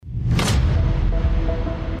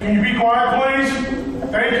Can you be quiet, please?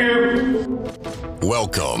 Thank you.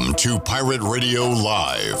 Welcome to Pirate Radio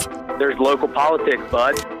Live. There's local politics,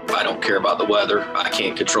 bud. I don't care about the weather. I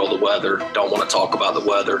can't control the weather. Don't want to talk about the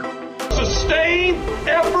weather. Sustained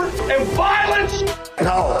effort and violence.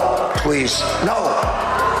 No, please.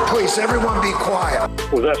 No. Please, everyone be quiet.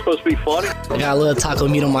 Was that supposed to be funny? I got a little taco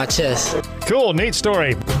meat on my chest. Cool, neat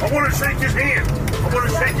story. I want to shake his hand. I want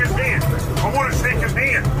to shake his hand. I want to shake his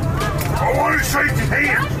hand. I want to shake his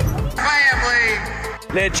hand. Family.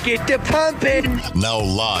 Let's get the pumping. Now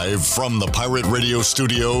live from the Pirate Radio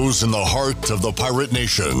studios in the heart of the Pirate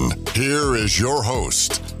Nation, here is your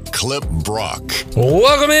host, Clip Brock.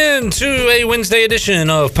 Welcome in to a Wednesday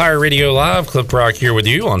edition of Pirate Radio Live. Clip Brock here with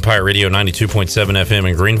you on Pirate Radio 92.7 FM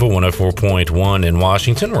in Greenville, 104.1 in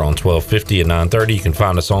Washington. We're on 1250 at 930. You can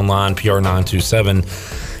find us online,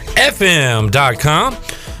 pr927fm.com.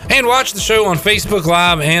 And watch the show on Facebook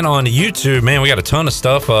Live and on YouTube. Man, we got a ton of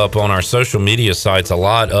stuff up on our social media sites. A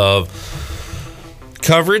lot of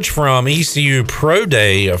coverage from ECU Pro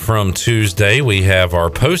Day from Tuesday. We have our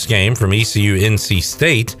post game from ECU NC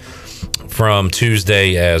State from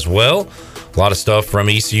Tuesday as well. A lot of stuff from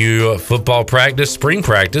ECU football practice, spring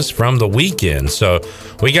practice from the weekend. So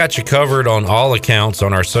we got you covered on all accounts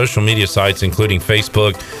on our social media sites, including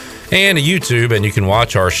Facebook and YouTube, and you can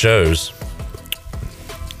watch our shows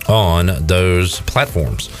on those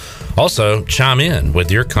platforms. Also, chime in with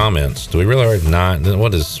your comments. Do we really already not?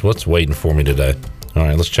 What's waiting for me today? All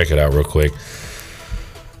right, let's check it out real quick.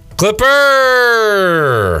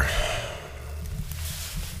 Clipper!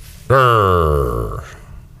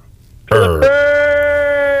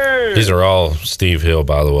 These are all Steve Hill,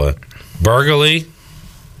 by the way. Burgley.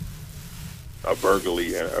 A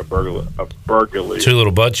burglary. Two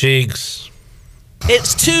little butt cheeks.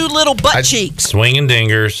 It's two little butt cheeks. Swinging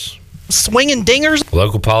dingers. Swinging dingers?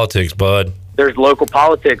 Local politics, bud. There's local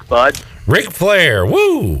politics, bud. Ric Flair.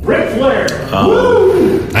 Woo! Ric Flair.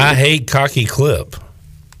 Woo! I hate cocky clip.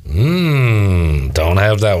 Don't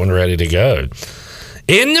have that one ready to go.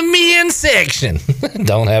 In the men section.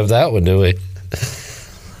 Don't have that one, do we?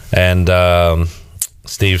 And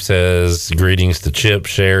Steve says, greetings to Chip,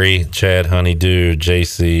 Sherry, Chad, Honeydew,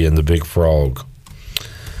 JC, and the Big Frog.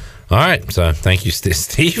 All right, so thank you.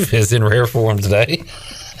 Steve is in rare form today.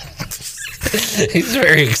 He's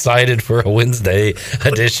very excited for a Wednesday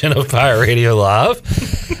edition of Pirate Radio Live.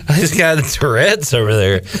 He's got the Tourette's over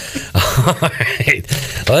there. All right,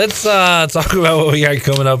 let's talk about what we got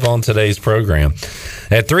coming up on today's program.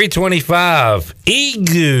 At 3:25,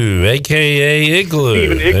 Igloo, a.k.a.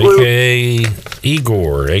 Igloo, a.k.a.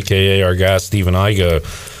 Igor, a.k.a. our guy Stephen Igo,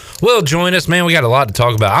 will join us. Man, we got a lot to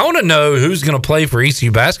talk about. I want to know who's going to play for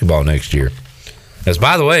ECU basketball next year. As,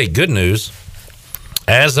 by the way, good news,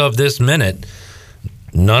 as of this minute,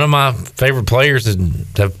 none of my favorite players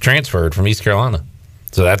have transferred from East Carolina.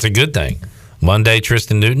 So that's a good thing. Monday,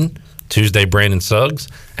 Tristan Newton. Tuesday, Brandon Suggs.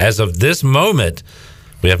 As of this moment,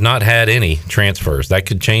 we have not had any transfers. That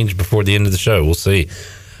could change before the end of the show. We'll see.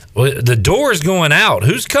 The door is going out.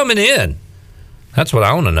 Who's coming in? That's what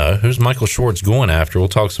I want to know. Who's Michael Schwartz going after? We'll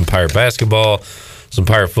talk some Pirate basketball, some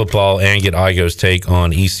Pirate football, and get Igo's take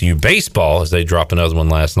on ECU baseball as they dropped another one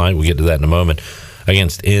last night. We'll get to that in a moment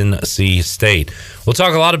against NC State. We'll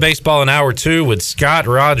talk a lot of baseball in hour two with Scott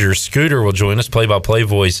Rogers. Scooter will join us, play-by-play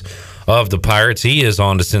voice of the Pirates. He is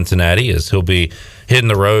on to Cincinnati as he'll be hitting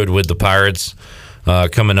the road with the Pirates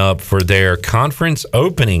coming up for their conference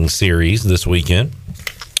opening series this weekend.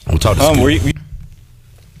 We'll talk to Scooter.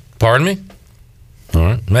 Pardon me? All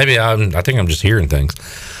right. Maybe I think I'm just hearing things.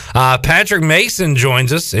 Patrick Mason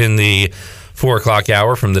joins us in the 4 o'clock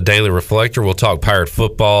hour from the Daily Reflector. We'll talk Pirate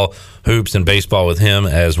football, hoops, and baseball with him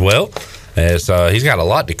as well, as he's got a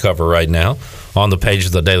lot to cover right now on the page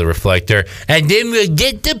of the Daily Reflector. And then we'll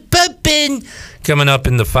get the pumping coming up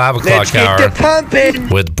in the 5 o'clock hour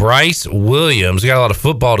with Bryce Williams. We got a lot of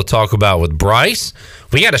football to talk about with Bryce.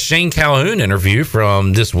 We got a Shane Calhoun interview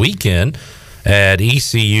from this weekend at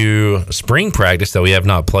ECU spring practice that we have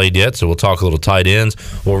not played yet, so we'll talk a little tight ends.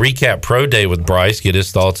 We'll recap Pro Day with Bryce, get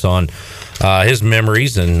his thoughts on his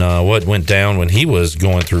memories and what went down when he was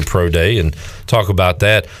going through Pro Day, and talk about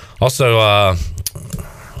that. Also, a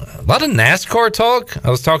lot of NASCAR talk.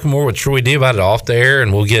 I was talking more with Troy D about it off the air,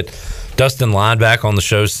 and we'll get Dustin Line back on the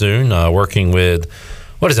show soon, working with,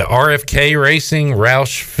 what is it, RFK Racing,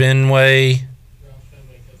 Roush Fenway.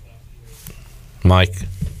 Mike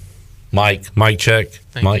check.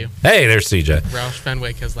 Thank you. Hey, there's CJ. Roush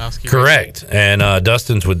Fenway Keselowski. Correct. And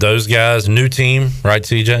Dustin's with those guys. New team, right,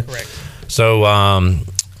 CJ? Correct. So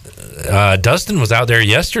Dustin was out there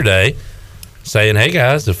yesterday saying, hey,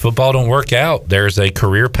 guys, if football don't work out, there's a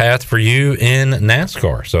career path for you in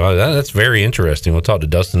NASCAR. So that's very interesting. We'll talk to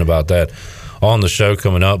Dustin about that on the show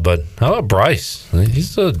coming up. But how about Bryce?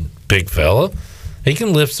 He's a big fella. He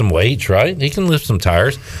can lift some weights, right? He can lift some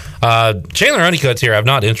tires. Chandler Honeycutt's here. I've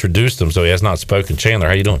not introduced him, so he has not spoken. Chandler,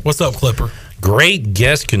 how you doing? What's up, Clipper? Great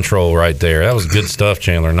guest control right there. That was good stuff,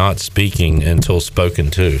 Chandler, not speaking until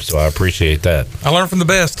spoken to. So I appreciate that. I learned from the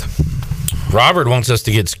best. Robert wants us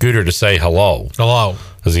to get Scooter to say hello. Hello.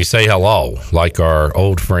 Does he say hello? Like our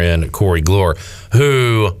old friend Corey Glore,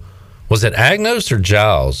 who was it Agnos or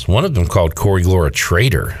Giles? One of them called Corey Glore a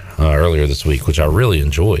traitor earlier this week, which I really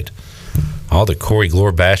enjoyed. All the Corey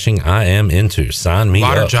Glore bashing I am into. Sign me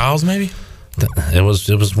up. Giles, maybe? It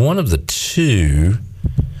was one of the two,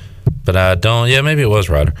 but I don't. Yeah, maybe it was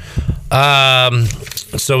Ryder.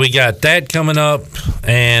 So we got that coming up,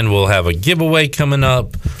 and we'll have a giveaway coming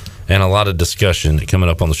up, and a lot of discussion coming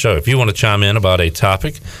up on the show. If you want to chime in about a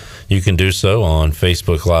topic, you can do so on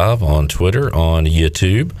Facebook Live, on Twitter, on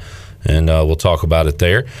YouTube, and we'll talk about it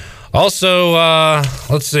there. Also,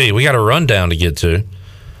 let's see. We got a rundown to get to.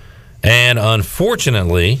 And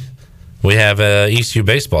unfortunately, we have a ECU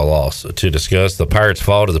baseball loss to discuss. The Pirates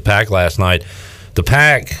fall to the Pack last night. The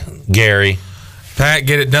Pack, Gary. Pack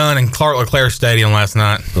get it done in Clark LeClaire Stadium last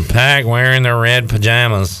night. The Pack wearing their red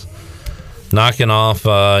pajamas, knocking off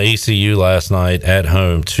ECU last night at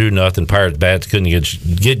home, 2-0. Pirates bats couldn't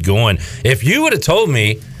get going. If you would have told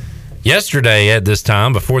me yesterday at this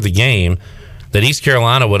time before the game that East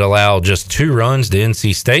Carolina would allow just 2 runs to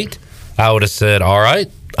NC State, I would have said, all right,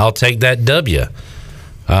 I'll take that W.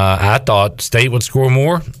 I thought State would score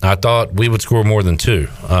more. I thought we would score more than 2.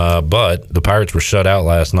 But the Pirates were shut out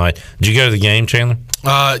last night. Did you go to the game, Chandler?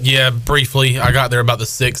 Yeah, briefly. I got there about the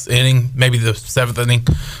 6th inning, maybe the 7th inning.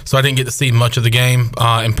 So I didn't get to see much of the game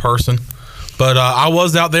in person. But I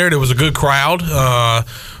was out there. There was a good crowd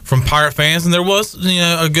from Pirate fans, and there was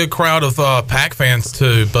a good crowd of Pack fans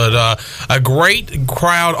too. But a great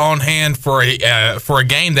crowd on hand for a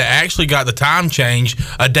game that actually got the time change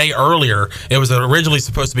a day earlier. It was originally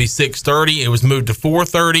supposed to be 6:30. It was moved to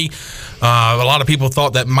 4:30. A lot of people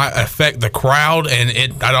thought that might affect the crowd,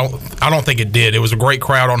 and I don't think it did. It was a great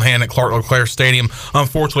crowd on hand at Clark LeClaire Stadium.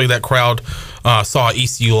 Unfortunately, that crowd saw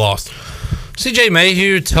ECU lost. C.J.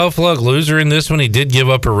 Mayhew, tough luck loser in this one. He did give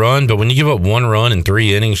up a run, but when you give up 1 run in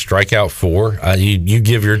 3 innings, strike out 4, you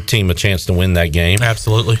give your team a chance to win that game.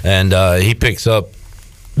 Absolutely. And he picks up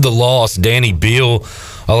the loss. Danny Beal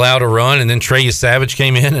allowed a run, and then Trey Savage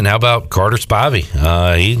came in, and how about Carter Spivey?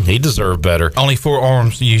 He deserved better. Only 4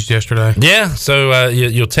 arms used yesterday. Yeah, so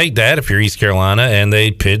you'll take that if you're East Carolina, and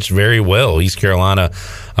they pitched very well. East Carolina,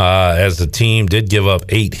 as a team, did give up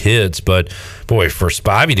 8 hits, but boy, for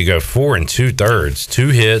Spivey to go 4 2/3, 2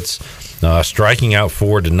 hits, striking out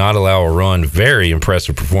 4, did not allow a run. Very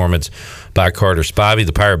impressive performance by Carter Spivey.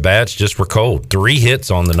 The Pirate bats just were cold. 3 hits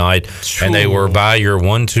on the night, and they were by your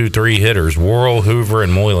 1, 2, 3 hitters. Worrell, Hoover,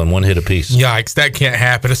 and Moylan, 1 hit apiece. Yikes, that can't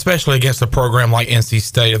happen, especially against a program like NC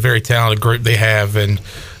State, a very talented group they have. And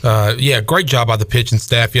great job by the pitching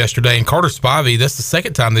staff yesterday. And Carter Spivey, that's the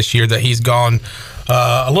 2nd time this year that he's gone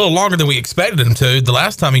a little longer than we expected him to. The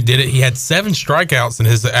last time he did it, he had 7 strikeouts in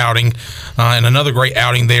his outing, and another great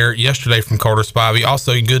outing there yesterday from Carter Spivey.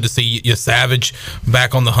 Also good to see Savage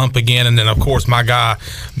back on the hump again, and then of course my guy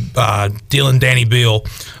Dylan Danny Beal,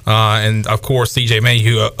 and of course C.J.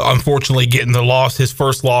 Mayhew, unfortunately getting the loss, his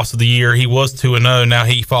first loss of the year. He was 2-0, now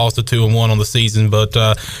he falls to 2-1 on the season. But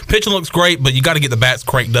pitching looks great, but you got to get the bats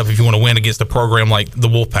cranked up if you want to win against a program like the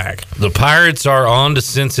Wolfpack. The Pirates are on to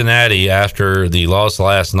Cincinnati after the loss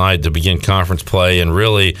last night to begin conference play, and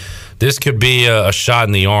really this could be a shot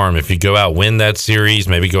in the arm if you go out, win that series,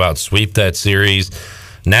 maybe go out, sweep that series.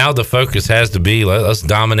 Now the focus has to be, let's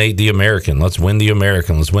dominate the American. Let's win the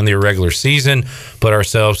American. Let's win the regular season, put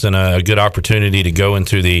ourselves in a good opportunity to go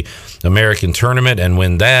into the American tournament and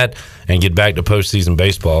win that and get back to postseason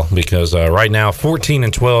baseball, because right now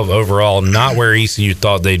 14-12 overall, not where ECU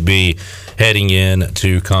thought they'd be heading in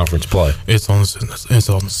to conference play. It's on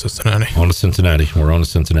Cincinnati. On to Cincinnati. We're on to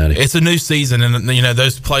Cincinnati. It's a new season, and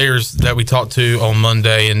those players that we talked to on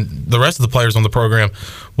Monday and the rest of the players on the program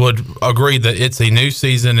would agree that it's a new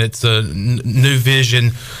season. It's a new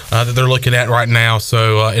vision that they're looking at right now.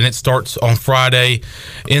 So, and it starts on Friday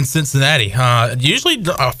in Cincinnati. Usually,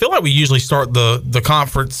 I feel like we usually start the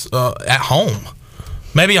conference at home.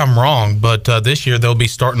 Maybe I'm wrong, but this year they'll be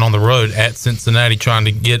starting on the road at Cincinnati, trying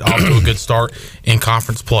to get off to a good start in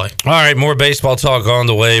conference play. All right, more baseball talk on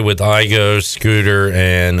the way with Igo, Scooter,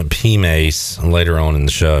 and P-Mace later on in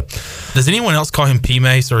the show. Does anyone else call him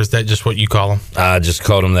P-Mace, or is that just what you call him? I just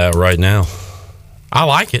called him that right now. I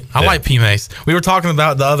like it. I like PMAs. We were talking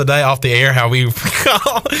about the other day off the air how we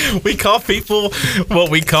call people what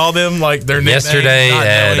we call them, like their nicknames. Yesterday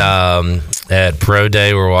at Pro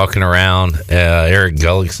Day, we're walking around. Eric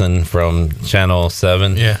Gullickson from Channel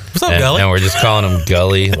 7. Yeah. What's up, Gully? And we're just calling him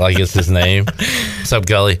Gully, like it's his name. What's up,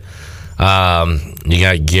 Gully? You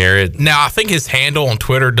got Garrett. Now I think his handle on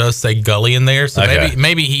Twitter does say Gully in there, so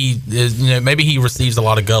maybe he is, maybe he receives a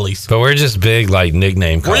lot of Gullies. But we're just big like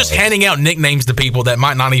nickname callers. We're just handing out nicknames to people that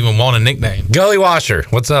might not even want a nickname. Gully Washer,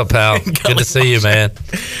 what's up, pal? Good to see you, man.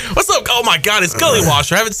 What's up? Oh my God, it's Gully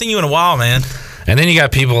Washer. I haven't seen you in a while, man. And then you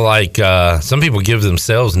got people like some people give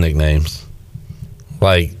themselves nicknames,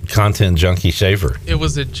 like Content Junkie Schaefer. It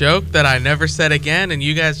was a joke that I never said again, and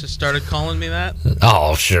you guys just started calling me that?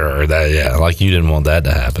 Oh, sure. Like you didn't want that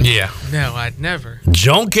to happen. Yeah. No, I'd never.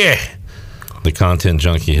 Junkie. The Content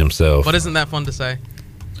Junkie himself. But isn't that fun to say?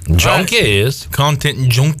 Junkie is. Content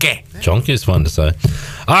Junkie. Junkie is fun to say.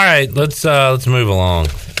 All right, let's move along.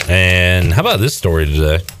 And how about this story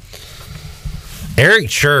today? Eric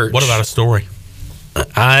Church. What about a story?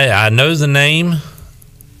 I know the name.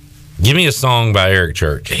 Give me a song by Eric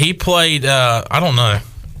Church. He played, I don't know.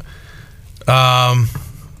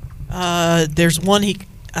 There's one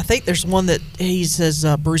I think there's one that he says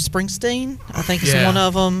Bruce Springsteen. I think is one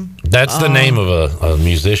of them. That's the name of a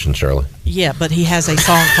musician, Shirley. Yeah, but he has a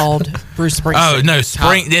song called Bruce Springsteen. Oh no,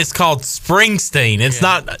 it's called Springsteen. It's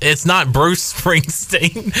not Bruce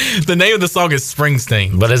Springsteen. The name of the song is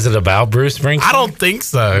Springsteen. But is it about Bruce Springsteen? I don't think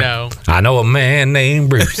so. No. I know a man named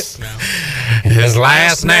Bruce. No. His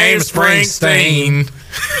last name's Springsteen.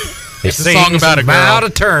 It's a song about a girl. About a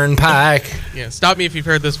turnpike. Yeah, stop me if you've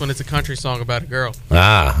heard this one. It's a country song about a girl.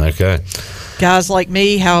 Ah, okay. Guys like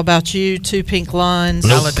me, how about you? 2 Pink Lines.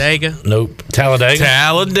 Nope. Talladega. Nope.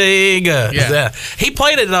 Talladega. Yeah. He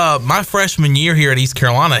played at my freshman year here at East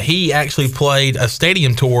Carolina. He actually played a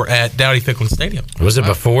stadium tour at Dowdy-Ficklen Stadium. Was it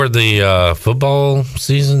before the football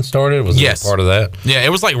season started? Was it part of that? Yeah, it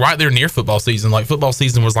was like right there near football season. Like football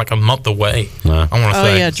season was like a month away. I want to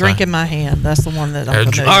say. Oh yeah, Drink in My Hand. That's the one that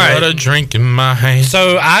I'm familiar with. All right, a drink in my hand.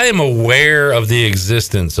 So I am aware of the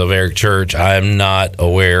existence of Eric Church. I am not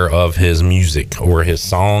aware of his music or his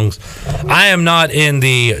songs. I am not in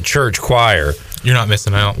the church choir. You're not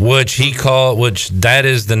missing out. Which that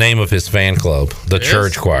is the name of his fan club, the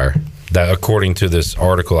church choir. That, according to this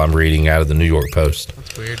article I'm reading out of the New York Post.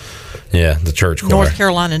 That's weird. Yeah, the church choir. North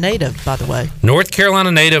Carolina native, by the way. North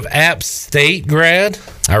Carolina native, App State grad.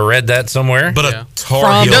 I read that somewhere. But a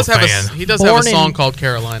Tar Heel fan. He does have a song called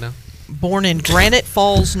Carolina. Born in Granite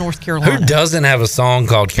Falls, North Carolina. Who doesn't have a song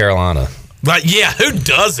called Carolina? Like, yeah, who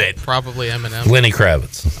does it? Probably Eminem. Lenny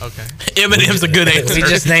Kravitz. Okay. Eminem's a good answer. We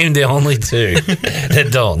just named the only two that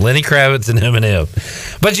don't. Lenny Kravitz and Eminem.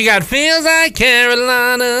 But you got Feels Like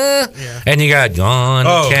Carolina. Yeah. And you got Gone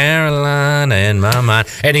to Carolina in My Mind.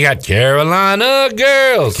 And you got Carolina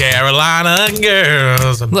Girls. Carolina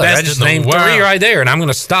Girls. Look, I just named 3 right there, and I'm going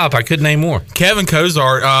to stop. I couldn't name more. Kevin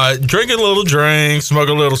Kozar, drink a little drink, smoke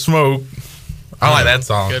a little smoke. I like that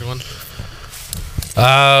song. Good one.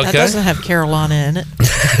 That doesn't have Carolina in it.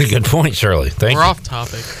 Good point, Shirley. Thank you. We're off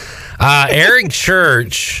topic. Eric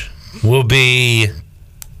Church was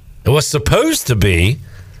supposed to be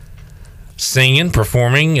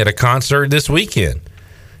performing at a concert this weekend.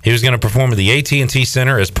 He was going to perform at the AT&T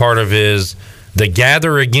Center as part of the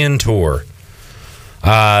Gather Again tour.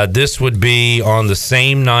 This would be on the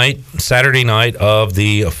same night, Saturday night of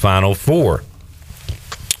the Final Four.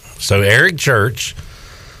 So Eric Church...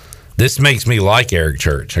 This makes me like Eric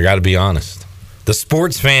Church. I got to be honest. The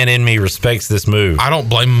sports fan in me respects this move. I don't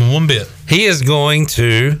blame him one bit. He is going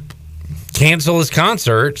to cancel his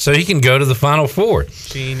concert so he can go to the Final Four.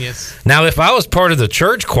 Genius. Now, if I was part of the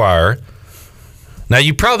church choir, now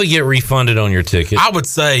you probably get refunded on your ticket. I would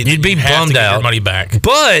say you'd be bummed out. Your money back.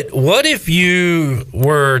 But what if you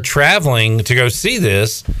were traveling to go see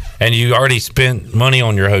this and you already spent money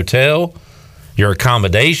on your hotel, your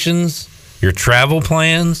accommodations, your travel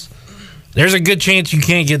plans? There's a good chance you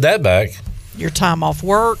can't get that back. Your time off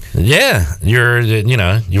work. Yeah,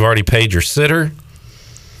 you've already paid your sitter.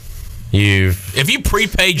 If you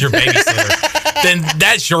prepaid your babysitter, then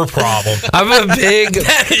that's your problem. I'm a big.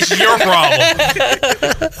 That is your problem.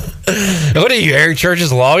 What are you, Eric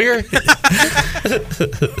Church's lawyer?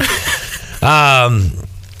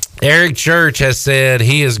 Eric Church has said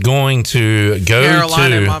he is going to go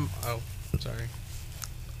Carolina,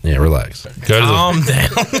 Yeah, relax. Calm down.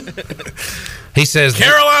 He says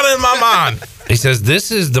Carolina in my mind. He says this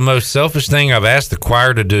is the most selfish thing I've asked the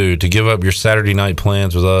choir to do, to give up your Saturday night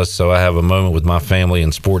plans with us so I have a moment with my family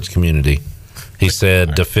and sports community. He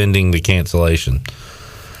said, defending the cancellation.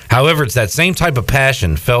 However, it's that same type of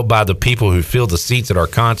passion felt by the people who fill the seats at our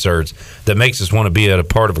concerts that makes us want to be at a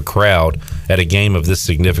part of a crowd at a game of this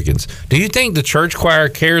significance. Do you think the church choir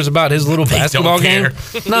cares about his little basketball game?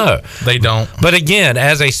 No. They don't. But again,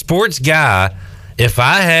 as a sports guy, if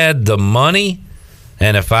I had the money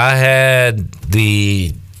and if I had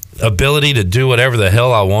the ability to do whatever the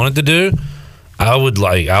hell I wanted to do, I would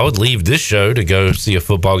leave this show to go see a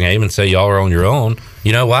football game and say y'all are on your own.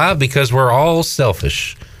 You know why? Because we're all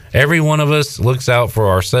selfish. Every one of us looks out for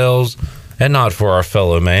ourselves and not for our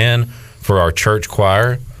fellow man, for our church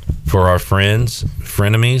choir, for our friends,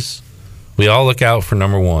 frenemies. We all look out for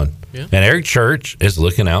number one. Yeah. And Eric Church is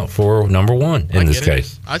looking out for number one in this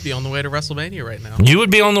case. I'd be on the way to WrestleMania right now. You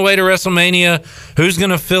would be on the way to WrestleMania. Who's going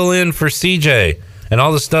to fill in for CJ and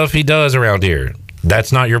all the stuff he does around here?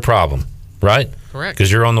 That's not your problem, right? Correct.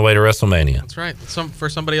 Because you're on the way to WrestleMania. That's right. For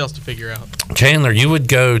somebody else to figure out. Chandler, you would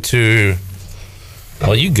go to...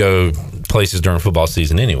 Well, you go places during football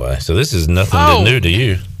season anyway, so this is nothing new to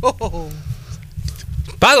you.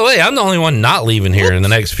 By the way, I'm the only one not leaving here in the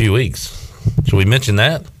next few weeks. Should we mention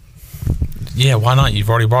that? Yeah, why not? You've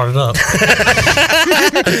already brought it up.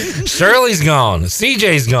 Shirley's gone.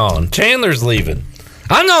 CJ's gone. Chandler's leaving.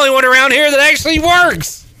 I'm the only one around here that actually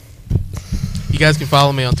works. You guys can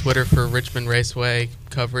follow me on Twitter for Richmond Raceway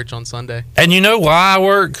coverage on Sunday. And you know why I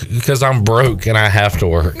work? Because I'm broke and I have to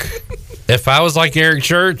work. If I was like Eric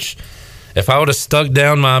Church, if I would have stuck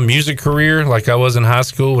down my music career like I was in high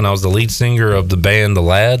school when I was the lead singer of the band The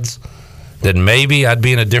Lads, then maybe I'd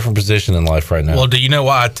be in a different position in life right now. Well, do you know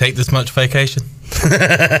why I take this much vacation?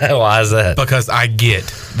 Why is that? Because I get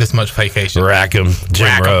this much vacation. Rack 'em,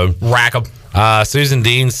 Jim Rowe. Rack 'em. Susan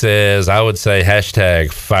Dean says, I would say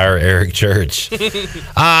hashtag fire Eric Church. So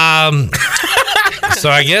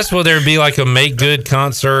I guess will there be like a make good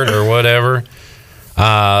concert or whatever?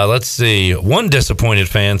 Let's see. One disappointed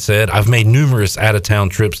fan said, I've made numerous out-of-town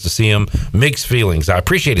trips to see him. Mixed feelings. I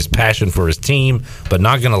appreciate his passion for his team, but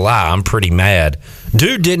not going to lie, I'm pretty mad.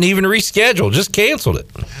 Dude didn't even reschedule, just canceled it.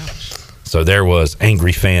 Ouch. So there was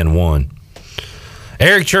Angry Fan 1.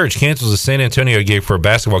 Eric Church cancels a San Antonio gig for a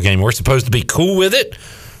basketball game. We're supposed to be cool with it.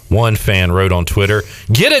 One fan wrote on Twitter,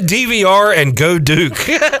 get a DVR and go Duke.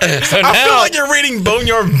 So I feel like you're reading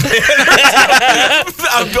Boneyard Banner.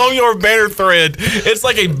 A Boneyard Banner thread. It's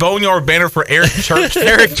like a Boneyard Banner for Eric Church.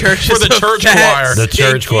 Eric Church for the church choir. The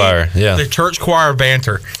church choir, yeah. The church choir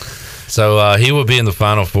banter. So he will be in the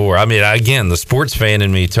Final Four. I mean, again, the sports fan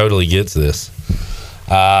in me totally gets this.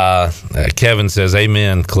 Kevin says,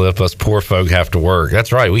 amen, Cliff. Us poor folk have to work.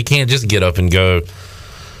 That's right. We can't just get up and go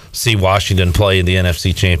see Washington play in the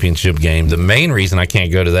NFC Championship game. The main reason I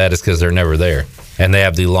can't go to that is because they're never there. And they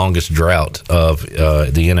have the longest drought of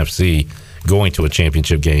the NFC going to a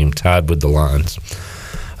championship game, tied with the Lions.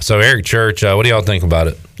 So, Eric Church, what do y'all think about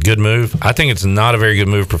it? Good move? I think it's not a very good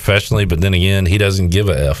move professionally, but then again, he doesn't give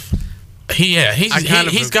a F.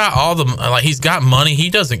 He's got all the he's got money. He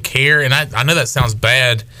doesn't care, and I know that sounds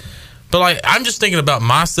bad, but I'm just thinking about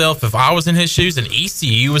myself if I was in his shoes and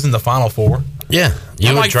ECU was in the Final Four. Yeah,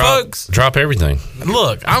 you would drop everything.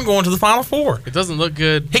 Look, I'm going to the Final Four. It doesn't look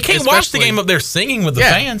good. He can't watch the game up there singing with the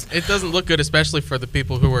fans. It doesn't look good, especially for the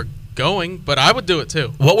people who are going, but I would do it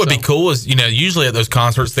too. What would be cool is, usually at those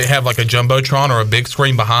concerts they have like a Jumbotron or a big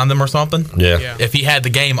screen behind them or something. Yeah. If he had the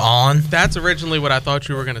game on. That's originally what I thought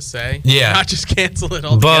you were going to say. Yeah. Not just cancel it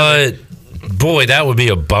altogether. But, boy, that would be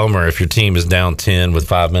a bummer if your team is down 10 with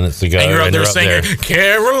 5 minutes to go. And you're up there singing,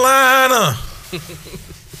 Carolina.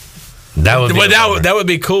 That would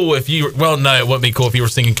be cool if you. Well, no, it wouldn't be cool if you were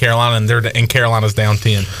singing Carolina and Carolina's down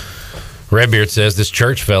 10. Redbeard says this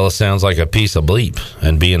church fella sounds like a piece of bleep,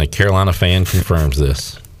 and being a Carolina fan confirms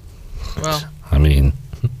this. Well, I mean,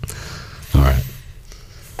 all right.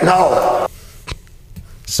 No.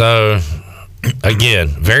 So, again,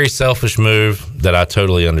 very selfish move that I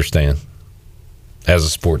totally understand as a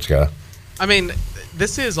sports guy. I mean,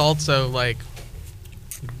 this is also like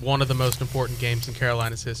one of the most important games in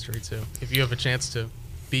Carolina's history, too. If you have a chance to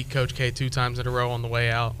beat Coach K 2 times in a row on the way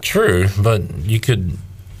out. True, but you could,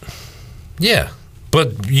 yeah.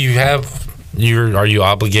 But are you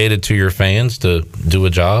obligated to your fans to do a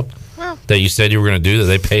job that you said you were going to do that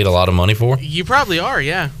they paid a lot of money for? You probably are,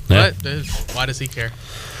 yeah. But why does he care?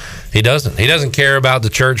 He doesn't. He doesn't care about the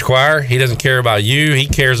church choir. He doesn't care about you. He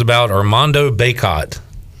cares about Armando Bacot.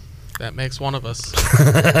 That makes one of us.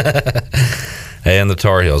 And the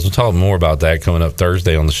Tar Heels. We'll talk more about that coming up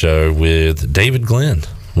Thursday on the show with David Glenn.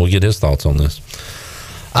 We'll get his thoughts on this.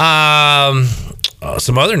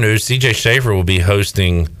 Some other news. CJ Schaefer will be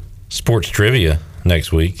hosting sports trivia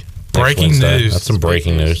next week. Breaking news. That's some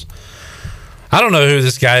breaking news. I don't know who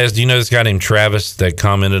this guy is. Do you know this guy named Travis that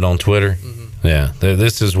commented on Twitter? Mm-hmm. Yeah,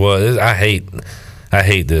 this is what I hate. I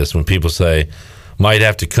hate this when people say might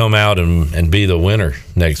have to come out and be the winner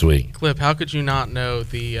next week. Clip, how could you not know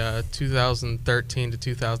the 2013 to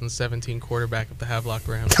 2017 quarterback of the Havelock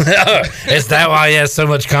Rams? Is that why he has so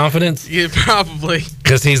much confidence? Yeah, probably.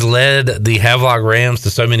 Because he's led the Havelock Rams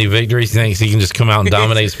to so many victories, he thinks he can just come out and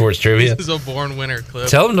dominate sports trivia? He's a born winner, Clip.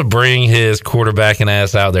 Tell him to bring his quarterbacking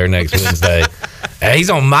ass out there next Wednesday. Hey,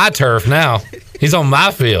 he's on my turf now. He's on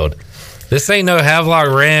my field. This ain't no Havelock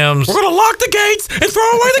Rams. We're going to lock the gates and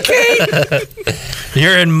throw away the key.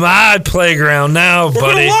 You're in my playground now, buddy.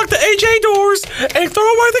 We're going to lock the AJ doors and throw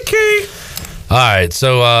away the key. All right,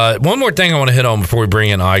 so one more thing I want to hit on before we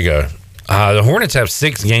bring in Igo. The Hornets have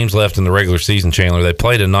 6 games left in the regular season, Chandler. They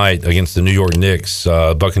play tonight against the New York Knicks,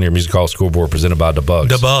 Buccaneer Music Hall scoreboard presented by the Bucks.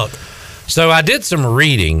 The Buck. So I did some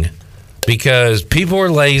reading because people are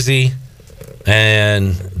lazy,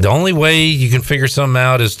 and the only way you can figure something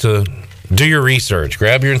out is to do your research.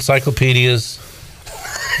 Grab your encyclopedias.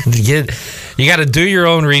 You got to do your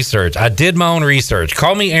own research. I did my own research.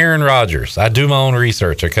 Call me Aaron Rodgers. I do my own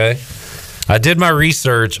research, okay? I did my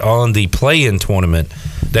research on the play-in tournament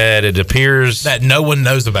that it appears that no one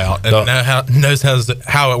knows about and knows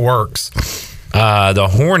how it works. The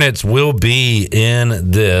Hornets will be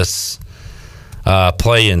in this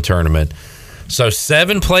play-in tournament. So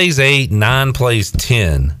 7 plays 8, 9 plays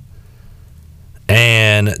 10.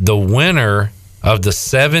 And the winner of the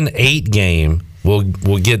 7-8 game will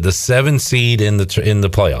get the 7 seed in the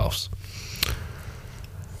playoffs.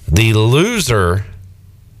 The loser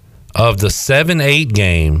of the 7-8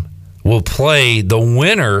 game will play the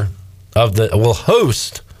winner will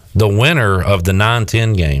host the winner of the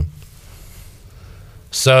 9-10 game.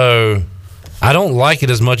 So I don't like it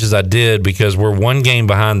as much as I did because we're 1 game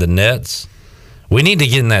behind the Nets. We need to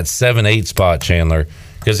get in that 7-8 spot, Chandler.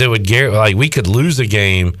 Because it would we could lose a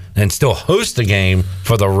game and still host a game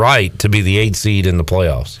for the right to be the 8 seed in the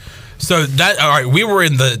playoffs. So we were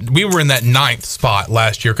in that 9th spot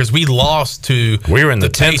last year because we lost to. We were in the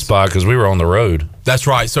 10th spot because we were on the road. That's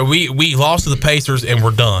right. So we lost to the Pacers and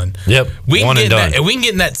we're done. Yep, one and done. We can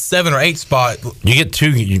get in that 7 or 8 spot. You get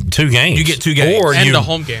two games. You get 2 games, and a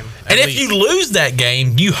home game. And if you lose that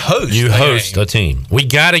game, you host. A team. We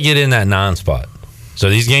got to get in that 9 spot. So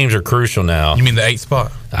these games are crucial now. You mean the 8th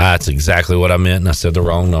spot? That's exactly what I meant, and I said the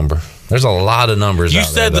wrong number. There's a lot of numbers out there. You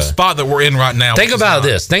said the spot that we're in right now. Think about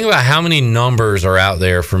this. Think about how many numbers are out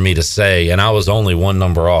there for me to say, and I was only 1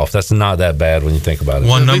 number off. That's not that bad when you think about it.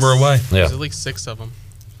 One number away. Yeah. There's at least 6 of them.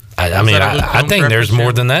 I think there's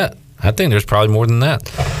more than that. I think there's probably more than that.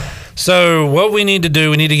 So what we need to do,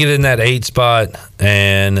 we need to get in that 8 spot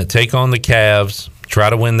and take on the Cavs. Try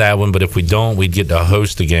to win that one, but if we don't, we'd get to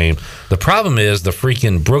host the game. The problem is the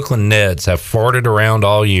freaking Brooklyn Nets have farted around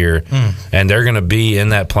all year, and they're going to be in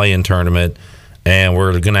that play-in tournament, and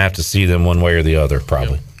we're going to have to see them one way or the other,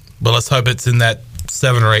 probably. Yep. But let's hope it's in that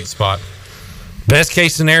 7 or 8 spot. Best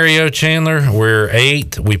case scenario, Chandler, we're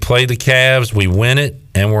 8, we play the Cavs, we win it,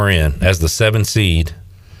 and we're in as the 7 seed.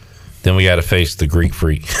 Then we got to face the Greek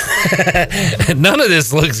Freak. None of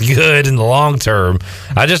this looks good in the long term.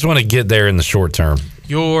 I just want to get there in the short term.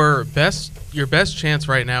 Your best chance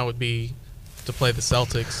right now would be to play the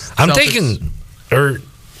Celtics. I know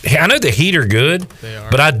the Heat are good, they are.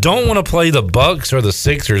 But I don't want to play the Bucks or the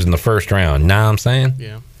Sixers in the first round. Know what I'm saying?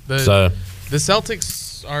 Yeah. The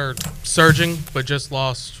Celtics are surging, but just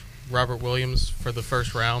lost Robert Williams for the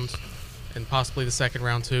first round and possibly the second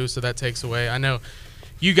round too. So that takes away. I know.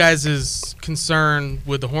 You guys' concern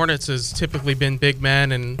with the Hornets has typically been big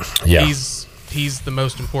men, and he's the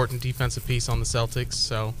most important defensive piece on the Celtics.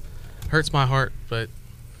 So, hurts my heart, but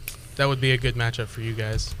that would be a good matchup for you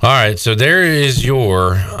guys. All right, so there is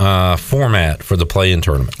your format for the play-in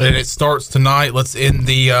tournament, and it starts tonight. Let's end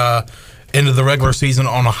the end of the regular season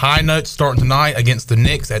on a high note, starting tonight against the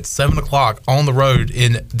Knicks at 7:00 on the road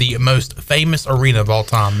in the most famous arena of all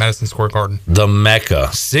time, Madison Square Garden. The Mecca.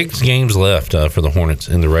 6 games left for the Hornets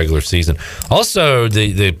in the regular season. Also,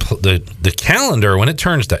 the calendar, when it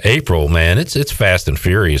turns to April, man, it's fast and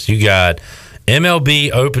furious. You got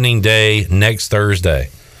MLB opening day next Thursday.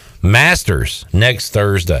 Masters next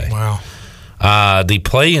Thursday. Wow. The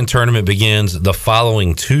play-in tournament begins the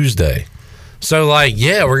following Tuesday. So,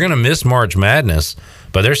 we're going to miss March Madness,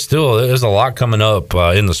 but there's a lot coming up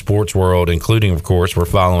in the sports world, including, of course, we're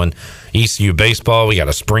following ECU baseball. We got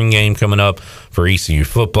a spring game coming up for ECU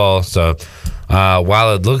football. So,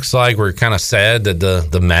 while it looks like we're kind of sad that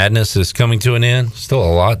the madness is coming to an end, still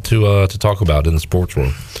a lot to talk about in the sports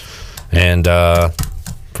world. And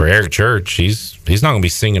for Eric Church, he's not going to be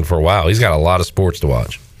singing for a while. He's got a lot of sports to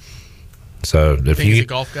watch. So if He's you a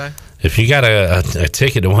golf guy. If you got a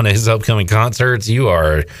ticket to one of his upcoming concerts, you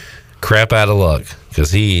are crap out of luck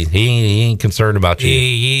because he ain't concerned about you.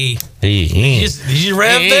 He Did you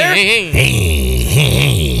rev there? He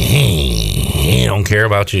don't care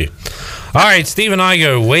about you. All right, Stephen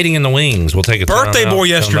Igo waiting in the wings. We'll take a Birthday boy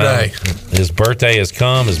yesterday. His birthday has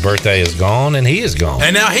come. His birthday is gone, and he is gone.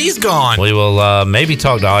 And now he's gone. We will maybe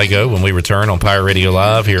talk to Igo when we return on Pirate Radio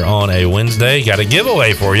Live here on a Wednesday. Got a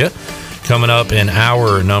giveaway for you coming up in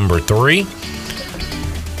hour number 3.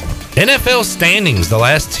 NFL standings the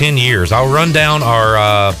last 10 years. I'll run down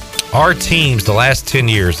our teams the last 10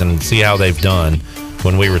 years and see how they've done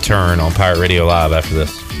when we return on Pirate Radio Live after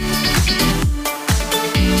this.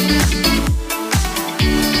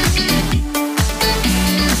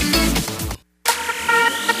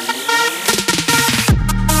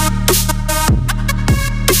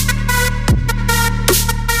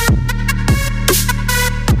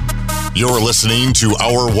 You're listening to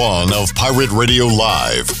Hour 1 of Pirate Radio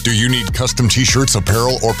Live. Do you need custom t-shirts,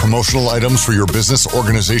 apparel, or promotional items for your business,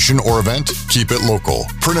 organization, or event? Keep it local.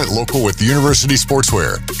 Print it local with University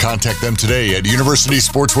Sportswear. Contact them today at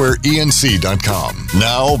universitysportswearenc.com.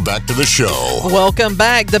 Now, back to the show. Welcome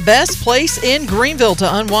back. The best place in Greenville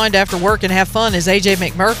to unwind after work and have fun is AJ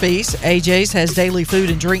McMurphy's. AJ's has daily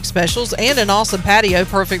food and drink specials and an awesome patio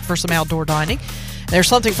perfect for some outdoor dining. There's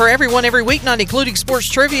something for everyone every weeknight, including sports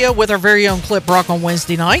trivia with our very own Clip Brock on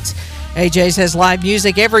Wednesday nights. AJ's has live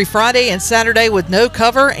music every Friday and Saturday with no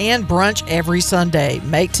cover and brunch every Sunday.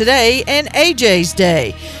 Make today an AJ's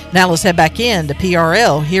day. Now let's head back in to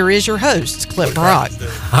PRL. Here is your host, Clip Brock.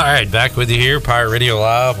 All right, back with you here, Pirate Radio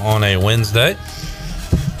Live on a Wednesday.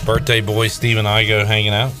 Birthday boy Stephen Igo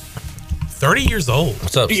hanging out. 30 years old.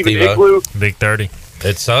 What's up, Steve? Big 30.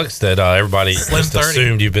 It sucks that everybody just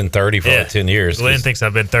assumed you've been 30 for like 10 years. Glenn thinks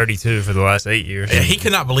I've been 32 for the last 8 years. Yeah, he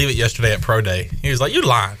could not believe it yesterday at Pro Day. He was like, "You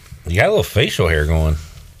lying." You got a little facial hair going.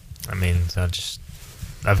 I mean,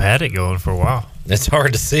 I've had it going for a while. It's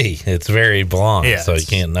hard to see. It's very blonde, so you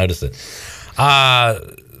can't notice it.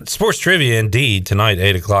 Sports trivia, indeed. Tonight,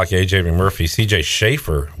 8 o'clock, AJ McMurphy. CJ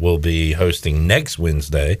Schaefer will be hosting next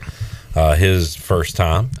Wednesday, his first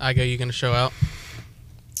time. Igo, you going to show out?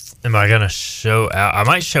 Am I going to show out? I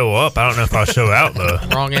might show up. I don't know if I'll show out, though.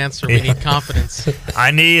 Wrong answer. We need confidence.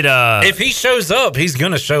 I need... if he shows up, he's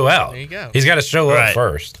going to show out. There you go. He's got to show up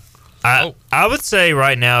first. I would say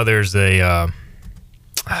right now there's a...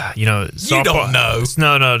 softball. You don't know.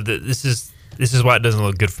 No. This is why it doesn't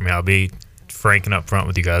look good for me. I'll be frank and up front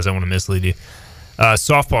with you guys. I don't want to mislead you.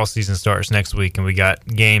 Softball season starts next week, and we got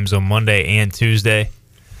games on Monday and Tuesday.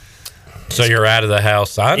 So you're out of the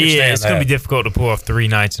house. I understand. Yeah, it's going to be difficult to pull off 3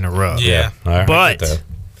 nights in a row. Yeah. Right, but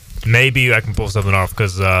maybe I can pull something off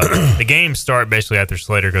because the games start basically after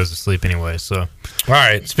Slater goes to sleep anyway. So, all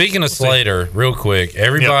right. Speaking of Slater, real quick,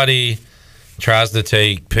 everybody tries to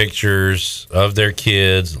take pictures of their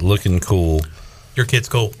kids looking cool. Your kid's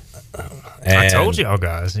cool. And I told y'all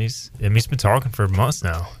guys, he's been talking for months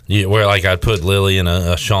now. Yeah, where like I'd put Lily in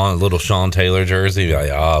a little Sean Taylor jersey.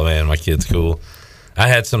 Like, oh man, my kid's cool. I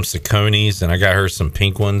had some Sauconys, and I got her some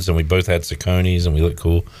pink ones, and we both had Sauconys, and we looked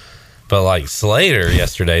cool. But like Slater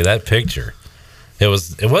yesterday, that picture, it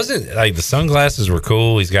wasn't like the sunglasses were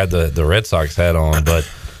cool. He's got the Red Sox hat on, but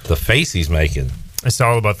the face he's making, it's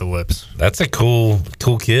all about the lips. That's a cool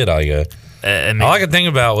kid. All I could think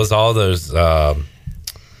about was all those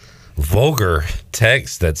vulgar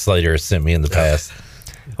texts that Slater has sent me in the past.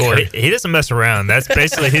 Well, he doesn't mess around. That's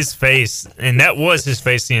basically his face, and that was his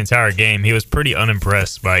face the entire game. He was pretty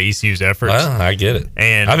unimpressed by ECU's efforts. Well, I get it.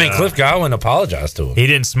 And I mean, Cliff Godwin apologized to him. He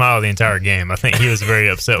didn't smile the entire game. I think he was very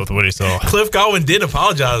upset with what he saw. Cliff Godwin did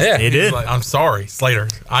apologize. Yeah, he did. Like, I'm sorry, Slater.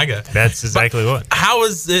 That's exactly what. How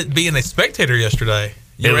was it being a spectator yesterday?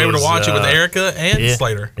 You were able to watch it with Erica and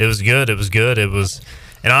Slater. It was good.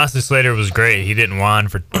 And honestly, Slater was great. He didn't whine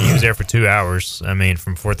he was there for 2 hours. I mean,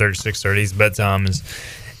 from 4:30 to 6:30. His bedtime is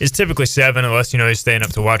typically 7, unless he's staying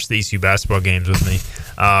up to watch the ECU basketball games with me.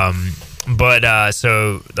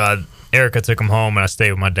 So Erica took him home, and I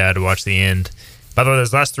stayed with my dad to watch the end. By the way,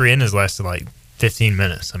 those last 3 innings lasted like 15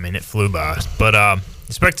 minutes. I mean, it flew by. But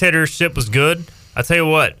the spectatorship was good. I tell you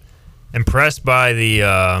what, impressed by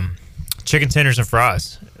the chicken tenders and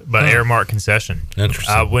fries by Airmark Concession.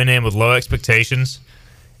 Interesting. I went in with low expectations.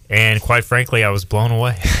 And quite frankly, I was blown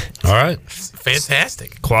away. All right.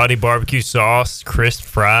 Fantastic. Quality barbecue sauce, crisp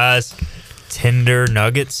fries. Tender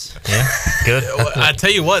nuggets. Yeah, good. I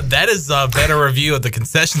tell you what, that is a better review of the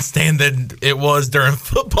concession stand than it was during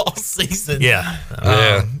football season. Yeah.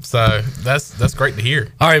 So that's great to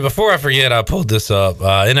hear. All right, before I forget, I pulled this up.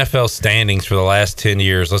 NFL standings for the last 10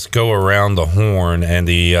 years. Let's go around the horn. And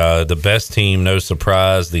the best team, no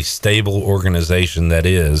surprise, the stable organization that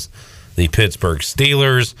is the Pittsburgh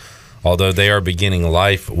Steelers, although they are beginning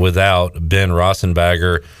life without Ben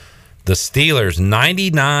Roethlisberger. The Steelers,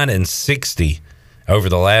 99-60 over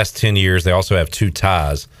the last 10 years. They also have 2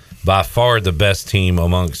 ties. By far the best team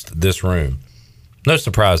amongst this room. No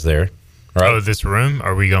surprise there. Right? Oh, this room?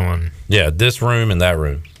 Are we going? Yeah, this room and that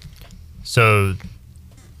room. So,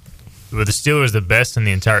 were the Steelers the best in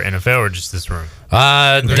the entire NFL or just this room?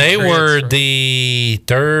 They were the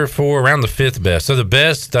third, fourth, around the 5th best. So the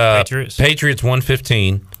best, Patriots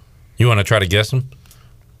 115. You want to try to guess them?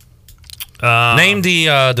 Name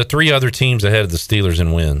the 3 other teams ahead of the Steelers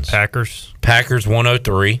in wins. Packers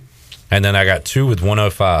 103, and then I got 2 with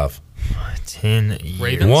 105. 10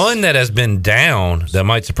 years. One that has been down that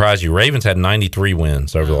might surprise you. Ravens had 93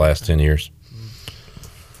 wins over the last 10 years.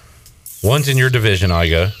 One's in your division,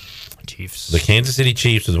 Igo. Chiefs. The Kansas City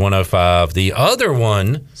Chiefs with 105. The other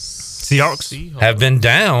one, Seahawks, have been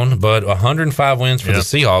down, but 105 wins for the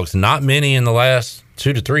Seahawks. Not many in the last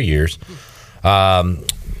 2 to 3 years.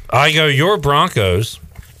 Igo, your Broncos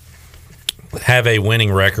have a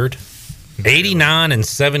winning record,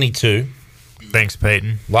 89-72. Thanks,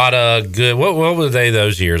 Peyton. A lot of good. What were they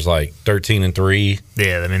those years? Like 13-3.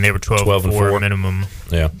 Yeah, I mean they were 12-4 minimum.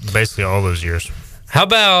 Yeah, basically all those years. How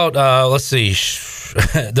about let's see,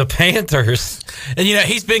 the Panthers? And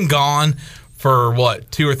he's been gone for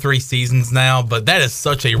 2 or 3 seasons now, but that is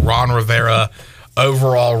such a Ron Rivera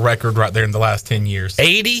overall record right there in the last 10 years.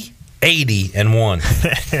 80-1.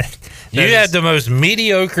 You had the most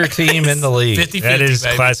mediocre team in the league. 50-50, that is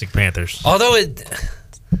baby. Classic Panthers. Although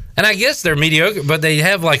and I guess they're mediocre, but they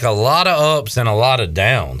have like a lot of ups and a lot of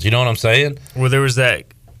downs. You know what I'm saying? Well, there was that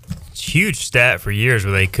huge stat for years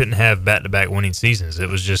where they couldn't have back-to-back winning seasons. It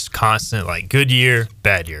was just constant, like good year,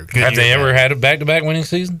 bad year. Have they ever had a back-to-back winning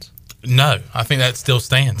seasons? No, I think that still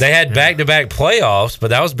stands. They had back-to-back playoffs, but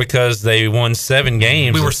that was because they won 7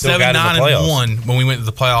 games. We were 7-9-1 when we went to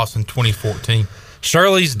the playoffs in 2014.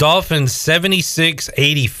 Shirley's Dolphins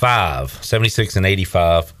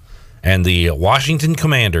 76-85, and the Washington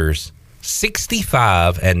Commanders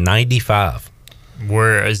 65-95.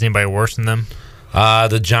 Where is anybody worse than them?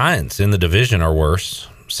 The Giants in the division are worse,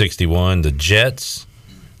 61. The Jets,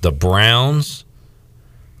 the Browns,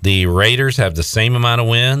 the Raiders have the same amount of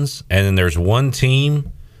wins, and then there's one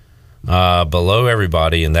team below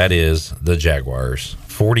everybody, and that is the Jaguars,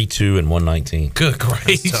 42-119. Good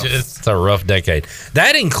gracious. It's a rough decade.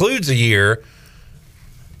 That includes a year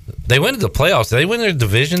they went to the playoffs. Did they win their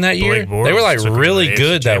division that year? They were like really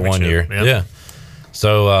good that one year. Yep. Yeah.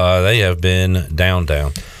 So they have been down.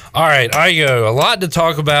 All right, Igo, a lot to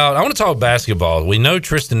talk about. I want to talk basketball. We know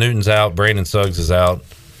Tristan Newton's out. Brandon Suggs is out.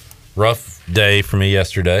 Rough day for me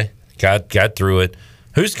yesterday. Got through it.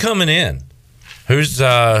 Who's coming in?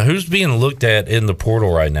 Who's being looked at in the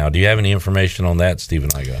portal right now? Do you have any information on that, Stephen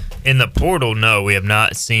Igo? In the portal, no. We have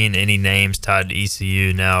not seen any names tied to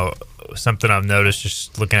ECU. Now, something I've noticed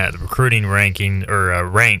just looking at the recruiting ranking or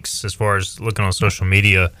ranks as far as looking on social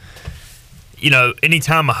media,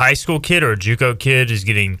 anytime a high school kid or a JUCO kid is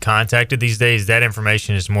getting contacted these days, that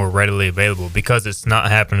information is more readily available because it's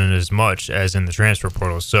not happening as much as in the transfer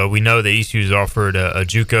portal. So we know that ECU's offered a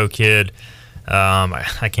JUCO kid.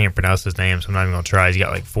 I can't pronounce his name, so I'm not even going to try. He's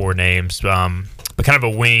got like 4 names. But kind of a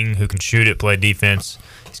wing who can shoot it, play defense.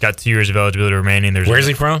 He's got 2 years of eligibility remaining. Where's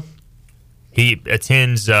he from? He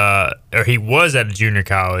attends, or he was at a junior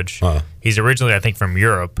college. He's originally, I think, from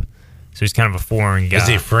Europe, so he's kind of a foreign guy. Is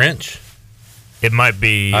he French? It might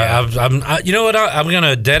be. You know what? I'm going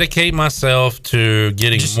to dedicate myself to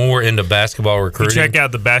getting more into basketball recruiting. Check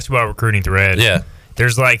out the basketball recruiting thread. Yeah.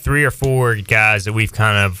 There's like 3 or 4 guys that we've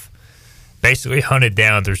kind of basically hunted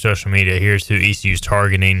down through social media. Here's who ECU's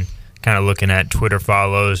targeting, kind of looking at Twitter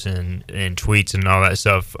follows and tweets and all that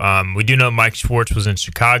stuff. We do know Mike Schwartz was in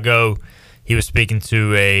Chicago. He was speaking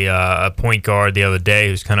to a point guard the other day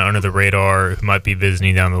who's kind of under the radar, who might be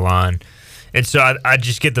visiting down the line. And so I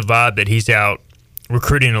just get the vibe that he's out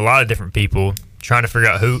recruiting a lot of different people, trying to figure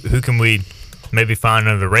out who can we maybe find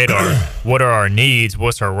under the radar. What are our needs?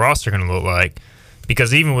 What's our roster going to look like?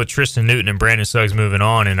 Because even with Tristan Newton and Brandon Suggs moving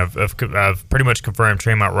on, and I've pretty much confirmed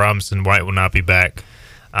Tremont Robinson White will not be back,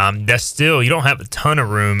 that's still, you don't have a ton of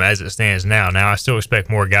room as it stands now. Now I still expect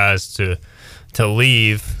more guys to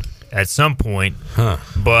leave at some point,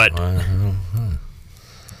 but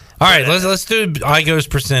All right, let's do Igo's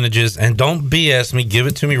percentages, and don't BS me. Give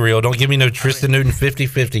it to me real. Don't give me no Tristan Newton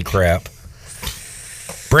 50-50 crap.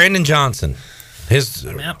 Brandon Johnson.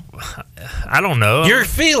 I don't know. You're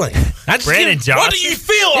feeling. Brandon Johnson. What do you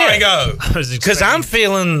feel, Igo? Because I'm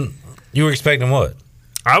feeling you were expecting what?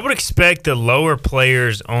 I would expect the lower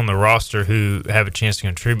players on the roster who have a chance to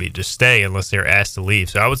contribute to stay unless they're asked to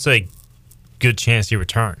leave. So I would say good chance he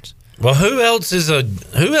returns. Well, who else is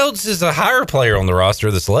a higher player on the roster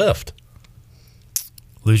that's left?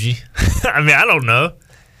 Luigi. I mean, I don't know.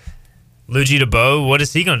 Luigi DeBow, what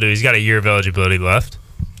is he going to do? He's got a year of eligibility left.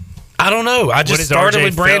 I don't know. I just started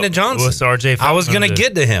with Brandon Johnson. What's RJ I was going to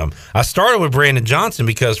get to him. I started with Brandon Johnson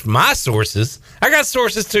because my sources, I got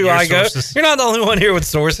sources too, Igo. You're not the only one here with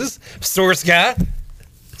sources. Source guy.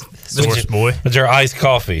 Source boy. With your iced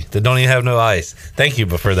coffee that don't even have no ice. Thank you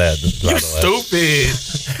for that. You're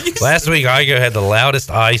stupid. Last week, Igo had the loudest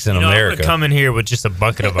ice in America. I'm going to come in here with just a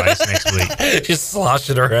bucket of ice next week. Just slosh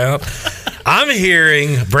it around. I'm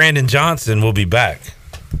hearing Brandon Johnson will be back.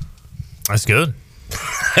 That's good.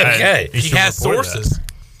 Okay. He has sources.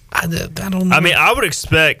 I don't know. I mean, I would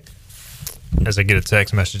expect, as I get a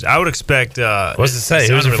text message, I would expect. What's it say?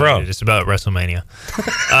 Who's it from? It's about WrestleMania.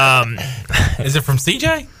 Is it from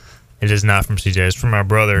CJ? It is not from CJ. It's from my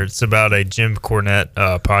brother. It's about a Jim Cornette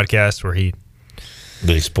podcast where he. Did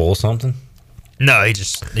he spoil something? No, he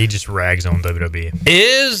just rags on WWE.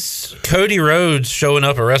 Is Cody Rhodes showing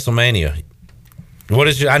up at WrestleMania? What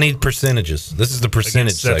is I need percentages. This is the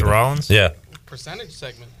percentage Seth segment. Rollins? Yeah. Percentage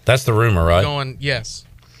segment. That's the rumor, right? Yes.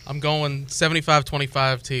 I'm going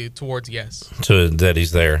 75-25 towards yes. To that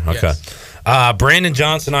he's there. Okay. Yes. Brandon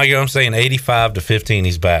Johnson, I'm saying 85-15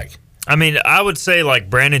 he's back. I mean, I would say like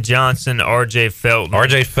Brandon Johnson, RJ Felton.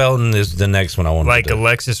 RJ Felton is the next one I want like to do.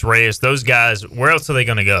 Alexis Reyes, those guys, where else are they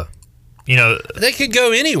going to go? You know, they could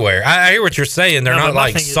go anywhere. I hear what you're saying. They're not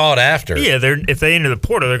like sought after. Yeah, if they enter the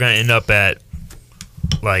portal, they're going to end up at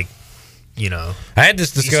like, you know. I had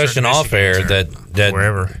this discussion off air that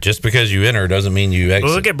wherever. Just because you enter doesn't mean you exit.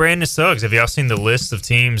 Well, look at Brandon Suggs. Have y'all seen the list of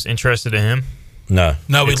teams interested in him? No.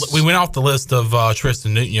 We went off the list of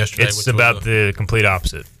Tristan Newton yesterday. It's about the complete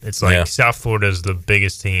opposite. It's like South Florida is the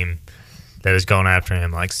biggest team that has gone after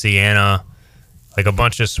him, like Siena, like a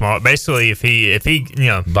bunch of small. Basically, if he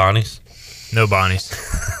Bonnie's, no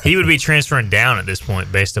Bonnie's, he would be transferring down at this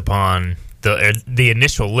point based upon the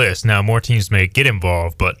initial list. Now more teams may get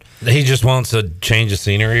involved, but he just wants to change the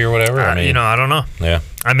scenery or whatever. I mean, I don't know. Yeah,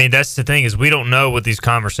 I mean that's the thing is we don't know what these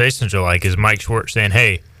conversations are like. Is Mike Schwartz saying,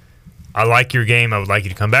 "Hey, I like your game. I would like you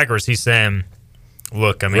to come back," or is he saying,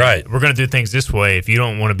 "Look, I mean, we're going to do things this way. If you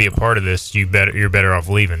don't want to be a part of this, you're better off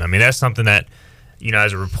leaving." I mean, that's something that, you know,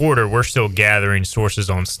 as a reporter, we're still gathering sources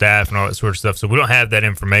on staff and all that sort of stuff, so we don't have that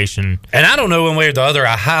information. And I don't know one way or the other.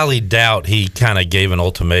 I highly doubt he kind of gave an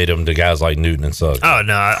ultimatum to guys like Newton and Suggs. Oh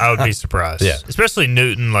no, I would be surprised. Yeah, especially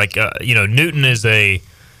Newton. Like, Newton is he's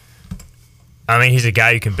a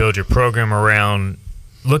guy you can build your program around.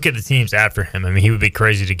 Look at the teams after him. I mean, he would be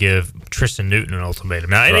crazy to give Tristan Newton an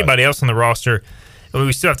ultimatum. Now, anybody else on the roster,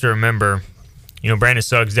 we still have to remember, Brandon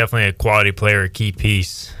Suggs definitely a quality player, a key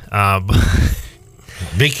piece.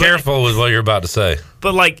 Be careful with what you're about to say.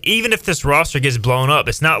 But, like, even if this roster gets blown up,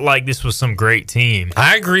 it's not like this was some great team.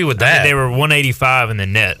 I agree with that. They were 185 in the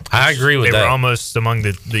net. I agree with that. They were almost among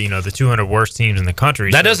the 200 worst teams in the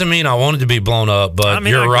country. That doesn't mean I want it to be blown up, but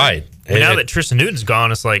you're right. Now that Tristan Newton's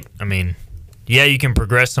gone, it's like, yeah, you can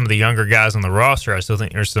progress some of the younger guys on the roster. I still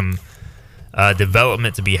think there's some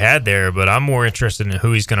development to be had there, but I'm more interested in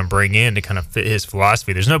who he's going to bring in to kind of fit his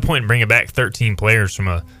philosophy. There's no point in bringing back 13 players from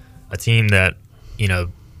a team that,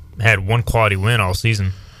 had one quality win all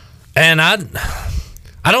season. And I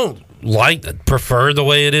don't prefer the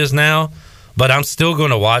way it is now, but I'm still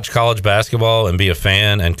going to watch college basketball and be a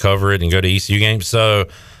fan and cover it and go to ECU games. So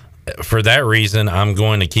for that reason, I'm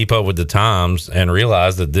going to keep up with the times and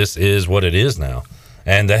realize that this is what it is now,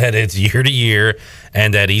 and that it's year to year,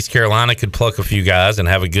 and that East Carolina could pluck a few guys and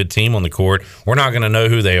have a good team on the court. We're not going to know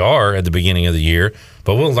who they are at the beginning of the year,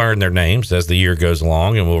 but we'll learn their names as the year goes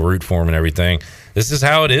along, and we'll root for them and everything. This is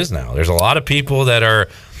how it is now. There's a lot of people that are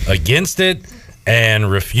against it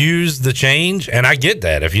and refuse the change, and I get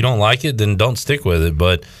that. If you don't like it, then don't stick with it,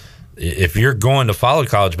 but if you're going to follow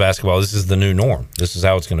college basketball, this is the new norm. This is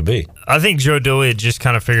how it's going to be. I think Joe Dooley had just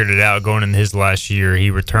kind of figured it out going into his last year. He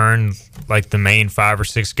returned like the main 5 or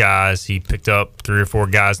 6 guys. He picked up 3 or 4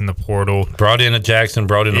 guys in the portal. Brought in a Jackson,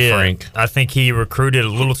 brought in a Frank. I think he recruited a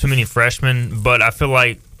little too many freshmen, but I feel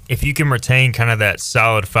like if you can retain kind of that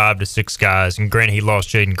solid 5 to 6 guys, and granted he lost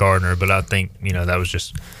Jaden Gardner, but I think, that was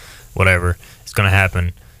just whatever. It's going to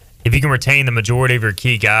happen. If you can retain the majority of your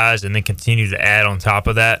key guys and then continue to add on top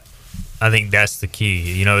of that, I think that's the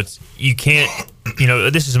key. You know, you can't. You know,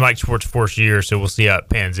 this is Mike Schwartz's fourth year, so we'll see how it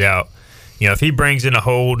pans out. You know, if he brings in a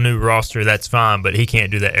whole new roster, that's fine, but he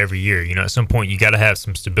can't do that every year. You know, at some point you got to have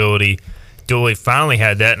some stability. Dooley finally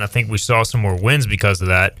had that, and I think we saw some more wins because of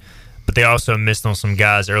that. But they also missed on some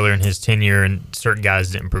guys earlier in his tenure, and certain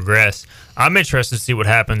guys didn't progress. I'm interested to see what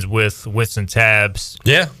happens with Winston Tabbs.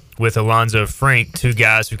 Yeah. With Alonzo Frink, two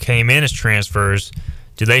guys who came in as transfers.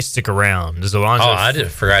 Do they stick around? Does Alonzo? Oh, I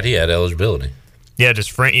forgot he had eligibility. Yeah, does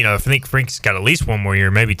Frink? You know, I think Frank's got at least one more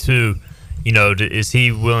year, maybe two. You know, is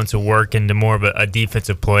he willing to work into more of a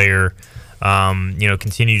defensive player? You know,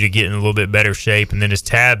 continue to get in a little bit better shape, and then his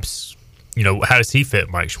Tabbs. You know, how does he fit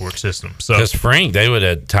Mike Schwartz's system? So because Frank, they would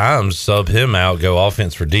at times sub him out, go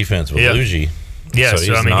offense for defense with Luigi. Yeah,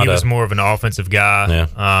 so I mean, he was more of an offensive guy.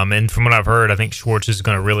 Yeah. And from what I've heard, I think Schwartz is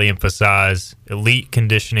going to really emphasize elite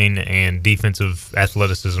conditioning and defensive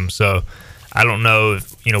athleticism. So I don't know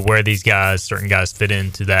if, you know, where these guys, certain guys, fit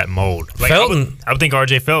into that mold. Like Felton. I would think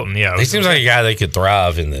R.J. Felton, yeah. He seems like a guy that could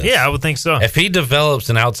thrive in this. Yeah, I would think so. If he develops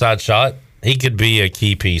an outside shot, he could be a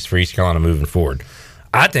key piece for East Carolina moving forward.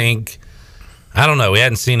 I don't know. We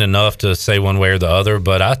hadn't seen enough to say one way or the other,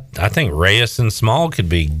 but I think Reyes and Small could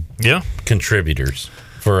be contributors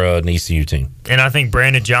for an ECU team. And I think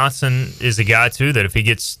Brandon Johnson is a guy, too, that if he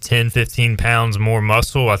gets 10, 15 pounds more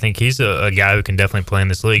muscle, I think he's a guy who can definitely play in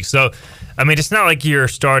this league. So, I mean, it's not like you're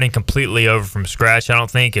starting completely over from scratch. I don't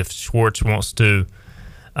think if Schwartz wants to,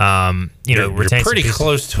 retain you're pretty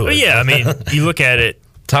close to it. But yeah, I mean, you look at it.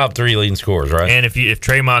 Top three leading scorers, right? And if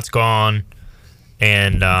Tremont's gone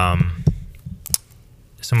and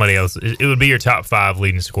somebody else, it would be your top five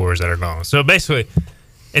leading scorers that are gone. So basically,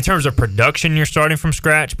 in terms of production, you're starting from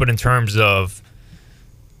scratch, but in terms of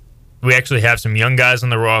we actually have some young guys on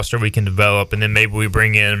the roster we can develop, and then maybe we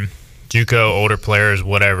bring in JUCO, older players,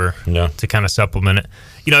 whatever, to kind of supplement it.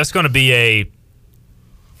 You know, it's going to be a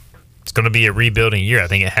rebuilding year. I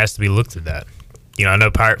think it has to be looked at that. You know, I know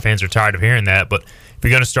Pirate fans are tired of hearing that, but if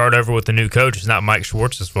you're going to start over with a new coach, it's not Mike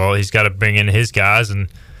Schwartz's fault. He's got to bring in his guys and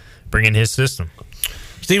bring in his system.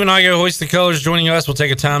 Stephen Igo, Hoist the Colors, joining us. We'll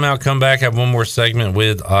take a timeout, come back, have one more segment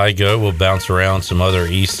with Igo. We'll bounce around some other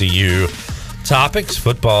ECU topics,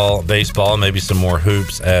 football, baseball, maybe some more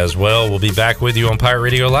hoops as well. We'll be back with you on Pirate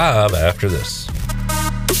Radio Live after this.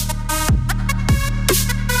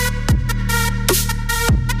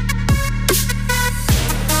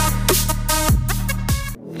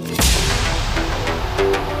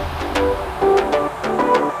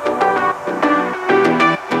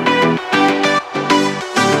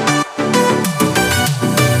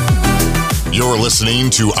 You're listening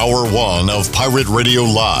to Hour 1 of Pirate Radio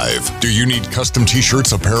Live. Do you need custom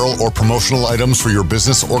t-shirts, apparel, or promotional items for your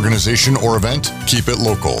business, organization, or event? Keep it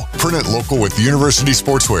local. Print it local with University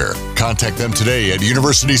Sportswear. Contact them today at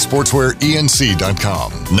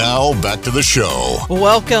universitysportswearenc.com. Now, back to the show.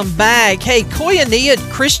 Welcome back. Hey, Koinonia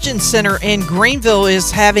Christian Center in Greenville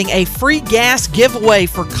is having a free gas giveaway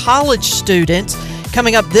for college students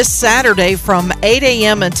coming up this Saturday from 8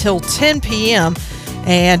 a.m. until 10 p.m.,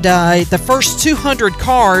 and the first 200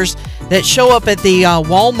 cars that show up at the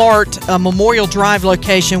Walmart Memorial Drive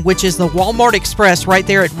location, which is the Walmart Express right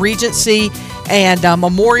there at Regency and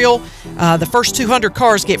Memorial. The first 200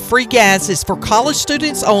 cars get free gas. It's for college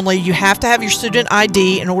students only. You have to have your student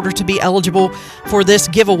ID in order to be eligible for this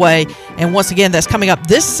giveaway. And once again, that's coming up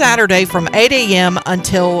this Saturday from 8 a.m.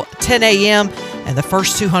 until 10 a.m. And the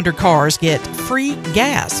first 200 cars get free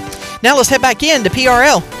gas. Now let's head back in to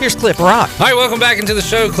PRL. Here's Clip Rock. All right, welcome back into the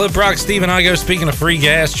show. Clip Rock, Stephen Igo. Speaking of free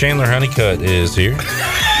gas, Chandler Honeycutt is here.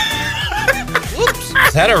 Whoops.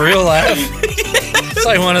 Is that a real laugh? It's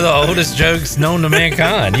like one of the oldest jokes known to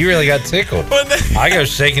mankind. You really got tickled. Igo's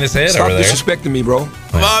shaking his head Stop over there. disrespecting me, bro.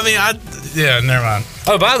 Well, I mean, never mind.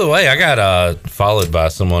 Oh, by the way, I got followed by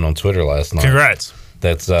someone on Twitter last night. Congrats.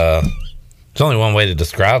 That's there's only one way to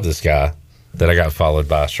describe this guy that I got followed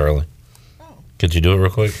by, Shirley. Could you do it real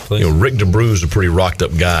quick, please? You know, Rick DeBrue is a pretty rocked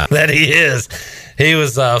up guy. That he is. He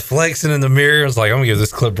was flexing in the mirror. I was like, I'm going to give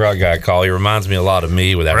this Clip Rock guy a call. He reminds me a lot of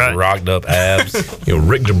me with that rocked up abs. You know,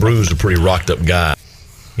 Rick DeBrue is a pretty rocked up guy.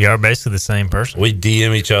 You are basically the same person. We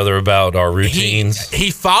DM each other about our routines. He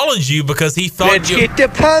followed you because he thought Let's get the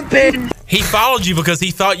pumping. He followed you because he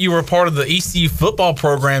thought you were part of the ECU football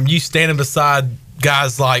program. You standing beside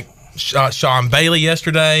guys like Sean Bailey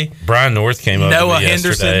yesterday. Brian North came up Noah to me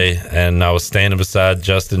yesterday, and I was standing beside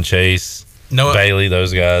Justin Chase, Noah Bailey,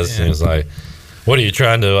 those guys. Yeah. And he was like, what are you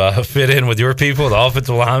trying to fit in with your people, the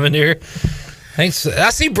offensive lineman here? Thanks.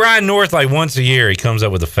 I see Brian North like once a year. He comes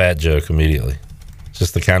up with a fat joke immediately. It's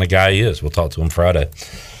just the kind of guy he is. We'll talk to him Friday.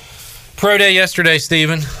 Pro day yesterday,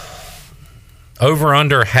 Stephen. over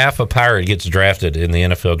under half a Pirate gets drafted in the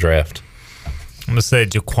NFL draft. I'm going to say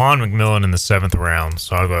Jaquan McMillan in the 7th round,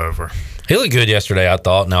 so I'll go over. He looked good yesterday, I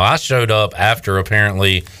thought. Now, I showed up after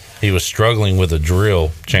apparently he was struggling with a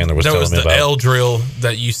drill Chandler was telling me about. There was the L drill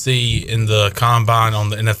that you see in the combine on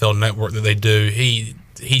the NFL Network that they do.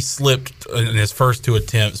 He slipped in his first 2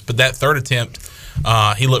 attempts, but that 3rd attempt,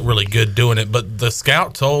 he looked really good doing it. But the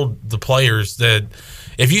scout told the players that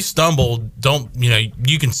if you stumble,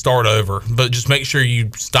 you can start over, but just make sure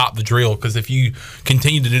you stop the drill, because if you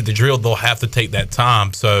continue to do the drill, they'll have to take that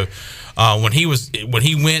time. So when he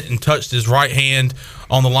went and touched his right hand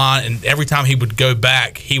on the line, and every time he would go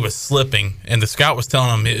back, he was slipping, and the scout was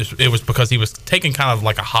telling him it was because he was taking kind of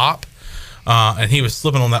like a hop. And he was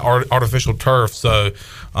slipping on that artificial turf. So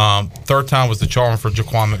 3rd time was the charm for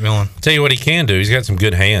Jaquan McMillan. Tell you what he can do. He's got some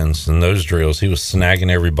good hands in those drills. He was snagging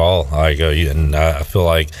every ball. And I feel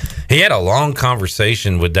like he had a long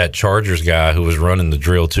conversation with that Chargers guy who was running the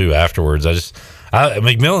drill too afterwards.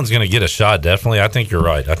 McMillan's going to get a shot, definitely. I think you're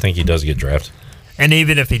right. I think he does get drafted. And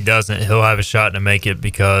even if he doesn't, he'll have a shot to make it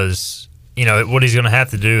because – what he's going to have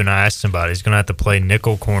to do, and I asked somebody, he's going to have to play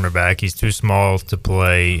nickel cornerback. He's too small to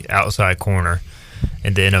play outside corner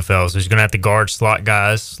in the NFL, so he's going to have to guard slot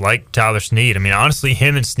guys like Tyler Snead. I mean, honestly,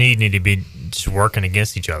 him and Snead need to be just working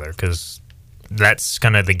against each other, because that's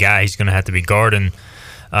kind of the guy he's going to have to be guarding,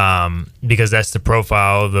 because that's the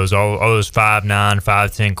profile of all those 5'9",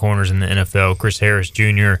 5'10" corners in the NFL. Chris Harris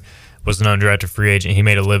Jr. was an undrafted free agent. He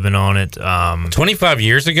made a living on it. 25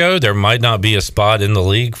 years ago, there might not be a spot in the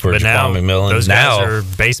league for Jaquan McMillan. Those guys are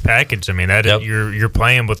base package. I mean, you're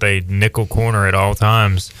playing with a nickel corner at all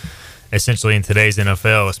times, essentially in today's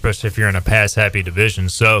NFL, especially if you're in a pass-happy division.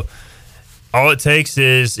 So all it takes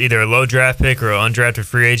is either a low draft pick or an undrafted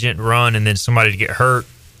free agent run, and then somebody to get hurt,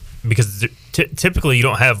 because typically you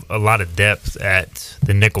don't have a lot of depth at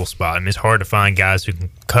the nickel spot. I mean, it's hard to find guys who can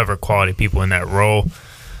cover quality people in that role.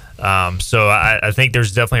 So I think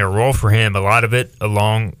there's definitely a role for him. A lot of it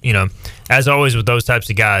as always with those types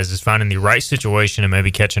of guys, is finding the right situation and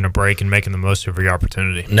maybe catching a break and making the most of your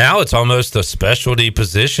opportunity. Now it's almost a specialty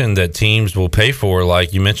position that teams will pay for,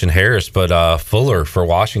 like you mentioned Harris, but Fuller for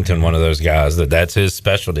Washington, one of those guys, that's his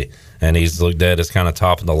specialty. And he's looked at as kind of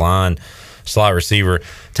top of the line slot receiver.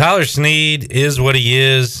 Tyler Snead is what he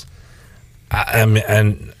is.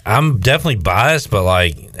 And I'm definitely biased, but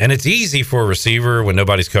and it's easy for a receiver when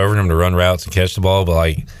nobody's covering him to run routes and catch the ball,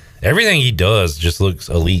 but everything he does just looks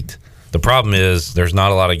elite. The problem is there's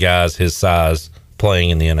not a lot of guys his size playing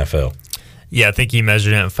in the NFL. Yeah, I think he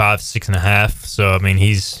measured it at 5'6.5". So I mean,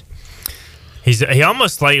 he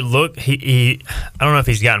almost I don't know if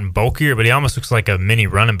he's gotten bulkier, but he almost looks like a mini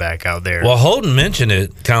running back out there. Well, Holden mentioned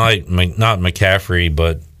it, kind of like not McCaffrey,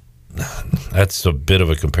 but that's a bit of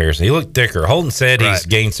a comparison. He looked thicker. Holden said he's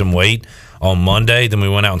gained some weight on Monday. Then we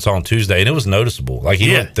went out and saw him Tuesday, and it was noticeable.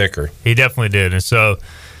 He looked thicker. He definitely did. And so,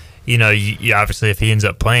 you obviously, if he ends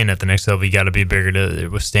up playing at the next level, you got to be bigger to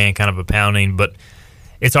withstand kind of a pounding. But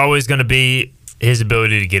it's always going to be his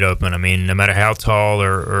ability to get open. I mean, no matter how tall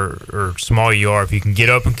or small you are, if you can get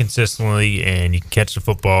open consistently and you can catch the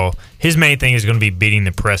football, his main thing is going to be beating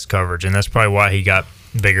the press coverage, and that's probably why he got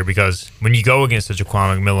bigger, because when you go against a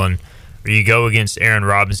Jaquan McMillan or you go against Aaron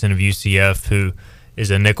Robinson of UCF, who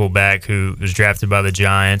is a nickelback who was drafted by the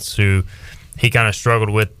Giants, who he kind of struggled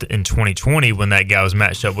with in 2020 when that guy was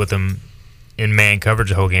matched up with him in man coverage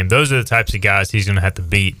the whole game. Those are the types of guys he's going to have to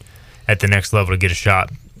beat at the next level to get a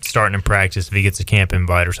shot starting in practice if he gets a camp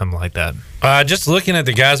invite or something like that. Just looking at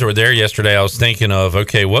the guys that were there yesterday, I was thinking of,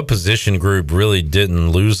 okay, what position group really didn't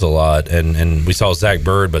lose a lot? And we saw Zach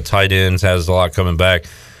Bird, but tight ends has a lot coming back.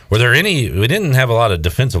 Were there any? We didn't have a lot of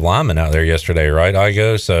defensive linemen out there yesterday, right,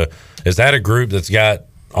 Igo? So is that a group that's got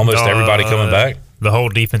almost everybody coming back? The whole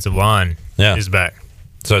defensive line is back.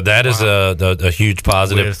 So that is a huge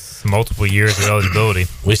positive. With multiple years of eligibility.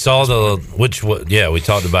 We saw we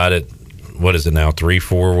talked about it. What is it now,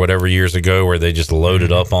 3-4 whatever years ago, where they just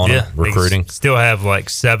loaded up on recruiting? Still have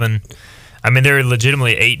 7. I mean, they're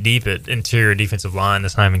legitimately 8 deep at interior defensive line.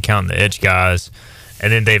 That's not even counting the edge guys.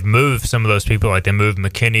 And then they've moved some of those people. They moved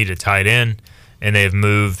McKinney to tight end, and they've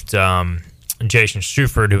moved Jason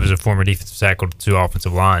Struford, who was a former defensive tackle, to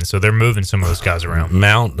offensive line. So they're moving some of those guys around.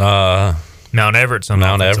 Mount Everett's on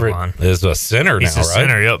the offensive line. Is a center He's now, right? He's a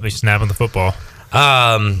center, yep. He's snapping the football.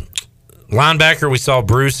 Linebacker, we saw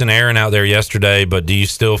Bruce and Aaron out there yesterday, but do you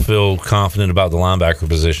still feel confident about the linebacker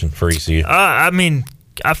position for ECU? I mean,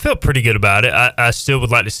 I feel pretty good about it. I still would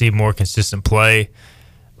like to see more consistent play.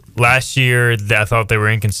 Last year, I thought they were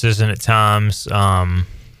inconsistent at times.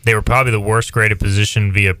 They were probably the worst graded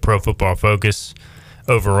position via Pro Football Focus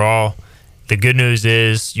overall. The good news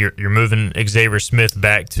is you're moving Xavier Smith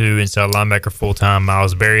back to inside linebacker full-time.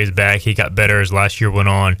 Miles Berry is back. He got better as last year went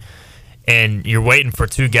on. And you're waiting for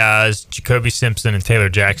two guys, Jacoby Simpson and Taylor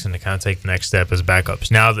Jackson, to kind of take the next step as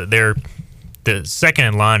backups. Now that they're the second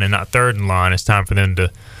in line and not third in line, it's time for them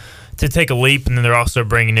to take a leap. And then they're also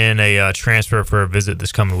bringing in a transfer for a visit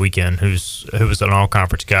this coming weekend who was an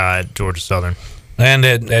all-conference guy at Georgia Southern. And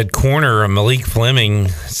at corner, Malik Fleming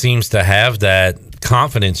seems to have that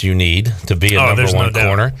confidence you need to be a number one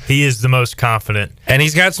corner. He is the most confident. And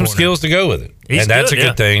he's got some skills to go with it. And that's a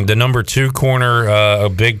good thing. The number 2 corner, a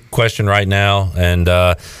big question right now. And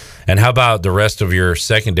how about the rest of your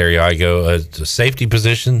secondary, Igo? A safety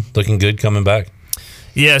position looking good coming back?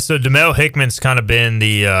 Yeah, so Demel Hickman's kind of been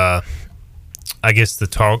the, I guess, the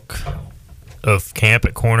talk of camp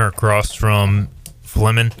at corner across from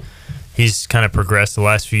Fleming. He's kind of progressed the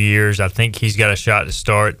last few years. I think he's got a shot to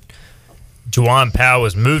start. Juwan Powell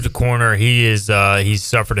was moved to corner. He's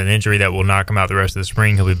suffered an injury that will knock him out the rest of the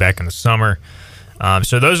spring. He'll be back in the summer.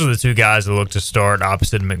 So those are the two guys that look to start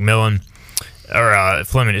opposite McMillan, or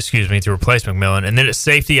Fleming, to replace McMillan. And then at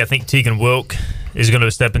safety, I think Tegan Wilk is going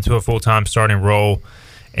to step into a full-time starting role.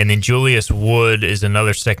 And then Julius Wood is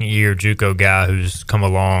another second-year JUCO guy who's come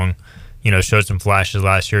along, showed some flashes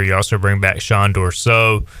last year. You also bring back Sean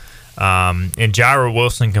Dorso. And Jaira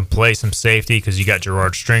Wilson can play some safety because you got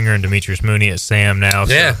Gerard Stringer and Demetrius Mooney at Sam now.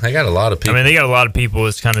 Yeah, they got a lot of people. They got a lot of people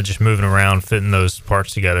that's kind of just moving around, fitting those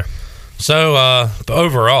parts together. So,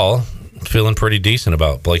 overall, feeling pretty decent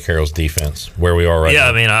about Blake Harrell's defense, where we are right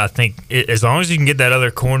now. Yeah, I think as long as you can get that other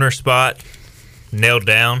corner spot nailed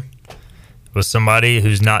down with somebody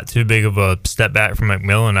who's not too big of a step back from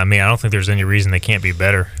McMillan, I don't think there's any reason they can't be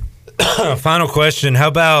better. Final question. How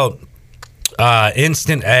about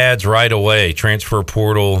instant ads right away, transfer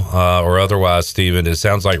portal or otherwise, Steven? It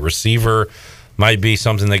sounds like receiver might be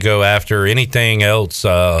something they go after. Anything else,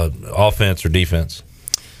 offense or defense?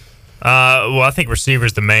 Well, I think receiver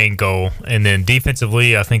is the main goal. And then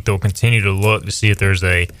defensively, I think they'll continue to look to see if there's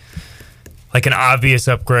an obvious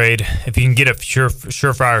upgrade. If you can get a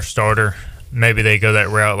surefire starter, maybe they go that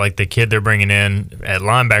route. Like the kid they're bringing in at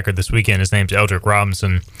linebacker this weekend, his name's Eldrick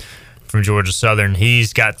Robinson from Georgia Southern.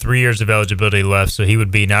 He's got 3 years of eligibility left, so he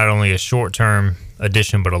would be not only a short-term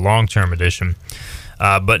addition but a long-term addition.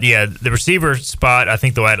 But, yeah, the receiver spot, I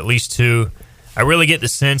think they'll add at least 2. I really get the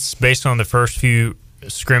sense, based on the first few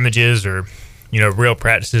scrimmages or, real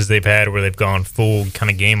practices they've had where they've gone full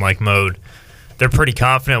kind of game-like mode, they're pretty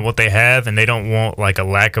confident in what they have, and they don't want, a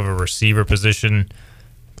lack of a receiver position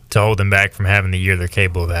to hold them back from having the year they're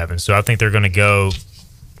capable of having. So I think they're going to go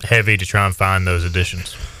heavy to try and find those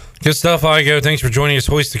additions. Good stuff, Igo. Thanks for joining us.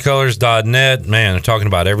 HoistTheColors.net. Man, they're talking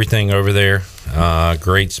about everything over there.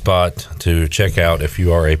 Great spot to check out if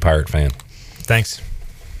you are a Pirate fan. Thanks.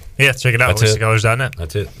 Yeah, check it out. HoistTheColors.net.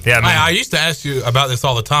 That's it. Yeah, I used to ask you about this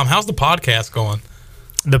all the time. How's the podcast going?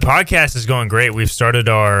 The podcast is going great. We've started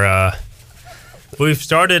our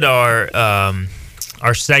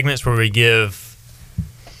segments where we give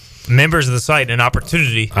members of the site an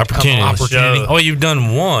opportunity. Oh, you've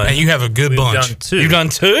done one. And you have a good bunch. Done 2. You've done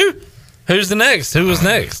 2? Who's the next? Who was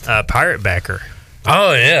next? Pirate Backer.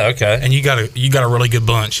 Oh, yeah, okay. And you got a really good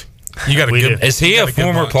bunch. You got a good. Is he a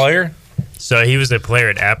former player? So he was a player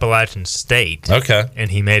at Appalachian State. Okay. And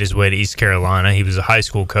he made his way to East Carolina. He was a high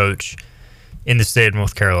school coach in the state of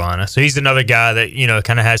North Carolina. So he's another guy that,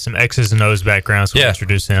 kind of has some X's and O's background, so we'll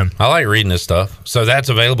introduce him. I like reading this stuff. So that's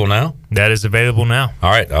available now? That is available now.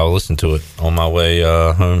 All right. I'll listen to it on my way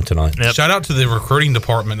home tonight. Yep. Shout out to the recruiting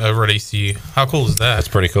department over at ECU. How cool is that? That's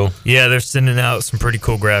pretty cool. Yeah, they're sending out some pretty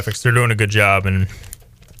cool graphics. They're doing a good job. And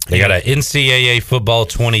they got an NCAA football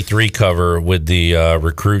 23 cover with the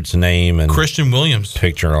recruit's name and Christian Williams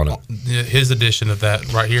picture on it. His edition of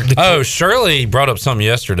that right here. Oh, Shirley brought up something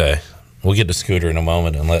yesterday. We'll get to Scooter in a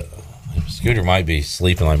moment and Scooter might be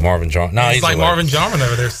sleeping like Marvin Jarman. No, he's like Marvin Jarman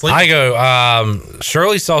over there sleeping. I go,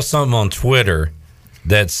 Shirley saw something on Twitter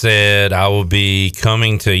that said, I will be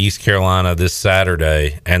coming to East Carolina this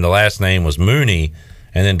Saturday, and the last name was Mooney,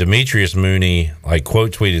 and then Demetrius Mooney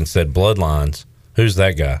quote tweeted and said Bloodlines. Who's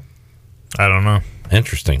that guy? I don't know.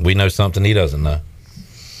 Interesting. We know something he doesn't know.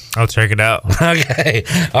 I'll check it out. Okay.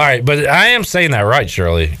 All right. But I am saying that right,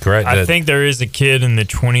 Shirley. Correct? I think there is a kid in the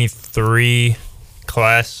 23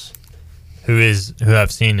 class who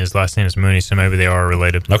I've seen his last name is Mooney, so maybe they are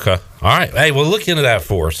related. Okay. All right. Hey, well, look into that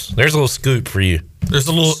for us. There's a little scoop for you. There's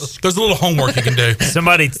a little homework you can do.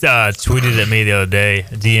 Somebody tweeted at me the other day,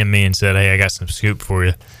 DM'd me and said, "Hey, I got some scoop for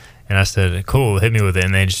you." And I said, cool, hit me with it.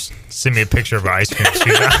 And they just sent me a picture of an ice cream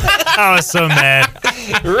scoop. I was so mad.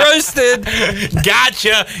 Roasted.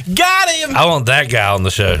 Gotcha. Got him. I want that guy on the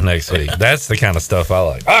show next week. That's the kind of stuff I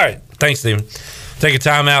like. All right. Thanks, Steven. Take a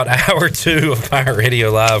time out. Hour 2 of Pirate Radio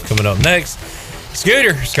Live coming up next.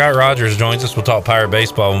 Scooter, Scott Rogers joins us. We'll talk Pirate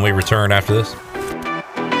baseball when we return after this.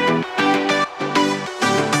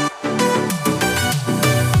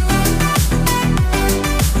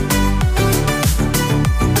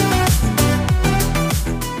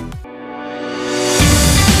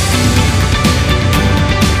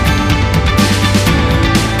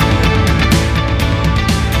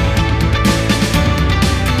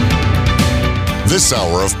 This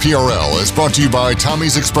hour of PRL is brought to you by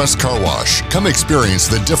Tommy's Express Car Wash. Come experience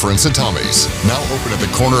the difference at Tommy's. Now open at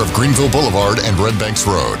the corner of Greenville Boulevard and Red Banks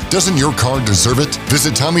Road. Doesn't your car deserve it?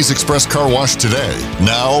 Visit Tommy's Express Car Wash today.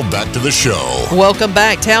 Now back to the show. Welcome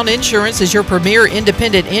back. Town Insurance is your premier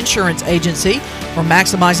independent insurance agency. From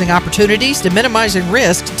maximizing opportunities to minimizing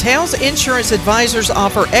risk, Town's insurance advisors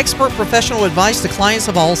offer expert professional advice to clients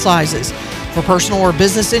of all sizes. For personal or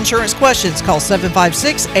business insurance questions, call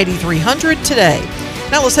 756-8300 today.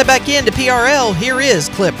 Now let's head back into PRL. Here is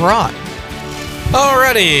Clip Brock.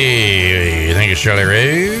 Alrighty. Thank you, Charlie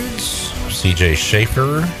Rhodes, CJ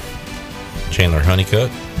Schaefer, Chandler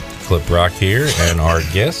Honeycutt, Clip Brock here, and our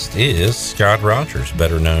guest is Scott Rogers,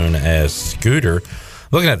 better known as Scooter.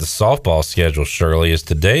 Looking at the softball schedule, Shirley, is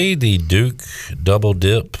today the Duke Double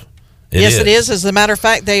Dip? Yes, it is. As a matter of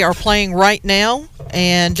fact, they are playing right now.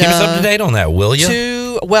 And keep us up to date on that, will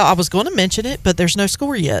you? Well, I was going to mention it, but there's no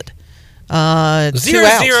score yet. 0-0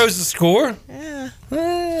 is the score.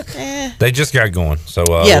 They just got going, so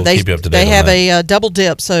we'll keep you up to date. They have a double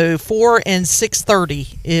dip, so 4 and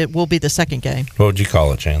 6:30. It will be the second game. What would you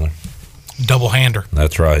call it, Chandler? Double-hander.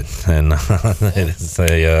 That's right, and it is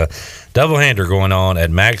a double-hander going on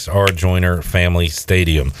at Max R. Joyner Family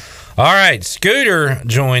Stadium. All right, Scooter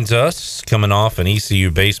joins us coming off an ECU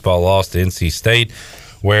baseball loss to NC State,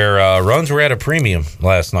 where runs were at a premium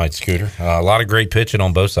last night, Scooter. A lot of great pitching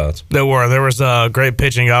on both sides. There was great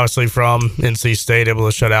pitching, obviously, from NC State, able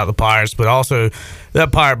to shut out the Pirates, but also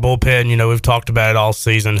that Pirate bullpen, we've talked about it all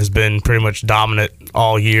season, has been pretty much dominant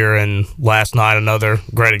all year, and last night another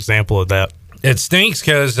great example of that. It stinks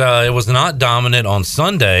because it was not dominant on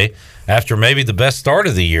Sunday after maybe the best start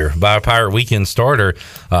of the year by a Pirate weekend starter.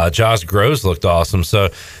 Josh Groves looked awesome. So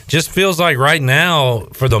just feels like right now,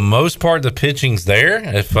 for the most part, the pitching's there.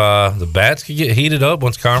 If the bats could get heated up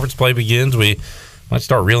once conference play begins, we might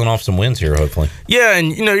start reeling off some wins here, hopefully. Yeah,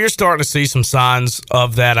 and, you're starting to see some signs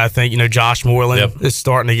of that, I think. Josh Moreland is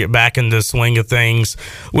starting to get back into the swing of things,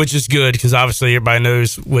 which is good because obviously everybody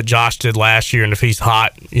knows what Josh did last year, and if he's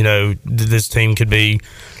hot, this team could be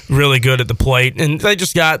really good at the plate. And they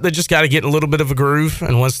just got to get in a little bit of a groove,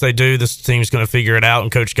 and once they do, this team's going to figure it out,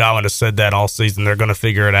 and Coach Godwin has said that all season. They're going to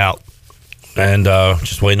figure it out. And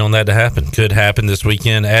just waiting on that to happen. Could happen this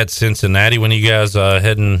weekend at Cincinnati. When are you guys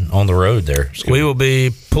heading on the road there? We will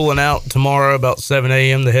be pulling out tomorrow about 7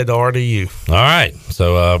 a.m. to head to RDU. All right.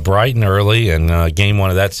 So bright and early, and game one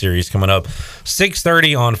of that series coming up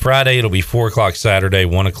 6:30 on Friday. It'll be 4 o'clock Saturday,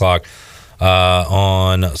 1 o'clock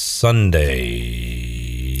on Sunday.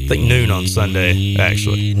 I think noon on Sunday,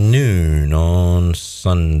 actually. Noon on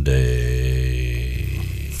Sunday.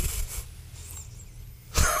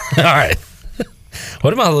 All right.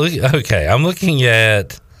 What am I looking? Okay, I'm looking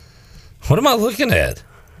at. What am I looking at?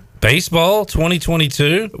 Baseball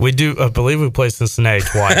 2022. We do. I believe we played Cincinnati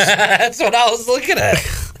twice. That's what I was looking at.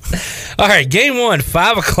 All right, game one,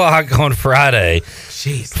 5 o'clock on Friday.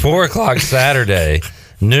 Jeez. 4 o'clock Saturday,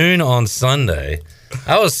 noon on Sunday.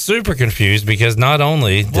 I was super confused because not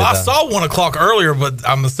only did I saw 1 o'clock earlier, but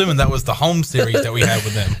I'm assuming that was the home series that we had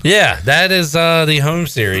with them. Yeah, that is the home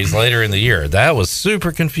series later in the year. That was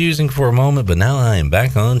super confusing for a moment, but now I am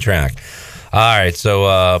back on track. All right,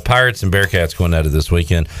 so Pirates and Bearcats going at it this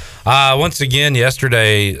weekend. Once again,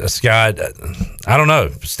 yesterday, Scott, I don't know,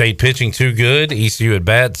 State pitching too good. ECU at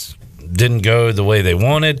bats didn't go the way they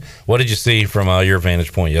wanted. What did you see from your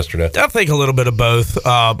vantage point yesterday? I think a little bit of both.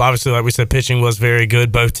 Obviously, like we said, pitching was very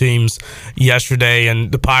good, both teams yesterday,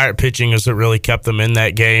 and the Pirate pitching is what really kept them in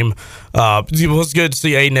that game. It was good to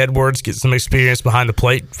see Aiden Edwards get some experience behind the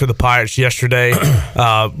plate for the Pirates yesterday.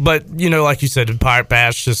 But, like you said, the Pirate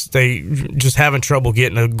bats, they having trouble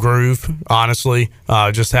getting a groove, honestly.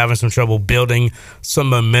 Just having some trouble building some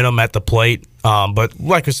momentum at the plate. But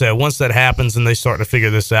like I said, once that happens and they start to figure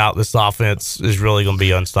this out, this offense is really going to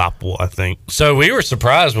be unstoppable, I think. So we were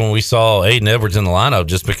surprised when we saw Aiden Edwards in the lineup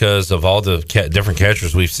just because of all the different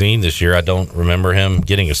catchers we've seen this year. I don't remember him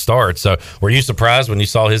getting a start. So were you surprised when you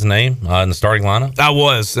saw his name in the starting lineup? I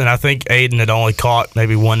was, and I think Aiden had only caught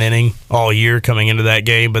maybe one inning all year coming into that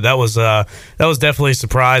game, but that was definitely a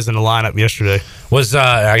surprise in the lineup yesterday. Was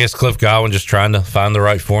I guess Cliff Godwin just trying to find the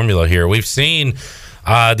right formula here? We've seen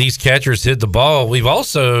these catchers hit the ball. We've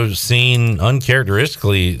also seen,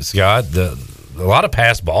 uncharacteristically, Scott, a lot of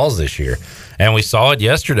pass balls this year, and we saw it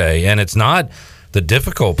yesterday. And it's not the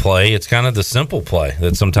difficult play; it's kind of the simple play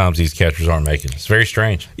that sometimes these catchers aren't making. It's very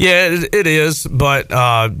strange. Yeah, it is, but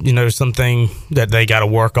something that they got to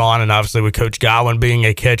work on. And obviously, with Coach Godwin being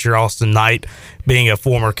a catcher, Austin Knight being a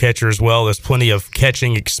former catcher as well, there's plenty of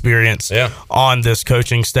catching experience on this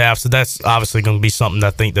coaching staff. So that's obviously going to be something I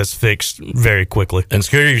think that's fixed very quickly. And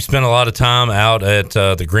Scooter, you spent a lot of time out at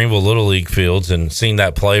the Greenville Little League fields and seen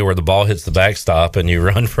that play where the ball hits the backstop and you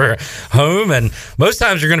run for home. And most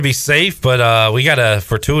times you're going to be safe, but we got a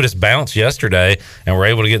fortuitous bounce yesterday, and we're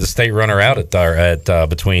able to get the state runner out at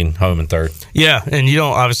between home and third. Yeah, and you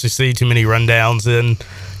don't obviously see too many rundowns in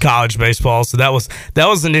college baseball, so that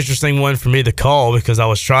was an interesting one for me to call because I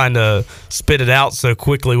was trying to spit it out so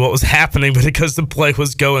quickly what was happening, but because the play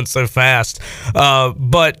was going so fast.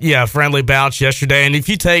 But yeah, friendly bounce yesterday, and if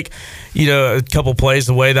you take a couple plays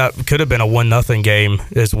away, that could have been a 1-0 game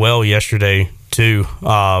as well yesterday too.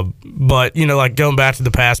 But like going back to the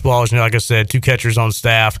pass balls, like I said, 2 catchers on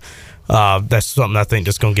staff. That's something I think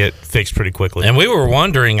that's going to get fixed pretty quickly. And we were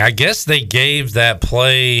wondering, I guess they gave that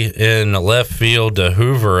play in left field to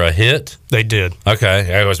Hoover a hit. They did.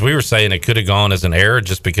 Okay. We were saying it could have gone as an error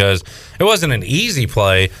just because it wasn't an easy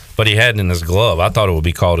play, but he had it in his glove. I thought it would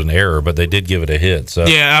be called an error, but they did give it a hit. So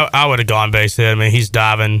yeah, I would have gone base hit. I mean, he's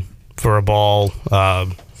diving for a ball.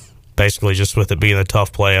 Basically, just with it being a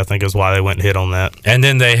tough play, I think is why they went and hit on that. And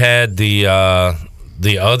then they had the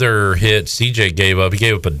other hit CJ gave up. He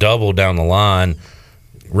gave up a double down the line.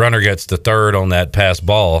 Runner gets to third on that pass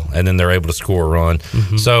ball, and then they're able to score a run.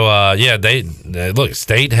 Mm-hmm. So,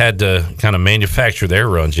 State had to kind of manufacture their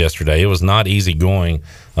runs yesterday. It was not easy going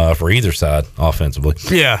for either side offensively.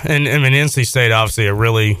 Yeah, and I mean, NC State, obviously a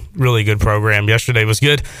really, really good program. Yesterday was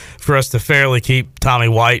good for us to fairly keep Tommy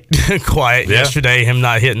White quiet yesterday, him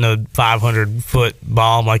not hitting a 500-foot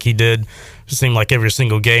bomb like he did. It seemed like every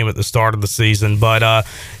single game at the start of the season, but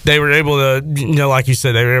they were able to, like you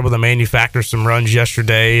said, they were able to manufacture some runs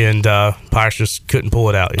yesterday, and Pirates just couldn't pull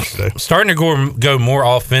it out yesterday. Starting to go more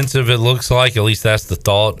offensive, it looks like. At least that's the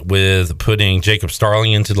thought with putting Jacob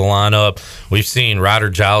Starling into the lineup. We've seen Ryder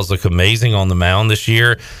Giles look amazing on the mound this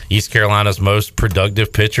year. East Carolina's most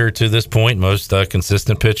productive pitcher to this point, most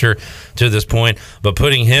consistent pitcher to this point. But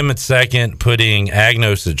putting him at second, putting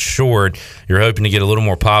Agnos at short, you're hoping to get a little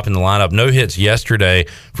more pop in the lineup. No hits yesterday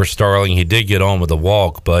for Starling. He did get on with a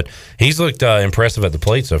walk, but he's looked impressive at the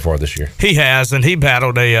plate so far this year. He has, and he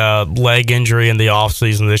battled a leg injury in the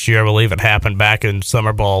offseason this year. I believe it happened back in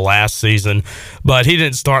summer ball last season, but he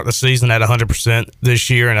didn't start the season at 100% this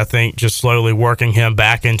year, and I think just slowly working him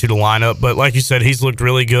back into the lineup. But like you said, he's looked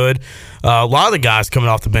really good. A lot of the guys coming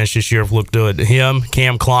off the bench this year have looked good. Cam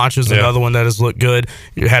Clonch is another one that has looked good.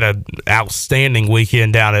 You had an outstanding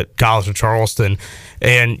weekend down at College of Charleston.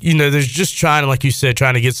 And, there's just trying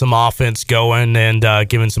to get some offense going and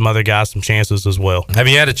giving some other guys some chances as well. Have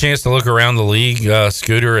you had a chance to look around the league,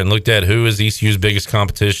 Scooter, and looked at who is ECU's biggest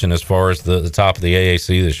competition as far as the top of the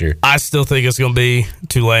AAC this year? I still think it's going to be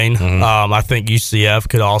Tulane. Mm-hmm. I think UCF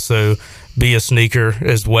could also be a sneaker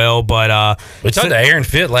as well, but we talked to Aaron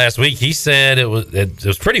Fitt last week. He said it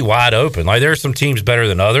was pretty wide open. Like, there are some teams better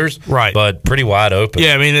than others, right? But pretty wide open.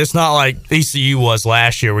 Yeah, I mean, it's not like ECU was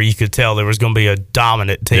last year where you could tell there was going to be a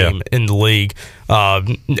dominant team in the league.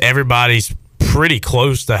 Everybody's pretty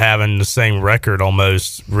close to having the same record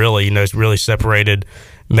almost. Really, it's really separated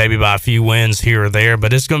maybe by a few wins here or there,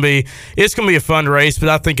 but it's gonna be a fun race. But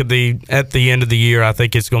I think at the end of the year, I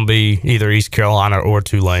think it's gonna be either East Carolina or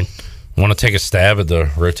Tulane. Want to take a stab at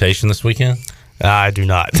the rotation this weekend? I do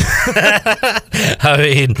not. I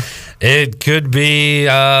mean, it could be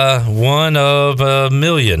one of a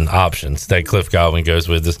million options that Cliff Godwin goes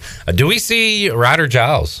with this. Do we see Ryder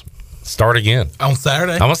Giles start again on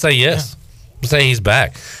Saturday? I'm gonna say yes. I'm gonna say he's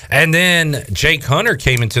back. And then Jake Hunter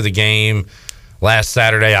came into the game last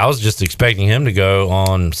Saturday. I was just expecting him to go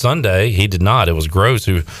on Sunday. He did not. It was Gross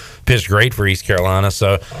who pitched great for East Carolina.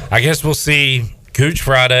 So I guess we'll see Cooch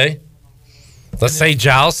Friday. Let's say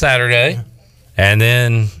Giles Saturday, and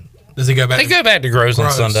then does he go back? They go back to Gross on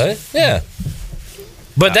Sunday. Yeah,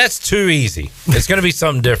 but that's too easy. It's going to be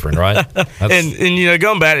something different, right? And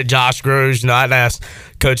going back to Josh Gross, I'd asked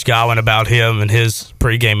Coach Godwin about him and his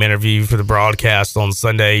pregame interview for the broadcast on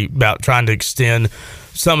Sunday about trying to extend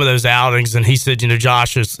some of those outings, and he said,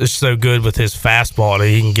 Josh is so good with his fastball that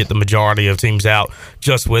he can get the majority of teams out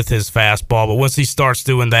just with his fastball. But once he starts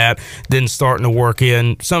doing that, then starting to work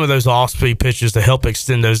in some of those off-speed pitches to help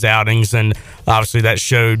extend those outings, and obviously that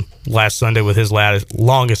showed last Sunday with his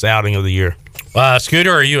longest outing of the year.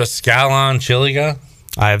 Scooter, are you a Skyline chili guy?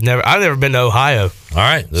 I've never been to Ohio. All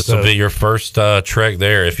right, this will be your first trek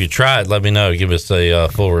there. If you try it, let me know. Give us a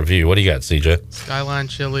full review. What do you got, CJ? Skyline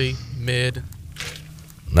chili, mid.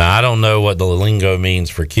 Now, I don't know what the lingo means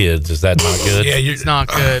for kids. Is that not good? Yeah, it's not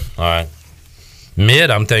good. All right. Mid,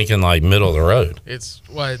 I'm thinking like middle of the road. It's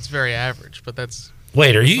very average, but that's...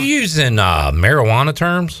 Wait, are you using marijuana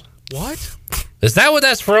terms? What? Is that what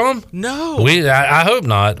that's from? No. I hope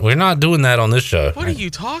not. We're not doing that on this show. What are you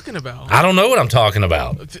talking about? I don't know what I'm talking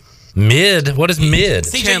about. Mid? What is mid?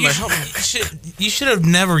 CJ, you should have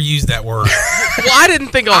never used that word. Well, I didn't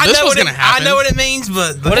think this was going to happen. I know what it means,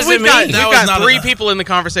 but what does it mean? We've got 3 people in the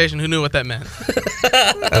conversation who knew what that meant.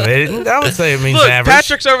 I would say it means Look, average.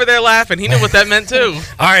 Patrick's over there laughing. He knew what that meant too.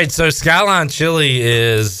 All right, so Skyline chili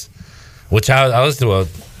is, which I listened to a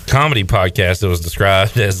comedy podcast that was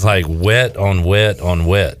described as like wet on wet on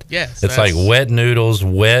wet. Yes, it's like wet noodles,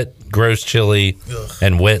 wet gross chili,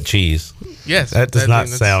 and wet cheese. Yes, that does not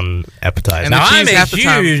sound appetizing. Now I'm a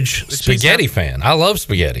huge spaghetti fan. I love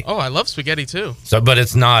spaghetti. Oh, I love spaghetti too. So, but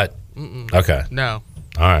it's not okay. No.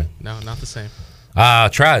 All right. No, not the same.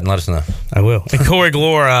 Try it and let us know. I will. And Corey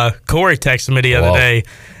Glore, Corey texted me the other day.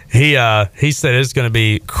 He said it's going to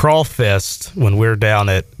be crawfest when we're down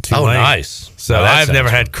at Tulane. Oh, nice. So I've never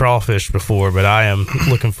had crawfish before, but I am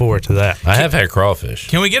looking forward to that. I have had crawfish.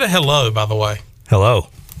 Can we get a hello, by the way? Hello.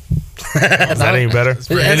 Is that any better?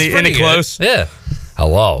 Any close? Yeah.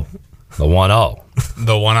 Hello. The 1-0.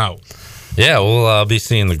 The 1-0. Yeah, we'll be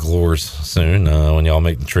seeing the Glores soon when y'all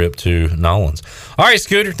make the trip to Nolans. All right,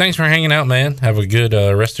 Scooter, thanks for hanging out, man. Have a good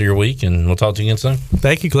rest of your week, and we'll talk to you again soon.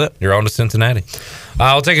 Thank you, Clip. You're on to Cincinnati.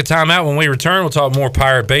 I'll take a time out. When we return, we'll talk more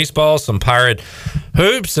Pirate baseball, some Pirate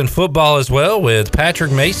hoops, and football as well with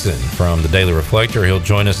Patrick Mason from the Daily Reflector. He'll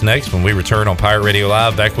join us next when we return on Pirate Radio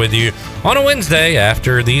Live. Back with you on a Wednesday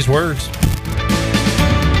after these words.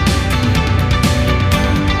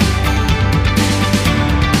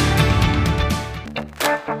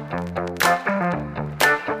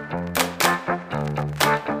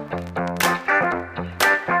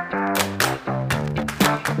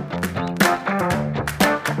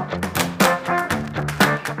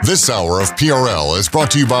 This hour of PRL is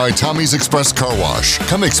brought to you by Tommy's Express Car Wash.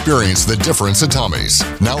 Come experience the difference at Tommy's.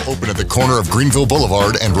 Now open at the corner of Greenville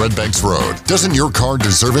Boulevard and Red Banks Road. Doesn't your car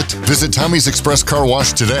deserve it? Visit Tommy's Express Car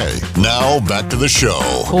Wash today. Now back to the show.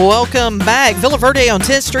 Welcome back. Villa Verde on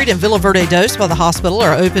 10th Street and Villa Verde Dos by the hospital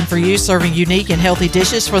are open for you, serving unique and healthy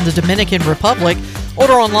dishes from the Dominican Republic.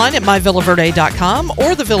 Order online at myvillaverde.com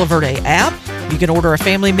or the Villa Verde app. You can order a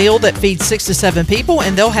family meal that feeds 6 to 7 people,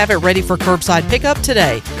 and they'll have it ready for curbside pickup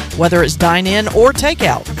today. Whether it's dine-in or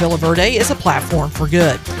takeout, Villa Verde is a platform for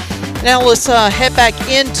good. Now let's head back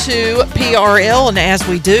into PRL, and as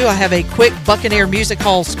we do, I have a quick Buccaneer Music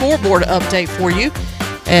Hall scoreboard update for you.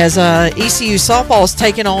 As ECU softball is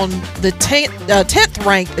taking on the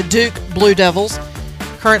 10th-ranked Duke Blue Devils.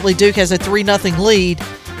 Currently, Duke has a 3-0 lead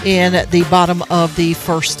in the bottom of the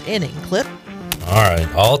first inning. Clip. All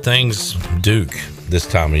right, all things Duke this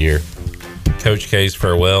time of year. Coach K's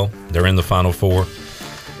farewell. They're in the Final Four.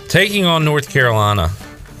 Taking on North Carolina,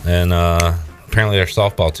 and apparently their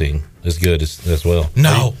softball team is good as well.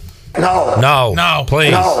 No. Please,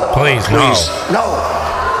 No.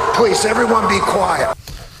 Please, everyone be quiet.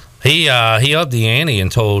 He upped the ante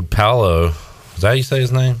and told Paolo, is that how you say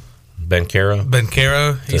his name?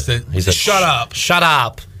 Bencaro? He said, shut up. Shut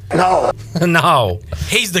up. No. No.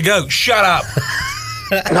 He's the GOAT. Shut up.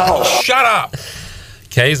 No. Shut up.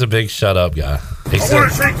 Kay's a big shut up guy. I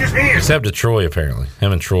want to shake his hand. Except to Troy, apparently.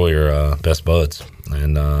 Him and Troy are best buds.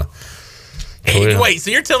 And wait,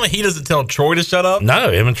 so you're telling me he doesn't tell Troy to shut up?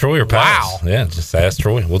 No, him and Troy are pals. Wow. Yeah, just ask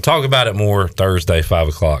Troy. We'll talk about it more Thursday, 5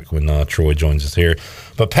 o'clock, when Troy joins us here.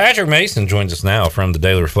 But Patrick Mason joins us now from the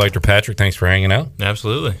Daily Reflector. Patrick, thanks for hanging out.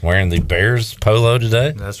 Absolutely. Wearing the Bears polo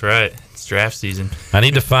today. That's right. It's draft season. I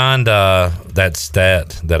need to find that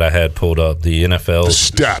stat that I had pulled up. The NFL. The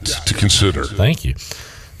stats to consider. Thank you.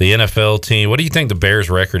 The NFL team. What do you think the Bears'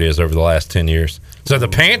 record is over the last 10 years? So the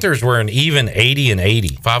Panthers were an even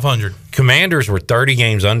 80-80. 500. Commanders were 30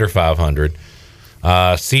 games under 500.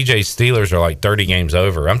 CJ Steelers are like 30 games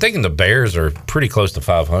over. I'm thinking the Bears are pretty close to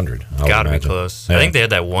 500. Got to be close. Yeah. I think they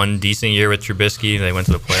had that one decent year with Trubisky. They went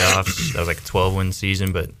to the playoffs. That was like a 12-win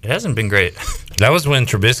season, but it hasn't been great. That was when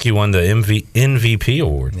Trubisky won the MVP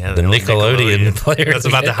award, Yeah, the Nickelodeon player. That's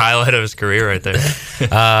about the highlight of his career right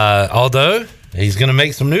there. Although he's going to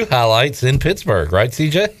make some new highlights in Pittsburgh, right,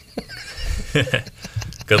 CJ?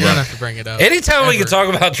 Good You don't luck. have to bring it up. Anytime we can talk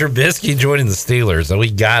about Trubisky joining the Steelers,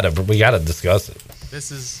 we gotta discuss it.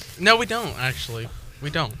 No, we don't actually.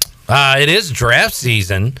 We don't. It is draft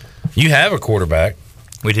season. You have a quarterback.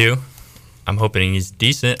 We do. I'm hoping he's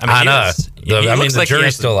decent. I know. He The looks like he jury's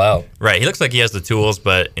has still out. Right. He looks like he has the tools,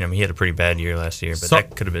 but he had a pretty bad year last year. But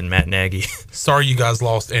that could have been Matt Nagy. Sorry, you guys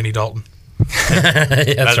lost Andy Dalton.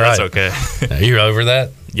 That's right. That's okay. Are you over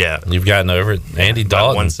that? Yeah. You've gotten over it. Andy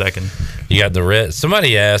Dalton. 1 second. You got the red.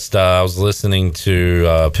 Somebody asked, I was listening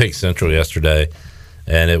to Pick Central yesterday,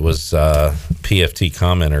 and it was PFT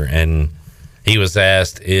commenter, and he was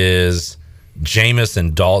asked, is Jameis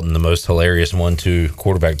and Dalton the most hilarious 1-2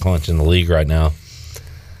 quarterback punch in the league right now?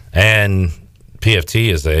 And PFT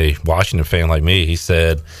is a Washington fan like me. He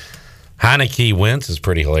said, Heineke Wentz is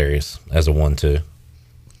pretty hilarious as a 1-2.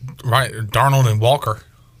 Right, Darnold and Walker.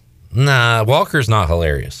 Nah, Walker's not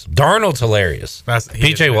hilarious. Darnold's hilarious.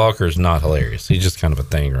 PJ Walker's not hilarious. He's just kind of a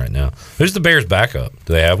thing right now. Who's the Bears' backup?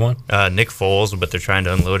 Do they have one? Nick Foles, but they're trying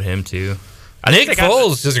to unload him too. Nick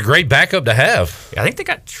Foles is a great backup to have. I think they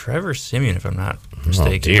got Trevor Siemian, if I'm not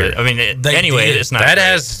mistaken. dear. But, I mean, it's not. That great.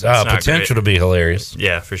 has It's not potential great. to be hilarious.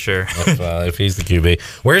 Yeah, for sure. if he's the QB.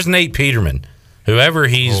 Where's Nate Peterman? Whoever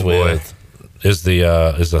he's with is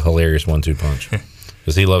the hilarious 1-2 punch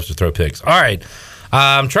because he loves to throw picks. All right.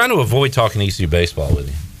 I'm trying to avoid talking ECU baseball with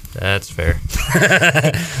you. That's fair.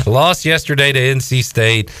 Lost yesterday to NC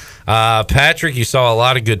State. Patrick, you saw a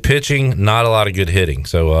lot of good pitching, not a lot of good hitting.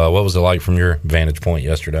 So what was it like from your vantage point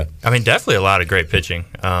yesterday? I mean, definitely a lot of great pitching.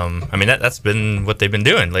 I mean, that's been what they've been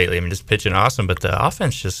doing lately. I mean, just pitching awesome, but the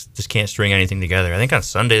offense just can't string anything together. I think on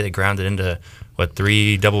Sunday they grounded into,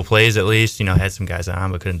 3 double plays at least. Had some guys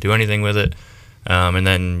on, but couldn't do anything with it. And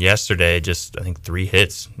then yesterday, I think 3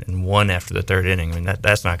 hits and 1 after the 3rd inning. I mean,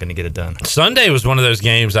 that's not going to get it done. Sunday was one of those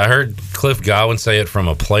games. I heard Cliff Godwin say it from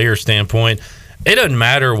a player standpoint. It doesn't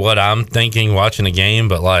matter what I'm thinking watching a game,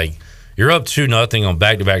 but you're up 2-0 on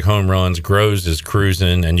back-to-back home runs. Groves is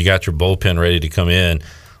cruising, and you got your bullpen ready to come in.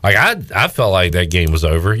 I felt like that game was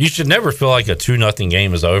over. You should never feel like a 2-0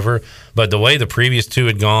 game is over, but the way the previous 2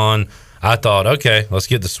 had gone, I thought, okay, let's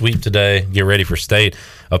get the sweep today, get ready for State.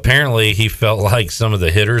 Apparently, he felt like some of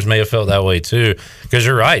the hitters may have felt that way too, because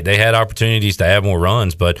you're right. They had opportunities to add more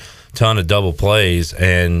runs, but ton of double plays,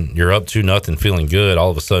 and you're up 2-0 feeling good.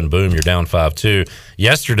 All of a sudden, boom, you're down 5-2.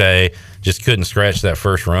 Yesterday, just couldn't scratch that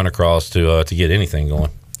first run across to get anything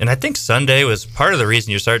going. And I think Sunday was part of the reason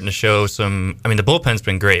you're starting to show some. I mean, the bullpen's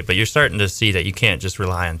been great, but you're starting to see that you can't just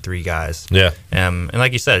rely on 3 guys. Yeah. And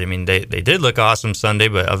like you said, I mean, they did look awesome Sunday,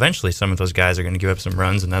 but eventually some of those guys are going to give up some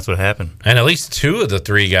runs, and that's what happened. And at least 2 of the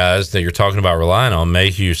 3 guys that you're talking about relying on,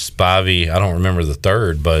 Mayhew, Spivey, I don't remember the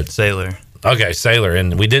third, but Saylor. Okay, Saylor,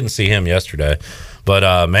 and we didn't see him yesterday.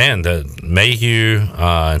 But, man, the Mayhew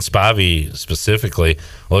and Spivey specifically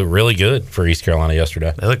looked really good for East Carolina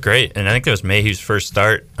yesterday. They looked great, and I think that was Mayhew's first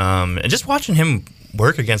start. And just watching him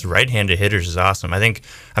work against right-handed hitters is awesome.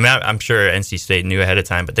 I'm sure NC State knew ahead of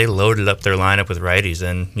time, but they loaded up their lineup with righties,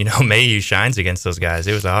 and, Mayhew shines against those guys.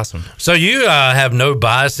 It was awesome. So you have no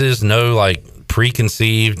biases, no,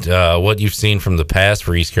 preconceived what you've seen from the past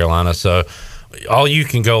for East Carolina. So all you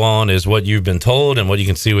can go on is what you've been told and what you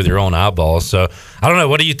can see with your own eyeballs. So I don't know.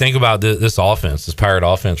 What do you think about this offense, this Pirate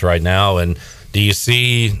offense right now? And do you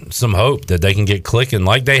see some hope that they can get clicking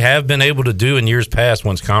like they have been able to do in years past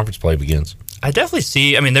once conference play begins? I definitely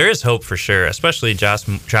see. There is hope for sure, especially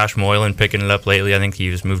Josh Moylan picking it up lately. I think he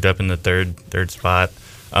was moved up in the third spot.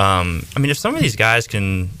 If some of these guys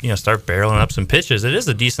can, start barreling up some pitches, it is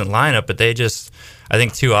a decent lineup, but they just, I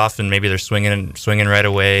think too often maybe they're swinging right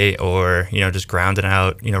away or, just grounding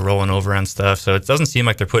out, rolling over on stuff. So it doesn't seem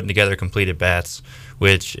like they're putting together completed bats,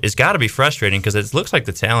 which has got to be frustrating because it looks like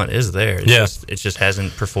the talent is there. It just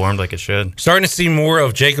hasn't performed like it should. Starting to see more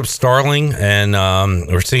of Jacob Starling, and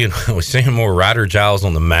we're seeing more Ryder Giles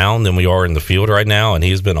on the mound than we are in the field right now, and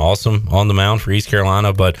he's been awesome on the mound for East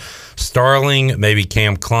Carolina. But Starling, maybe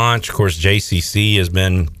Cam Clonch, of course, JCC has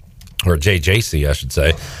been, or JJC, I should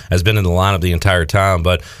say, has been in the lineup the entire time.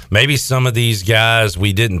 But maybe some of these guys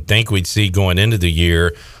we didn't think we'd see going into the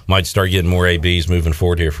year might start getting more ABs moving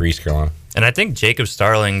forward here for East Carolina. And I think Jacob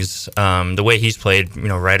Starling's the way he's played,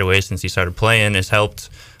 right away since he started playing has helped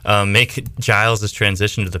make Giles'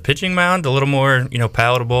 transition to the pitching mound a little more,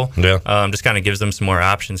 palatable. Yeah. Just kind of gives them some more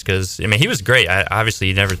options because, he was great. Obviously,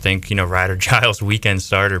 you never think, Ryder Giles weekend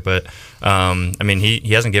starter, but,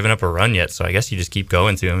 he hasn't given up a run yet, so I guess you just keep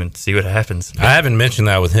going to him and see what happens. I haven't mentioned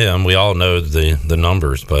that with him. We all know the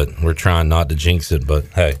numbers, but we're trying not to jinx it, but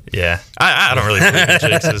hey. Yeah. I don't really believe in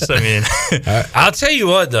jinxes. I'll tell you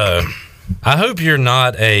what, though. I hope you're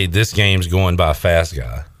not this game's going by fast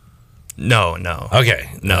guy. No. Okay.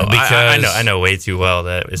 No, because I know way too well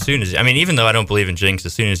that as soon as even though I don't believe in jinx,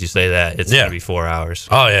 as soon as you say that, it's going to be 4 hours.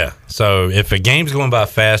 Oh yeah. So if a game's going by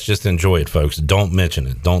fast, just enjoy it, folks. Don't mention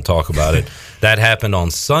it. Don't talk about it. That happened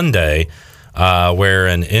on Sunday, where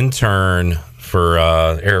an intern for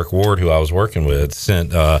Eric Ward, who I was working with,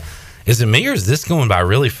 sent. Is it me or is this going by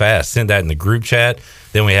really fast? Sent that in the group chat.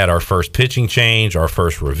 Then we had our first pitching change, our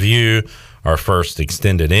first review, our first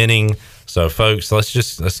extended inning. So, folks,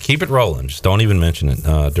 let's keep it rolling. Just don't even mention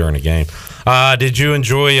it during a game. Did you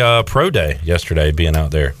enjoy Pro Day yesterday, being out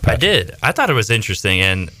there, Patrick? I did. I thought it was interesting,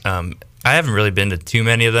 and I haven't really been to too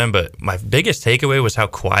many of them, but my biggest takeaway was how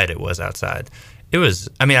quiet it was outside. It was,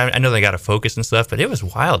 I know they got to focus and stuff, but it was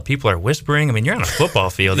wild. People are whispering. You're on a football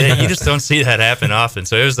field. You just don't see that happen often.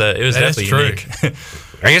 So it was definitely unique.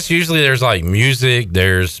 I guess usually there's like music,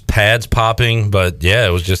 there's pads popping, but yeah,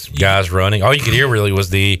 it was just guys running. All you could hear really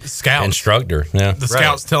was the scouts. Instructor. Yeah, the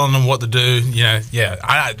scouts telling them what to do. Yeah.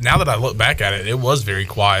 Now that I look back at it, it was very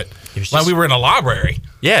quiet. It was like we were in a library.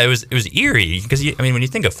 Yeah, it was eerie because when you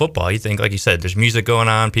think of football, you think, like you said, there's music going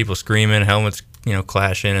on, people screaming, helmets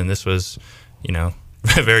clashing, and this was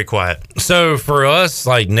very quiet. So for us,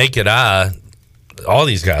 like naked eye, all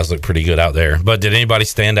these guys look pretty good out there. But did anybody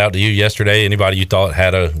stand out to you yesterday? Anybody you thought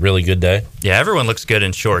had a really good day? Yeah, everyone looks good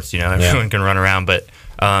in shorts. Everyone can run around. But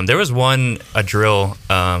there was a drill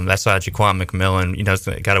that saw Jaquan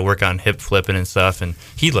McMillan. Got to work on hip flipping and stuff, and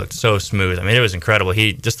he looked so smooth. It was incredible.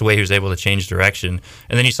 Just the way he was able to change direction.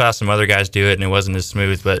 And then you saw some other guys do it, and it wasn't as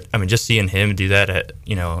smooth. But just seeing him do that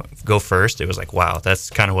go first, it was like, wow,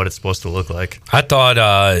 that's kind of what it's supposed to look like. I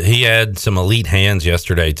thought he had some elite hands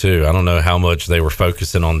yesterday too. I don't know how much they were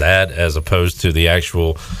focusing on that as opposed to the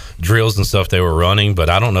actual drills and stuff they were running,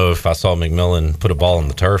 but I don't know if I saw McMillan put a ball on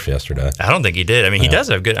the turf yesterday. I don't think he did. He does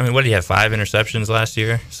have good. What did he have? 5 interceptions last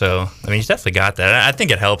year. So he's definitely got that. I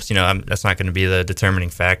think it helps. That's not going to be the determining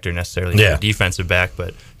factor necessarily. For a defensive back,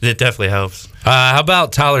 but it definitely helps. How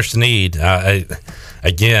about Tyler Snead?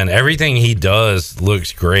 Again, everything he does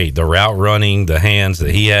looks great. The route running, the hands that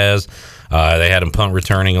he has. They had him punt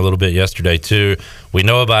returning a little bit yesterday too. We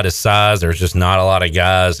know about his size. There's just not a lot of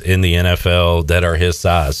guys in the NFL that are his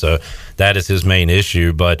size. So that is his main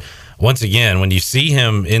issue. But once again, when you see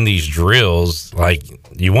him in these drills, like,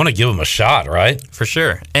 you want to give him a shot, right? For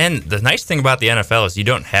sure. And the nice thing about the NFL is you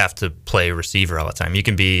don't have to play receiver all the time. You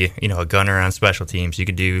can be, a gunner on special teams. You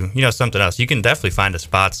could do, something else. You can definitely find a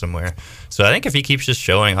spot somewhere. So I think if he keeps just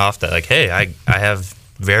showing off that, like, hey, I have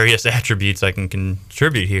various attributes I can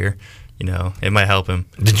contribute here, it might help him.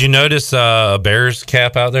 Did you notice a Bears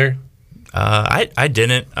cap out there? I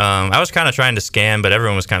didn't. I was kind of trying to scan, but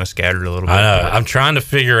everyone was kind of scattered a little bit. I know. I'm trying to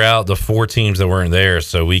figure out the 4 teams that weren't there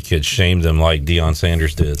so we could shame them like Deion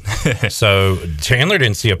Sanders did. So Chandler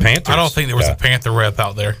didn't see a Panther. I don't think there was a Panther rep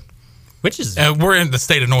out there. Which is we're in the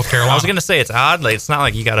state of North Carolina. I was gonna say it's odd. Like, it's not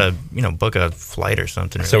like you gotta book a flight or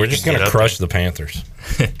something. So we're just gonna crush the Panthers,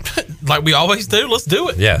 like we always do. Let's do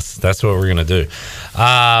it. Yes, that's what we're gonna do.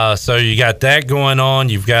 So you got that going on.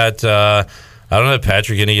 You've got I don't know,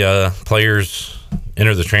 Patrick. Any players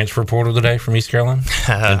enter the transfer portal today from East Carolina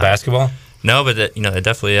in basketball? No, but it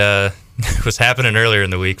definitely was happening earlier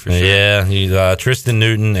in the week for sure. Yeah, Tristan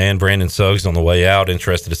Newton and Brandon Suggs on the way out.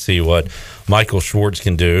 Interested to see what Michael Schwartz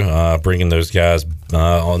can do, bringing those guys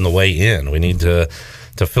on the way in. We need to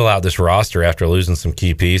fill out this roster after losing some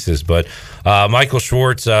key pieces. But Michael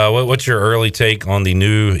Schwartz, what's your early take on the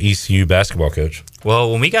new ECU basketball coach?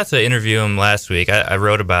 Well, when we got to interview him last week, I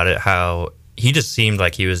wrote about it, how he just seemed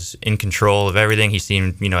like he was in control of everything. He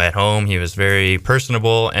seemed, at home. He was very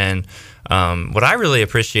personable. And what I really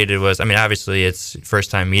appreciated was, obviously it's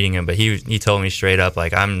first time meeting him, but he told me straight up,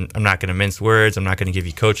 like, I'm not going to mince words. I'm not going to give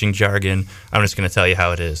you coaching jargon. I'm just going to tell you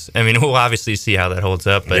how it is. We'll obviously see how that holds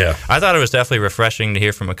up. But yeah. I thought it was definitely refreshing to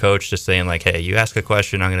hear from a coach just saying, like, hey, you ask a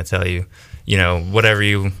question, I'm going to tell you,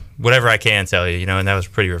 whatever I can tell you, and that was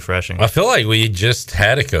pretty refreshing. I feel like we just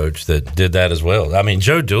had a coach that did that as well.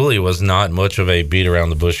 Joe Dooley was not much of a beat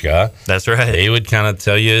around the bush guy. That's right. He would kind of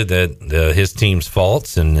tell you that his team's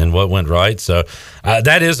faults and what went right. So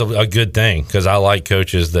that is a good thing, because I like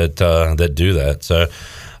coaches that do that. So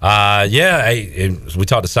we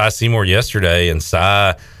talked to Cy Seymour yesterday, and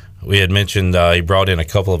Cy we had mentioned he brought in a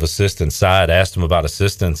couple of assistants. Side asked him about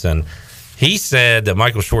assistants, and he said that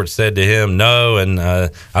Michael Schwartz said to him, no, and I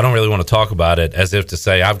don't really want to talk about it, as if to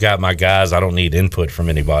say, I've got my guys, I don't need input from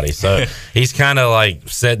anybody. So he's kind of like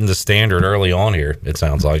setting the standard early on here, it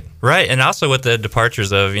sounds like. Right, and also with the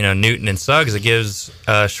departures of Newton and Suggs, it gives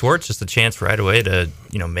Schwartz just a chance right away to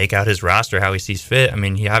make out his roster how he sees fit. I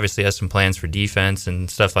mean, he obviously has some plans for defense and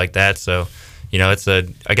stuff like that, so it's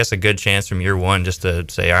I guess a good chance from year one just to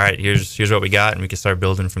say, all right, here's what we got, and we can start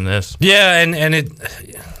building from this. Yeah, and it,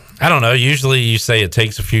 I don't know, usually you say it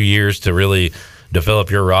takes a few years to really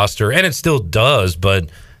develop your roster, and it still does,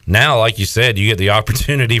 but now, like you said, you get the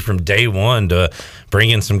opportunity from day one to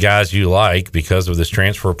bring in some guys you like because of this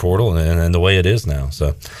transfer portal and the way it is now.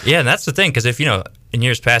 So yeah, and that's the thing, because if in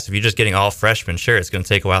years past, if you're just getting all freshmen, sure, it's going to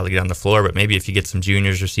take a while to get on the floor, but maybe if you get some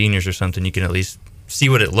juniors or seniors or something, you can at least see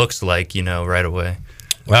what it looks like, right away.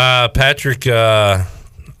 Patrick,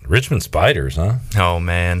 Richmond Spiders, huh? Oh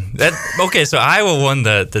man, okay. So Iowa won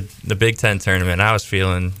the Big Ten tournament. I was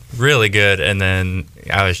feeling really good, and then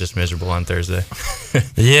I was just miserable on Thursday.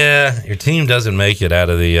 Yeah, your team doesn't make it out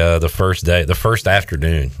of the first day, the first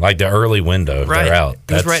afternoon, like the early window. Right, they're out.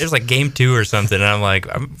 It was like game 2 or something, and I'm like,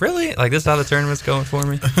 really? Like this is how the tournament's going for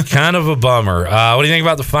me? Kind of a bummer. What do you think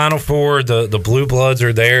about the Final Four? The Blue Bloods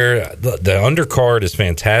are there. The undercard is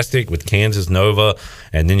fantastic with Kansas Nova,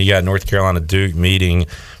 and then you got North Carolina Duke meeting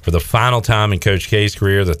for the final time in Coach K's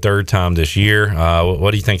career, the third time this year. What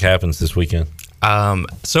do you think happens this weekend?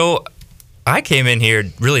 So I came in here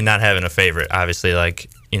really not having a favorite. Obviously,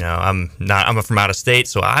 I'm from out of state,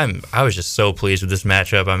 so I was just so pleased with this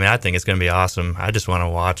matchup. I mean, I think it's going to be awesome. I just want to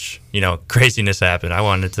watch, craziness happen. I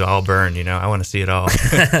want it to all burn. I want to see it all.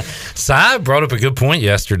 Sai brought up a good point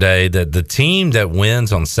yesterday that the team that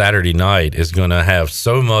wins on Saturday night is going to have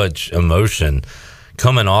so much emotion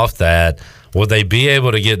coming off that. Will they be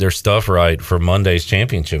able to get their stuff right for Monday's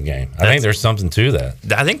championship game? I think there's something to that.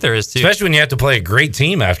 I think there is, too. Especially when you have to play a great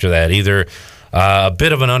team after that. Either a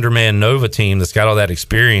bit of an undermanned Nova team that's got all that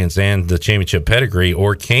experience and the championship pedigree,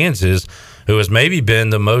 or Kansas, who has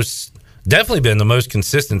definitely been the most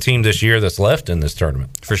consistent team this year that's left in this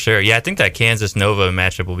tournament. For sure. Yeah, I think that Kansas-Nova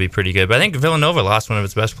matchup will be pretty good. But I think Villanova lost one of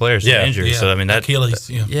its best players to injury. Yeah. So, I mean, Achilles.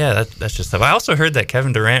 That's just tough. I also heard that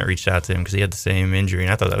Kevin Durant reached out to him because he had the same injury,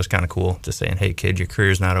 and I thought that was kind of cool, just saying, hey, kid, your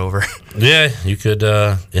career's not over. Yeah, you could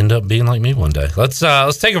end up being like me one day. Let's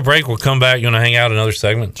take a break. We'll come back. You want to hang out another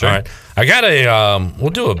segment? Sure. All right. I got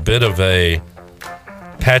we'll do a bit of a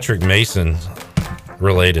Patrick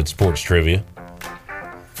Mason-related sports trivia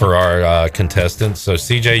for our contestants. So,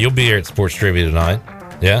 CJ, you'll be here at Sports Trivia tonight.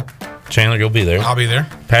 Yeah? Chandler, you'll be there. I'll be there.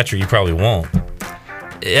 Patrick, you probably won't.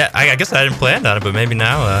 Yeah, I guess I didn't plan on it, but maybe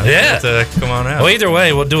now. Yeah. Come on out. Well, either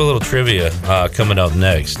way, we'll do a little trivia coming up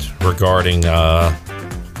next regarding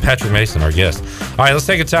Patrick Mason, our guest. All right, let's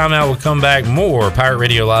take a time out. We'll come back. More Pirate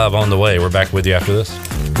Radio Live on the way. We're back with you after this.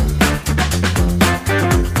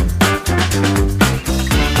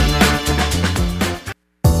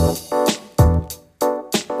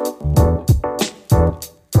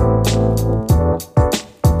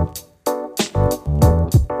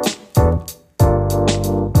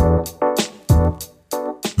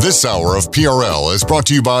 This hour of PRL is brought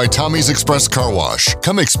to you by Tommy's Express Car Wash.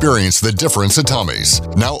 Come experience the difference at Tommy's.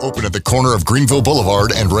 Now open at the corner of Greenville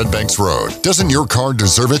Boulevard and Red Banks Road. Doesn't your car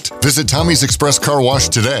deserve it? Visit Tommy's Express Car Wash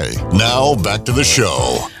today. Now back to the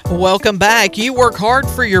show. Welcome back. You work hard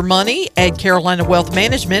for your money. At Carolina Wealth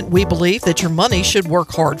Management, we believe that your money should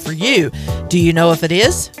work hard for you. Do you know if it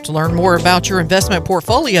is? To learn more about your investment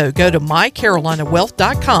portfolio, go to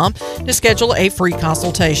mycarolinawealth.com to schedule a free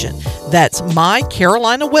consultation. That's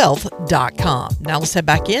mycarolinawealth.com. Now let's head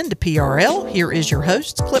back into PRL. Here is your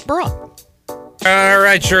host, Clip Brock. All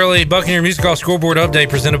right, Shirley. Buccaneer Music Hall Scoreboard Update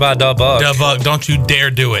presented by Dub Buck. Dub Buck, don't you dare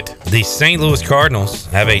do it. The St. Louis Cardinals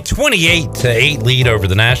have a 28-8 lead over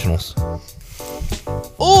the Nationals.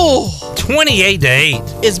 Oh,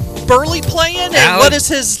 28-8. Is Burley playing? And what is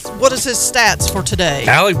his stats for today?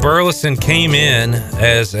 Alec Burleson came in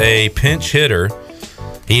as a pinch hitter.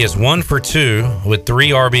 He is 1 for 2 with 3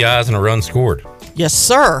 RBIs and a run scored. Yes,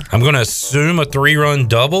 sir. I'm going to assume a 3-run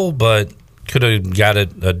double, but could have got it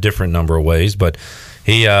a different number of ways. But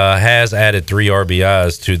he has added 3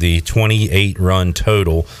 RBIs to the 28-run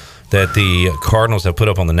total that the Cardinals have put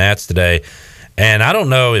up on the Nats today. And I don't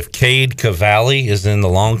know if Cade Cavalli is in the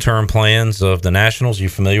long-term plans of the Nationals. You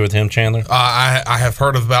familiar with him, Chandler? I have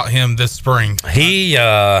heard about him this spring. He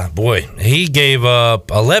gave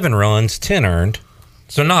up 11 runs, 10 earned.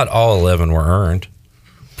 So not all 11 were earned.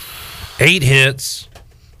 8 hits,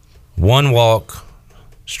 1 walk,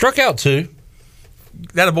 struck out 2.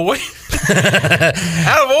 That a boy?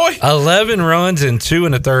 Attaboy. 11 runs in 2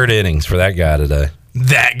 1/3 innings for that guy today.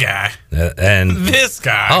 That guy. And this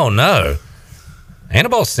guy. Oh, no.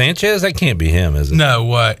 Anibal Sanchez? That can't be him, is it? No,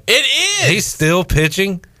 what? It is. He's still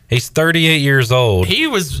pitching. He's 38 years old. He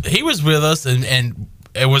was with us and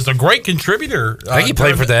it was a great contributor. I think he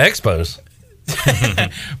played for the Expos.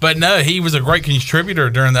 But no, he was a great contributor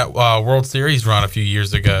during that World Series run a few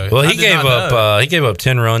years ago. Well, he gave up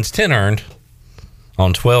 10 runs, 10 earned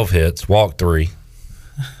on 12 hits, walked 3.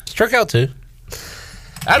 Struck out 2.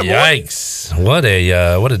 Yikes. What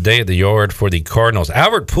a day at the yard for the Cardinals.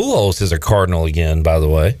 Albert Pujols is a Cardinal again, by the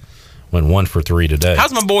way. Went 1 for 3 today.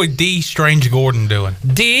 How's my boy D. Strange Gordon doing?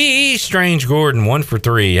 D. Strange Gordon, 1 for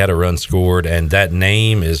 3, had a run scored, and that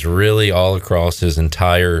name is really all across his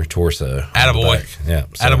entire torso. Attaboy. Yeah.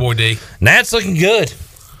 So. Attaboy D. Nat's looking good.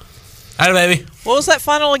 Attababy. What was that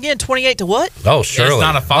final again? 28 to what? Oh, Shirley. It's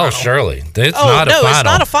not a final. Oh, Shirley. It's not a final. It's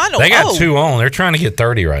not a final. They got 2 on. They're trying to get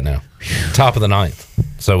 30 right now. Top of the 9th.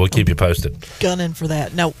 So we'll keep you posted. Gunning for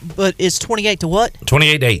that. No, but it's 28 to what?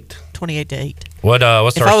 28-8. 28 to 8.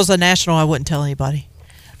 What's if I was a national, I wouldn't tell anybody.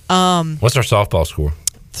 What's our softball score?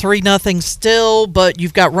 3-0 still, but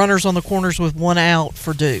you've got runners on the corners with 1 out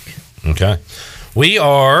for Duke. Okay. We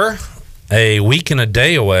are a week and a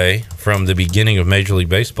day away from the beginning of Major League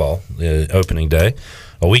Baseball, the opening day.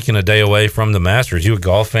 A week and a day away from the Masters. You a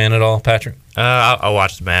golf fan at all, Patrick? I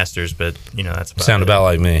watch the Masters, but that's about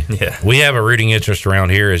like me. Yeah. We have a rooting interest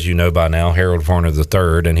around here, as you know by now, Harold Varner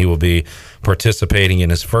III, and he will be participating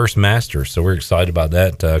in his first Masters. So we're excited about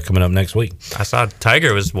that coming up next week. I saw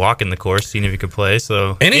Tiger was walking the course, seeing if he could play.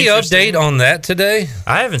 So any update on that today?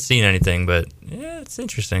 I haven't seen anything, but yeah, it's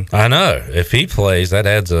interesting. I know. If he plays, that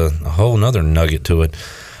adds a whole nother nugget to it.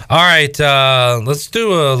 All right, let's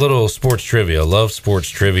do a little sports trivia. Love sports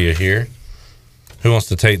trivia here. Who wants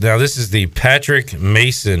to take? Now, this is the Patrick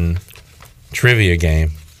Mason trivia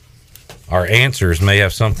game. Our answers may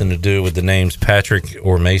have something to do with the names Patrick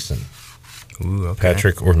or Mason. Ooh, okay.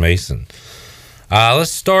 Patrick or Mason.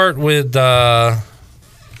 Let's start with CJ.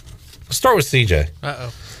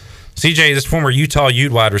 Uh-oh. CJ, this former Utah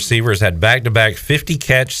Ute wide receiver, has had back-to-back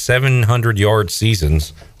 50-catch, 700-yard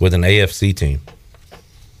seasons with an AFC team.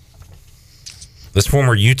 This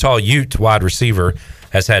former Utah Ute wide receiver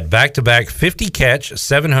has had back-to-back 50-catch,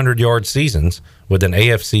 700-yard seasons with an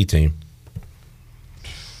AFC team.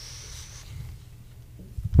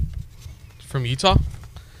 From Utah,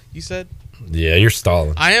 you said? Yeah, you're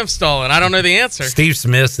stalling. I am stalling. I don't know the answer. Steve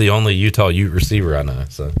Smith's the only Utah Ute receiver I know.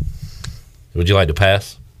 So, would you like to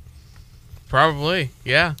pass? Probably,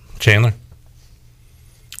 yeah. Chandler?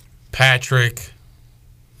 Patrick.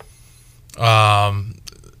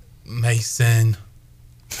 Mason.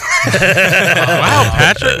 Wow,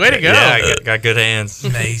 Patrick, way to go. Yeah, I got good hands.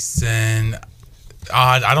 Mason.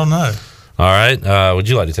 I don't know. All right. Would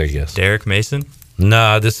you like to take a guess? Derek Mason?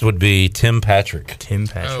 No, this would be Tim Patrick. Tim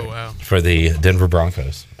Patrick. Oh, wow. For the Denver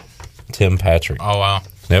Broncos. Tim Patrick. Oh, wow.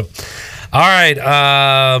 Yep. All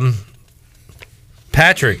right.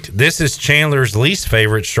 Patrick, this is Chandler's least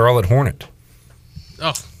favorite Charlotte Hornet.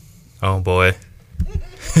 Oh boy.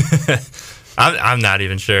 I'm not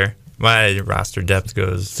even sure. My roster depth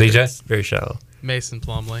goes CJ? Very shallow. Mason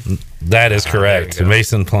Plumlee. That is correct.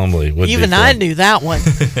 Mason Plumlee. Even I knew that one.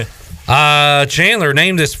 Chandler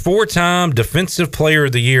named this 4-time Defensive Player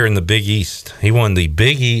of the Year in the Big East. He won the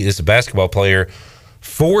Big East as a basketball player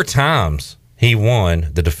 4 times. He won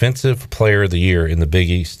the Defensive Player of the Year in the Big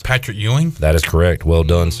East. Patrick Ewing? That is correct. Well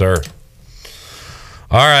done, sir.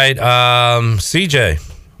 All right, CJ.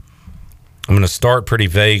 I'm going to start pretty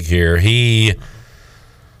vague here. He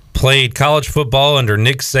played college football under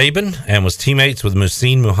Nick Saban and was teammates with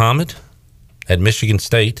Muhsin Muhammad at Michigan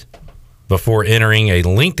State before entering a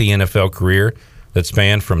lengthy NFL career that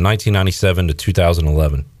spanned from 1997 to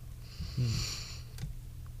 2011.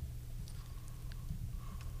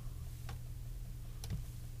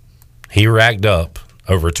 He racked up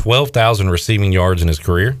over 12,000 receiving yards in his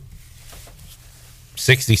career,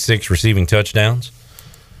 66 receiving touchdowns,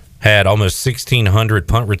 had almost 1,600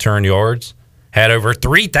 punt return yards, had over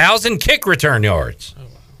 3,000 kick return yards.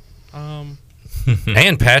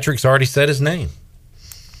 And Patrick's already said his name.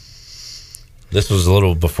 This was a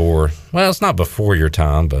little before. Well, it's not before your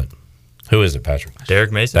time, but who is it, Patrick?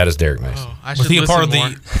 Derek Mason. That is Derek Mason. Was he a part of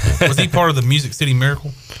was he part of the Music City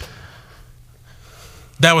Miracle?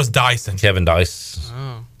 That was Dyson. Kevin Dice.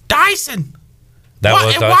 Oh. Dyson. That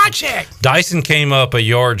was Dyson. Watch it. Dyson came up a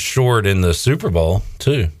yard short in the Super Bowl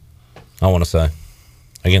too. I want to say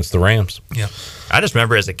against the Rams. Yeah. I just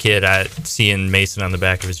remember as a kid, seeing Mason on the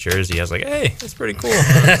back of his jersey. I was like, "Hey, that's pretty cool."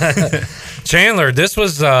 Chandler, this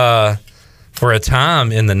was for a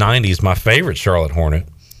time in the 90s, my favorite Charlotte Hornet.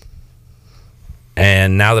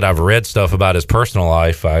 And now that I've read stuff about his personal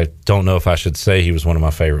life, I don't know if I should say he was one of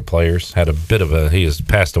my favorite players. He has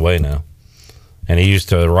passed away now. And he used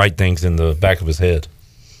to write things in the back of his head.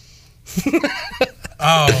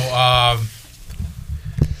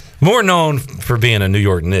 More known for being a New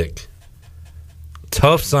York Knick.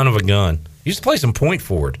 Tough son of a gun. Used to play some point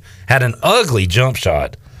forward. Had an ugly jump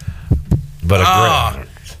shot. But a great.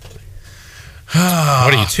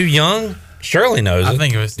 What are you, too young? Shirley knows it. I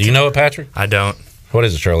think it was. Do you know it, Patrick? I don't. What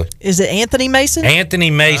is it, Shirley? Is it Anthony Mason? Anthony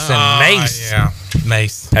Mason. Mace. Yeah,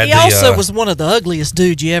 Mace. He also was one of the ugliest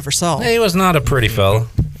dudes you ever saw. He was not a pretty fella,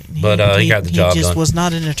 but he got the job done. He just was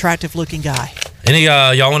not an attractive looking guy. Any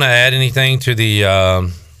y'all want to add anything to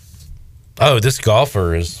the? This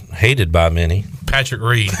golfer is hated by many. Patrick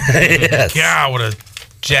Reed. Yes. God, what a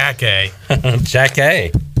Jack A. Jack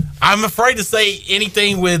A. I'm afraid to say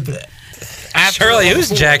anything with. Shirley, who's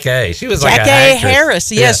Jack A? She was Jack like A. an actress.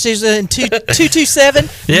 Harris. Yes, she's in 227.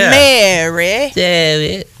 Yeah. Mary.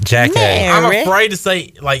 Jack A. I'm afraid to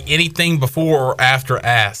say like anything before or after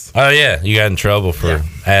ass. Oh yeah, you got in trouble for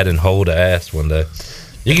adding hole to ass one day.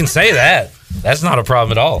 You can say that. That's not a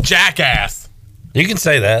problem at all. Jackass. You can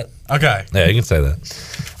say that. Okay. Yeah, you can say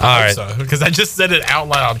that. All right. So, because I just said it out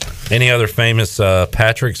loud. Any other famous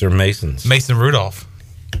Patricks or Masons? Mason Rudolph.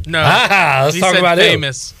 No. Let's talk about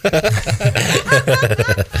famous.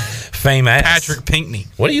 Famous. Patrick Pinckney.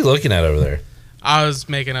 What are you looking at over there? I was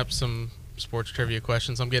making up some sports trivia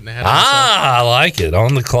questions. I'm getting ahead of myself. I like it.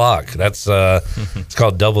 On the clock. That's it's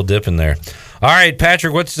called double dipping there. All right,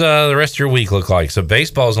 Patrick, what's the rest of your week look like? So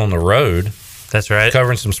baseball's on the road. That's right.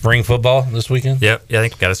 Covering some spring football this weekend? Yep. Yeah, I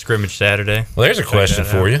think we got a scrimmage Saturday. Well, there's a question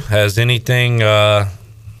for you. Has anything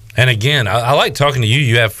and again, I like talking to you.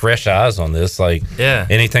 You have fresh eyes on this. Like,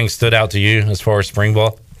 anything stood out to you as far as spring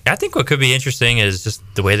ball? I think what could be interesting is just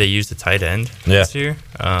the way they use the tight end this year.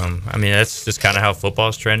 I mean, that's just kind of how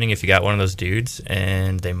football's trending. If you got one of those dudes,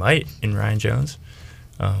 and they might in Ryan Jones.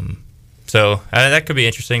 So that could be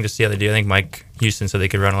interesting to see how they do. I think Mike Houston said they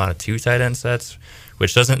could run a lot of 2 tight end sets,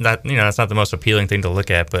 which that's not the most appealing thing to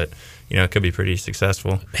look at, but it could be pretty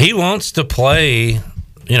successful. He wants to play,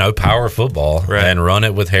 power football and run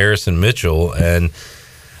it with Harrison Mitchell, and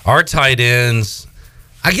our tight ends.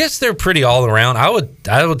 I guess they're pretty all around. I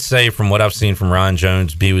would say from what I've seen from Ryan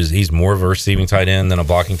Jones, he's more of a receiving tight end than a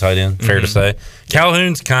blocking tight end. Fair to say.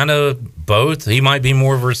 Calhoun's kind of both. He might be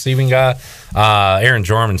more of a receiving guy. Aaron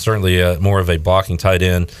Jarman certainly more of a blocking tight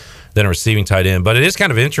end than a receiving tight end. But it is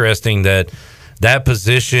kind of interesting that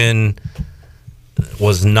position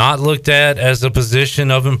was not looked at as a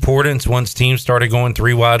position of importance once teams started going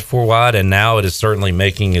 3 wide, 4 wide, and now it is certainly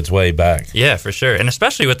making its way back. Yeah, for sure. And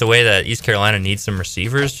especially with the way that East Carolina needs some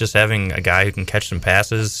receivers, just having a guy who can catch some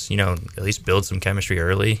passes, at least build some chemistry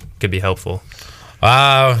early could be helpful.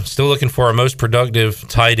 Still looking for our most productive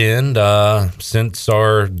tight end since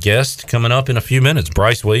our guest coming up in a few minutes.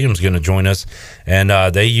 Bryce Williams going to join us, and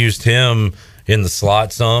they used him in the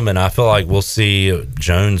slot some, and I feel like we'll see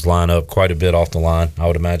Jones line up quite a bit off the line, I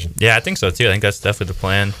would imagine. Yeah, I think so too. I think that's definitely the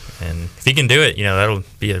plan, and if he can do it, that'll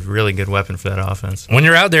be a really good weapon for that offense. When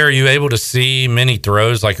you're out there, are you able to see many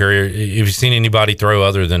throws? Like, have you seen anybody throw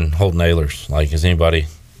other than Holton Ahlers? Like, has anybody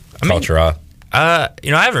caught your eye? I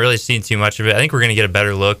haven't really seen too much of it. I think we're going to get a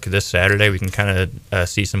better look this Saturday. We can kind of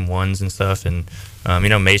see some ones and stuff, and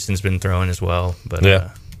Mason's been throwing as well. But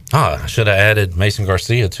yeah. I should have added Mason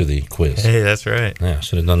Garcia to the quiz. Hey, that's right. Yeah, I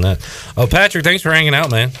should have done that. Oh, Patrick, thanks for hanging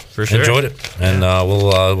out, man. For sure. Enjoyed it. And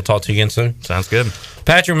we'll talk to you again soon. Sounds good.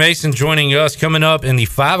 Patrick Mason joining us. Coming up in the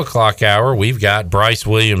 5 o'clock hour, we've got Bryce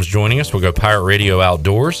Williams joining us. We'll go Pirate Radio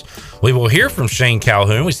Outdoors. We will hear from Shane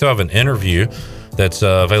Calhoun. We still have an interview that's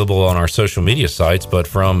available on our social media sites, but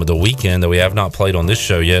from the weekend that we have not played on this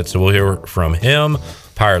show yet. So we'll hear from him,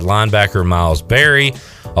 Pirate linebacker Miles Berry.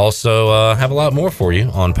 Also have a lot more for you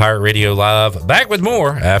on Pirate Radio Live. Back with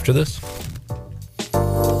more after this.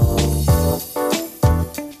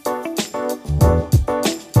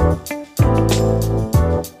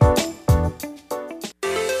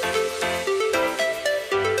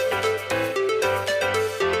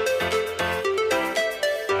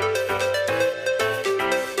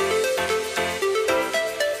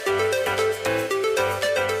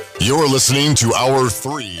 You're listening to Hour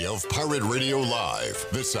 3 of Pirate Radio Live.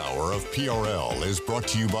 This hour of PRL is brought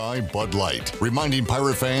to you by Bud Light, reminding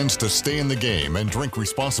Pirate fans to stay in the game and drink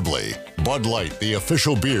responsibly. Bud Light, the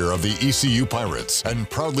official beer of the ECU Pirates, and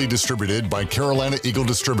proudly distributed by Carolina Eagle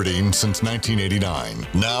Distributing since 1989.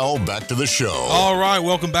 Now, back to the show. All right,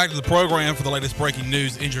 welcome back to the program for the latest breaking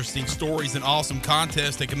news, interesting stories, and awesome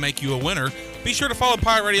contests that can make you a winner. Be sure to follow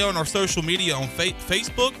Pirate Radio on our social media on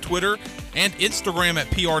Facebook, Twitter, and Instagram at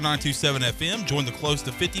PR927FM. Join the close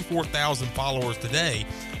to 54,000 followers today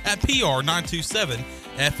at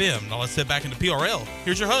PR927FM. Now let's head back into PRL.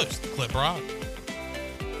 Here's your host, Clip Brock.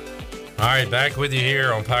 All right, back with you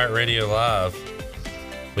here on Pirate Radio Live.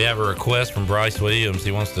 We have a request from Bryce Williams.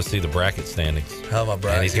 He wants to see the bracket standings. How about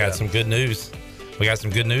Bryce? And he's got some good news. We got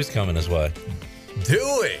some good news coming his way.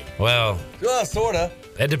 Do we? Well, sort of.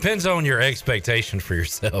 It depends on your expectation for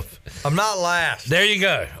yourself. I'm not last. There you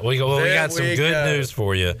go. We got some good news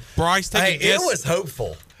for you. Bryce, take a guess. It was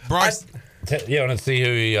hopeful. Bryce, you want to see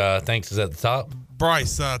who he thinks is at the top?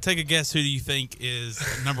 Bryce, take a guess. Who do you think is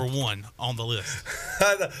number one on the list?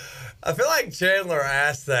 I feel like Chandler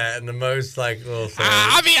asked that in the most little.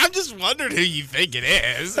 I mean, I'm just wondering who you think it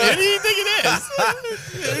is. Who do you think it is?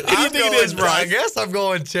 Who do you think it is, Bryce? I guess I'm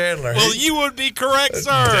going Chandler. Well, you would be correct, sir.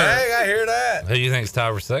 Dang, I hear that. Who do you think is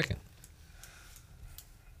tied for second?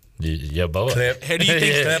 Yeah, boy. Clip. Who do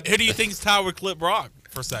you think is tied with Clip Brock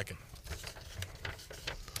for second?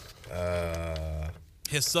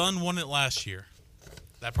 His son won it last year.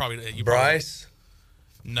 That probably Bryce.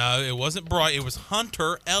 No, it wasn't Bryce. It was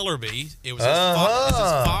Hunter Ellerby. It was his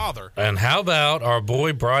father. And how about our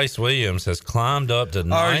boy Bryce Williams has climbed up to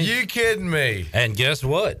 9th? Are you kidding me? And guess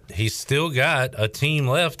what? He's still got a team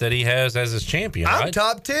left that he has as his champion, I'm right?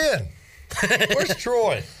 top 10. Where's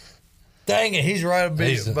Troy? Dang it, he's right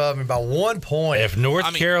above me by 1 point. If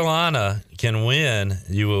North Carolina can win,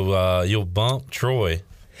 you'll bump Troy.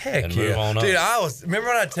 Heck and yeah, move on up. dude! Remember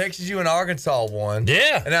when I texted you in Arkansas won?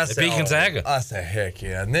 Yeah, and I said Gonzaga. I said heck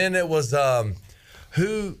yeah, and then it was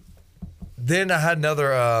who? Then I had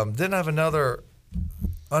another. Didn't I have another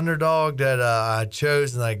underdog that I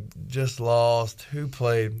chose and I just lost? Who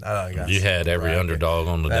played? I don't know. You had every underdog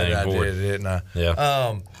on the dang board, didn't I?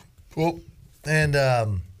 Yeah.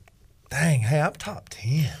 Dang, hey, I'm top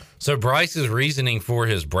 10. So Bryce's reasoning for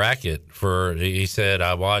his bracket, he said,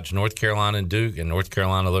 I watched North Carolina and Duke, and North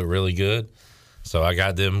Carolina looked really good. So I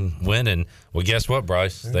got them winning. Well, guess what,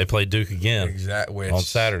 Bryce? They play Duke again on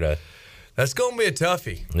Saturday. That's going to be a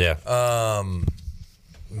toughie. Yeah.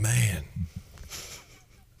 Man.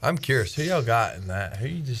 I'm curious. Who y'all got in that? Who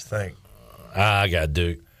you just think? I got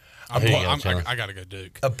Duke. I got to go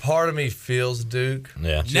Duke. A part of me feels Duke.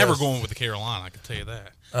 Yeah. Never going with the Carolina, I can tell you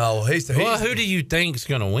that. Oh, well, who do you think's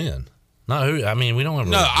going to win? Not who. I mean, we don't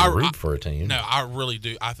have to root for a team. No, I really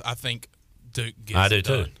do. I think Duke gets I do it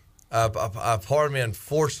done. too. A part of me,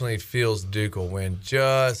 unfortunately, feels Duke will win.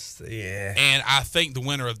 And I think the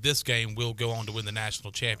winner of this game will go on to win the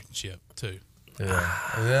national championship too.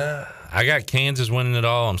 Yeah. I got Kansas winning it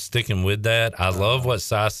all. I'm sticking with that. I love what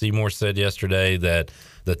Cy Seymour said yesterday, that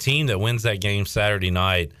the team that wins that game Saturday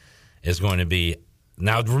night is going to be.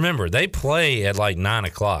 Now, remember, they play at 9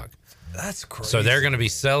 o'clock. That's crazy. So they're going to be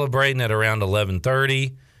celebrating at around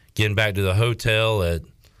 11:30, getting back to the hotel at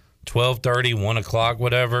 12:30, 1 o'clock,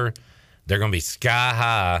 whatever. They're going to be sky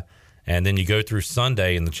high, and then you go through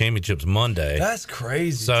Sunday, and the championship's Monday. That's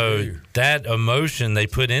crazy. So that emotion they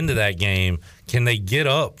put into that game, can they get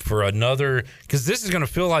up for another? Because this is going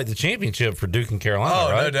to feel like the championship for Duke and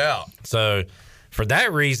Carolina, right? No doubt. So for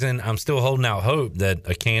that reason, I'm still holding out hope that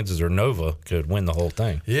a Kansas or Nova could win the whole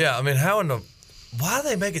thing. Yeah, I mean, why do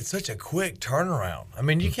they make it such a quick turnaround? I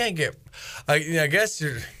mean, you can't get. I guess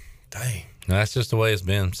you're. Dang. That's just the way it's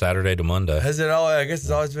been, Saturday to Monday. Has it all? I guess it's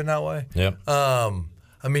always been that way. Yep.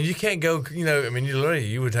 I mean, you can't go. I mean,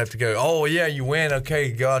 you would have to go. Oh yeah, you win.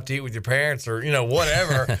 Okay, go out to eat with your parents or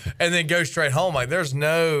whatever, and then go straight home. Like there's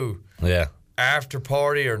no after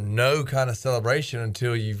party or no kind of celebration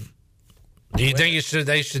until you've. Do you think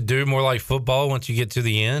they should do more like football once you get to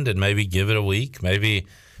the end and maybe give it a week? Maybe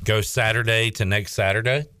go Saturday to next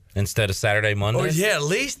Saturday instead of Saturday, Monday? Oh, yeah, at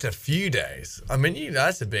least a few days. I mean,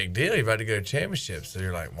 that's a big deal. You're about to go to championships. So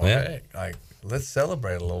you're like, hey, let's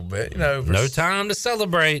celebrate a little bit. No time to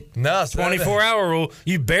celebrate. No, 24-hour rule.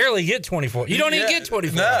 You barely get 24. You don't even get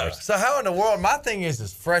 24 hours. So how in the world? My thing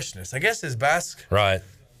is freshness. I guess it's basketball. Right.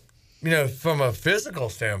 From a physical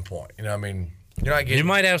standpoint. I mean. You're not getting. You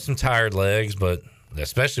might have some tired legs, but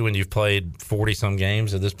especially when you've played 40-some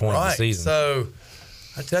games at this point in the season. So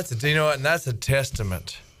that's and that's a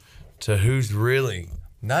testament to who's really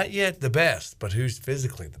not yet the best, but who's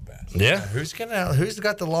physically the best? Yeah. Who's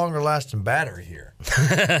got the longer lasting battery here?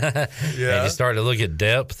 And you start to look at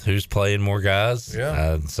depth, who's playing more guys.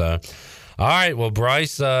 Yeah. All right. Well,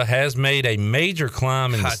 Bryce has made a major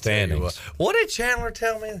climb in the standings. What did Chandler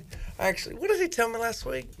tell me? Actually, what did he tell me last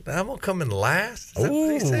week? That I'm gonna come in last. Is that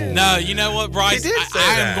what he said? No, you know what, Bryce? He did say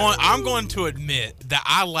that. I'm going to admit that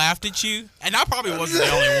I laughed at you, and I probably wasn't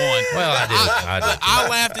the only one. Well, I did. I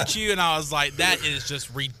laughed at you, and I was like, "That is just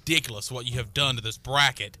ridiculous what you have done to this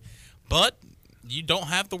bracket." But you don't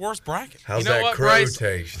have the worst bracket. How's you know that what, crow Bryce?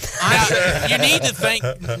 taste? You need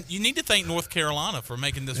to thank North Carolina for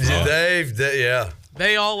making this run.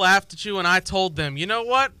 They all laughed at you, and I told them, you know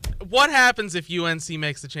what? What happens if UNC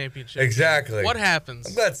makes the championship? Exactly. What happens?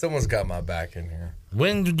 I'm glad someone's got my back in here.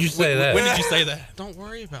 When did you say that? When did you say that? Don't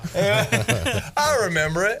worry about it. I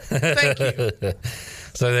remember it. Thank you.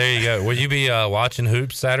 So there you go. Will you be watching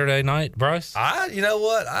hoops Saturday night, Bryce? You know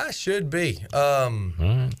what? I should be.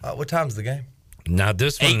 What time's the game? Now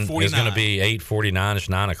this one is going to be 8:49ish,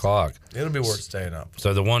 9 o'clock. It'll be worth staying up.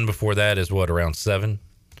 So the one before that is what, around 7?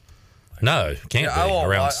 No, can't be.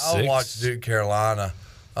 Around 6. I'll watch Duke Carolina.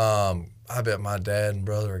 I bet my dad and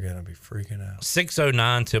brother are going to be freaking out.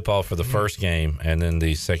 6:09 tip off for the first game, and then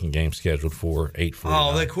the second game scheduled for 8:49.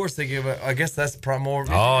 Oh, of course they give it. I guess that's more.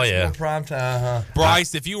 More prime time.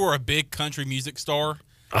 Bryce, if you were a big country music star,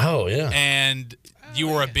 and you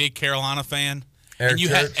were a big Carolina fan, and you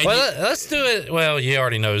had, let's do it. Well, you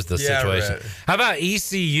already knows the situation. Right. How about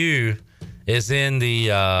ECU is in the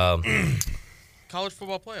college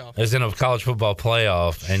football playoff? Is in a college football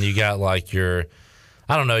playoff, and you got like your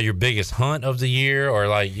biggest hunt of the year, or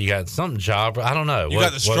like you got some job. I don't know. You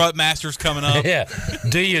got the Strut Masters coming up. Yeah.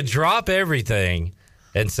 Do you drop everything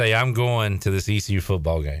and say, I'm going to this ECU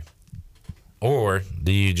football game? Or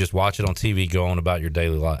do you just watch it on TV, go on about your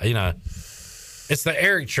daily life? You know, it's the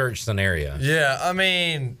Eric Church scenario. Yeah. I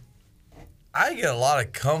mean, I get a lot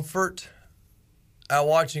of comfort at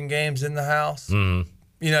watching games in the house. Mm-hmm.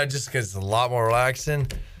 You know, just because it's a lot more relaxing.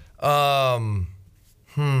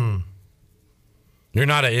 You're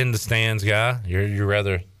not an in the stands guy. You're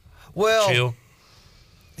rather chill.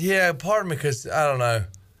 Yeah, pardon me, because I don't know.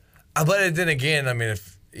 But then again, I mean,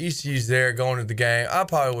 if ECU's there going to the game, I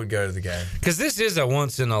probably would go to the game. Because this is a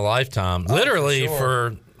once in a lifetime. Literally,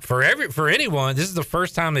 for anyone, this is the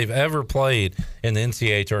first time they've ever played in the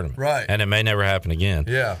NCAA tournament. Right. And it may never happen again.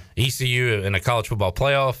 Yeah. ECU in a college football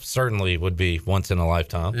playoff certainly would be once in a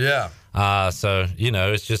lifetime. Yeah. So, you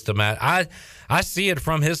know, it's just a matter. I see it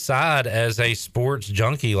from his side as a sports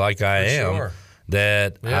junkie like I am. Sure.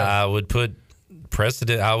 That I would put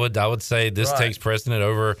precedent. I would say this takes precedent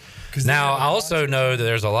over. Now, I also know that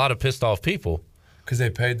there's a lot of pissed off people. Because they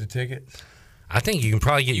paid the ticket? I think you can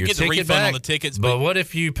probably get your the ticket refund back on the tickets. But what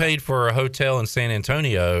if you paid for a hotel in San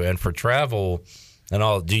Antonio and for travel and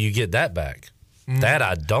all? Do you get that back? That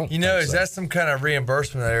I don't. You know, think is so. that some kind of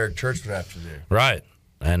reimbursement that Eric Church would have to do? Right.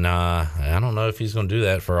 And I don't know if he's going to do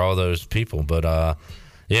that for all those people. But,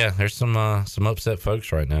 yeah, there's some upset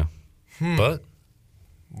folks right now. But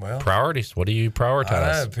priorities. What do you prioritize?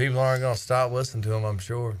 I know. People aren't going to stop listening to him, I'm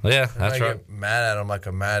sure. Yeah, They that's may right. get mad at him like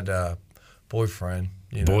a mad boyfriend.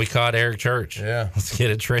 You know? Boycott Eric Church. Yeah. Let's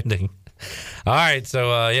get it trending. All right.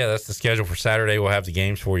 So, that's the schedule for Saturday. We'll have the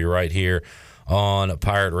games for you right here on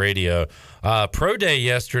Pirate Radio. Pro Day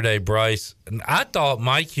yesterday, Bryce. I thought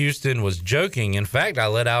Mike Houston was joking. In fact, I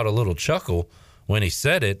let out a little chuckle when he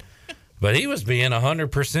said it, but he was being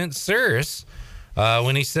 100% serious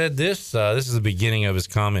when he said this. This is the beginning of his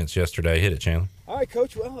comments yesterday. Hit it, Chandler. All right,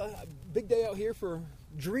 Coach. Well, big day out here for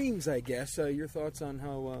dreams, I guess. Your thoughts on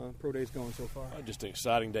how Pro Day's going so far? Just an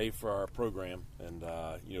exciting day for our program, and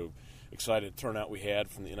excited turnout we had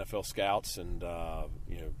from the NFL scouts and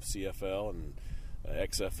CFL and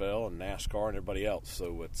XFL and NASCAR and everybody else.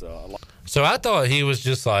 So it's a lot. So I thought he was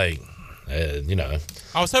just like, I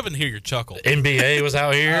was hoping to hear your chuckle. NBA was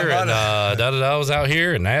out here and da-da-da was out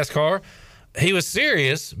here and NASCAR. He was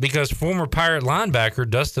serious because former Pirate linebacker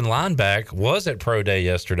Dustin Lineback was at Pro Day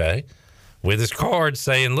yesterday with his card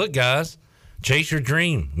saying, look, guys, chase your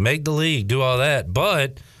dream, make the league, do all that.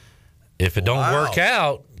 But if it don't work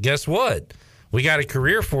out, guess what? We got a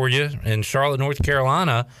career for you in Charlotte, North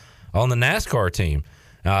Carolina on the NASCAR team.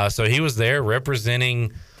 So he was there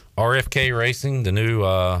representing RFK Racing, the new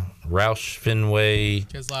Roush Fenway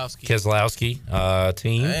Keselowski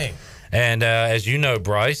team. Dang. And as you know,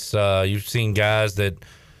 Bryce, you've seen guys that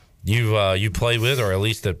you played with, or at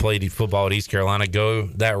least that played football at East Carolina, go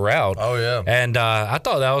that route. Oh, yeah. And I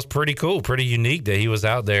thought that was pretty cool, pretty unique that he was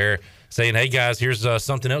out there saying, hey, guys, here's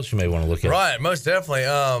something else you may want to look at. Right, most definitely.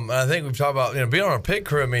 I think we've talked about being on a pit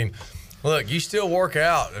crew. I mean, Look, you still work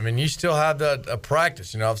out. I mean, you still have a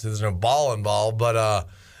practice. Obviously there's no ball involved, but I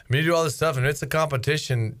mean, you do all this stuff, and it's a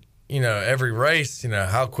competition. Every race.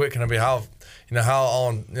 How quick can I be? How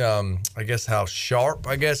I guess how sharp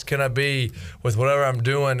can I be with whatever I'm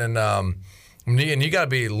doing, and you got to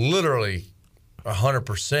be literally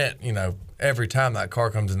 100%. Every time that car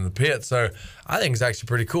comes into the pit. So I think it's actually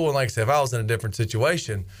pretty cool. And like I said, if I was in a different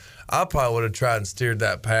situation, I probably would have tried and steered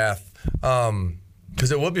that path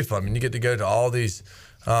because it would be fun. I mean, you get to go to all these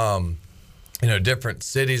different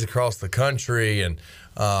cities across the country, and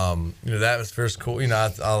the atmosphere's cool. I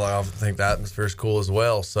think the atmosphere's cool as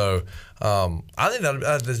well. So I think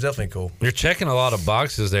that's definitely cool. You're checking a lot of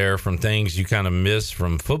boxes there from things you kind of miss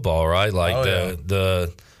from football, right? Like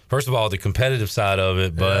the first of all, the competitive side of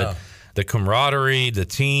it, but the camaraderie, the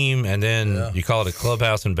team, and then you call it a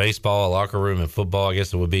clubhouse in baseball, a locker room in football. I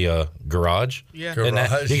guess it would be a garage. Yeah,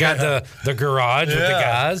 garage. You got the garage with the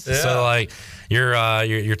guys. Yeah. So like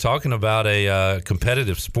you're talking about a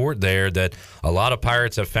competitive sport there that a lot of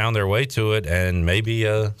Pirates have found their way to it, and maybe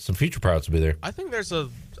some future Pirates will be there. I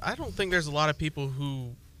don't think there's a lot of people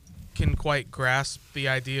who can quite grasp the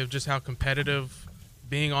idea of just how competitive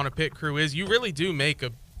being on a pit crew is. You really do make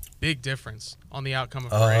a big difference on the outcome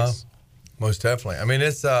of a race. Most definitely. I mean,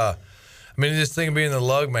 it's this thing of being the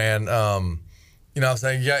lug man. I'm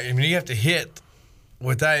saying, you have to hit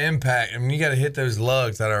with that impact. I mean, you got to hit those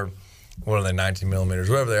lugs that are, what are they, 19 millimeters,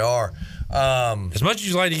 whatever they are. As much as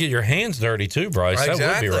you like to get your hands dirty too, Bryce, exactly.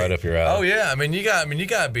 That would be right up your alley. Oh yeah, I mean, you got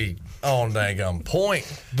to be on dang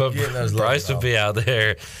point. But Bryce would be out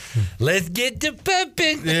there. Let's get the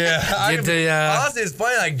pumping. Yeah, honestly, it's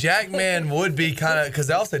funny. Like Jackman would be kind of, because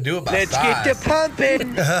they also do it by Let's size. get the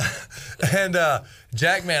pumping. And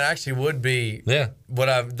Jackman actually would be. Yeah. What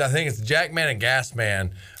I think it's Jackman and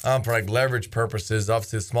Gasman for like leverage purposes.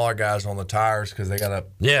 Obviously, the smaller guys are on the tires because they got to.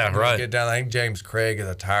 Yeah, right. Get down. I think James Craig is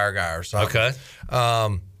a tire guy or something. Okay.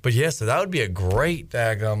 But yeah, so that would be a great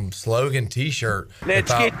slogan T-shirt.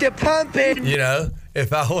 Let's get the pumping.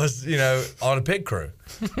 If I was, on a pit crew.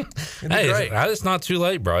 Hey, it's not too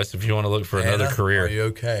late, Bryce, if you want to look for another career. Are you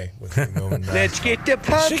okay with me going down? Let's get the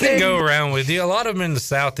pumping. She can go around with you. A lot of them in the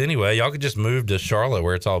South anyway. Y'all could just move to Charlotte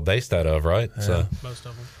where it's all based out of, right? Yeah. So most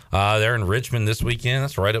of them. They're in Richmond this weekend.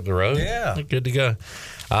 That's right up the road. Yeah. They're good to go.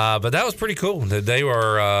 But that was pretty cool. They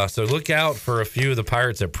were so look out for a few of the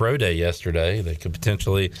Pirates at Pro Day yesterday. They could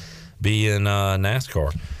potentially be in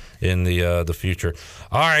NASCAR in the future.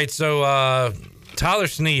 All right, so Tyler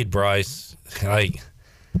Snead, Bryce, like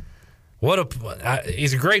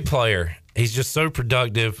he's a great player. He's just so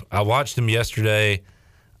productive. I watched him yesterday.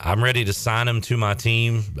 I'm ready to sign him to my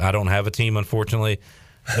team. I don't have a team, unfortunately.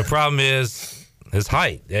 The problem is his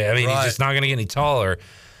height. I mean, he's just not going to get any taller.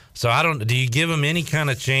 So do you give him any kind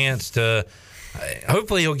of chance to?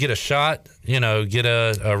 Hopefully he'll get a shot. Get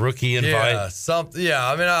a rookie invite. Yeah,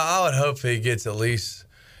 I mean, I would hope he gets at least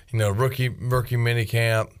rookie mini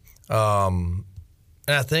camp. And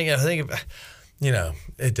I think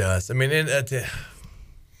it does. I mean,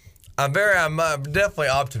 I'm definitely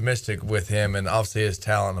optimistic with him, and obviously his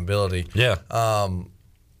talent and ability. Yeah.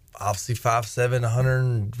 Obviously 5'7",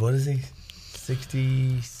 100. What is he?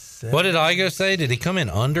 67. What did Igo say? Did he come in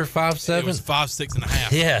under 5'7"? It was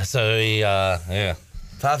 5'6.5". Yeah. So he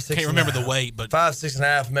 5'6". Can't remember the weight, but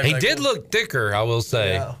 5'6.5". Maybe he did look thicker, I will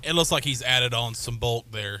say. Yeah. It looks like he's added on some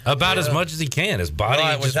bulk there. About as much as he can. His body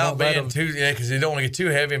just without being too, because you don't want to get too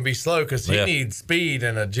heavy and be slow, because he needs speed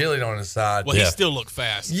and agility on his side. Well, he still looked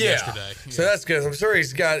fast yesterday. So that's good. I'm sure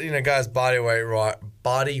he's got guys body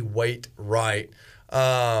weight right.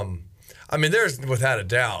 I mean, there's without a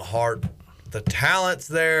doubt the talent's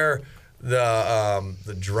there,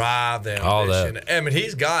 the drive, the ambition. All that. I mean,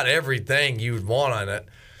 he's got everything you would want on it.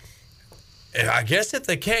 And I guess if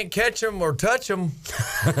they can't catch him or touch him,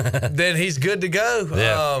 then he's good to go.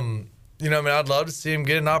 Yeah. I mean, I'd love to see him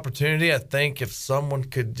get an opportunity. I think if someone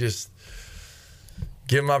could just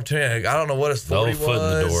give him an opportunity. I don't know what his 40 foot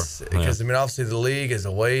in the door. Because, I mean, obviously the league is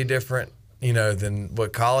a way different, than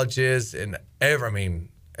what college is in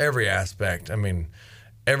every aspect. I mean,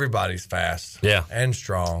 everybody's fast and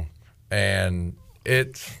strong. And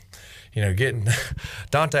it's, getting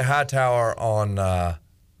Dante Hightower on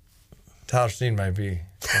Tyler Snead might be.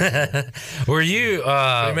 Were you?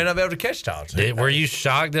 You may not be able to catch Tyler. Were you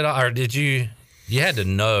shocked or did you? You had to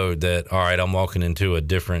know that. All right, I'm walking into a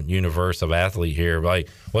different universe of athlete here. Like,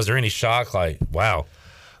 was there any shock? Like, wow,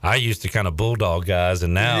 I used to kind of bulldog guys,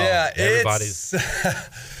 and now everybody's.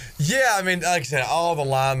 Yeah, I mean, like I said, all the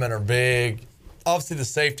linemen are big. Obviously, the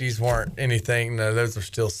safeties weren't anything. No, those are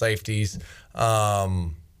still safeties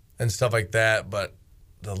and stuff like that. But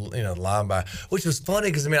the linebacker, which was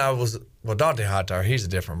funny because Dante Hightower, he's a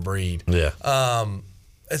different breed. Yeah.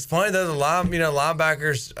 It's funny though,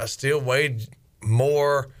 linebackers are still weighed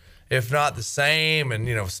more, if not the same,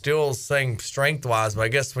 and still saying strength wise. But I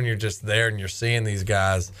guess when you're just there and you're seeing these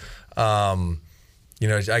guys, I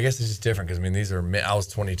guess it's just different because these are I was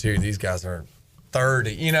 22, these guys are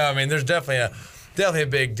 30. There's definitely a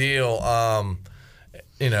big deal,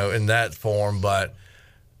 in that form. But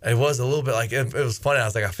it was a little bit like it was funny. I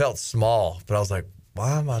was like, I felt small, but I was like,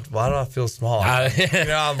 why do I feel small?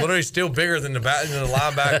 I'm literally still bigger than the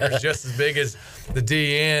linebackers, just as big as the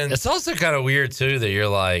DNs. It's also kind of weird too that you're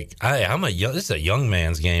like, hey, this is a young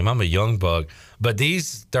man's game. I'm a young buck, but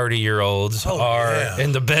these 30-year-olds are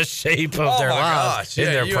in the best shape of their lives in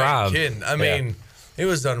their prime. Ain't kidding. It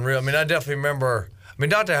was unreal. I definitely remember.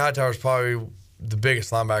 Dante Hightower was probably the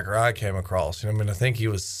biggest linebacker I came across. I think he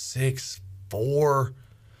was 6'4".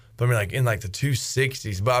 But in the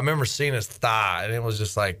 260s. But I remember seeing his thigh, and it was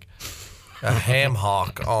just like a ham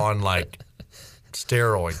hock on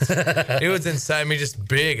steroids. It was insane. Just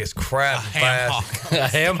big as crap. A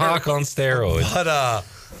ham hock on steroids. But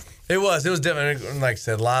it was definitely, like I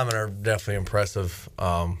said, linemen are definitely impressive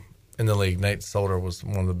in the league. Nate Solder was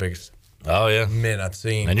one of the biggest men I've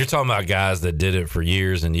seen. And you're talking about guys that did it for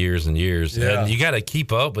years and years and years. Yeah. And you got to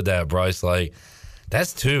keep up with that, Bryce.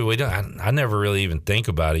 That's too. I never really even think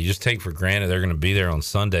about it. You just take for granted they're going to be there on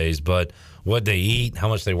Sundays, but what they eat, how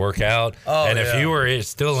much they work out, if you were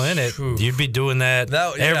still in it, you'd be doing that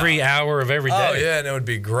every hour of every day. Oh yeah, and it would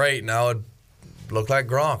be great. And I would look like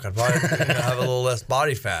Gronk. I'd probably have a little less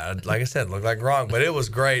body fat. Like I said, look like Gronk. But it was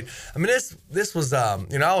great. This was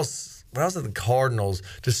when I was at the Cardinals,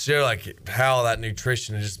 to share how that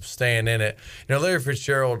nutrition and just staying in it. Larry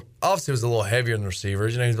Fitzgerald obviously was a little heavier than the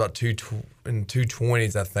receivers. He's about in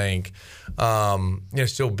 220s, I think.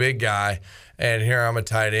 Still a big guy. And here I'm a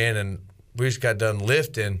tight end, and we just got done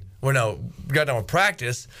lifting. We got done with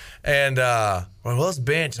practice, and let's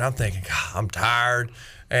bench. And I'm thinking, God, I'm tired.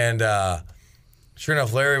 And sure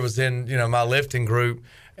enough, Larry was in my lifting group.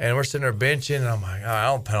 And we're sitting there benching, and I'm like, I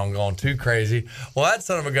don't plan on going too crazy. Well, that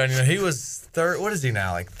son of a gun, he was what is he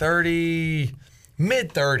now? 30,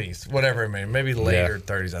 mid-30s, whatever it may be. Maybe later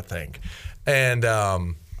 30s, I think. And I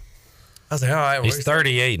was like, all right. He's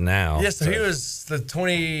 38 now. Yeah, so he was the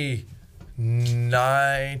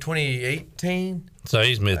 2018. So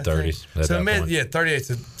he's mid-30s. So 38,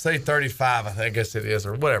 so say 35, I guess it is,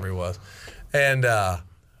 or whatever he was. And all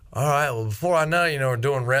right, well, before I know it, we're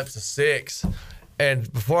doing reps of 6.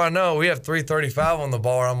 And before I know it, we have 335 on the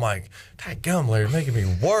bar. I'm like, dadgum, Larry, you're making me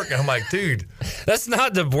work. And I'm like, dude. That's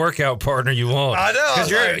not the workout partner you want. I know.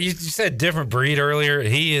 Because you said different breed earlier.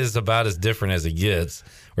 He is about as different as it gets.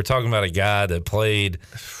 We're talking about a guy that played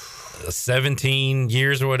 17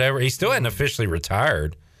 years or whatever. He still hadn't officially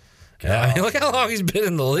retired. Look how long he's been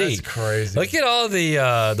in the league. That's crazy. Look at all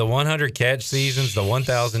the 100 catch seasons, the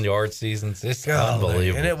 1,000 yard seasons. It's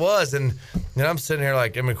unbelievable. And it was. And I'm sitting here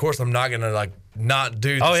of course, I'm not going to not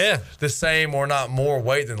do the same or not more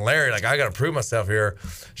weight than Larry. I got to prove myself here.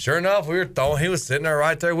 Sure enough, he was sitting there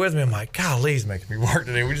right there with me. I'm like, golly, he's making me work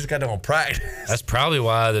today. We just got done practice. That's probably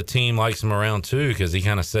why the team likes him around too, because he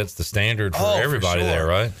kind of sets the standard for everybody there,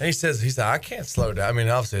 right? And he said, I can't slow down.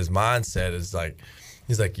 Obviously his mindset is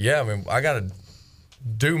he's like, yeah, I got to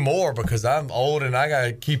do more because I'm old and I got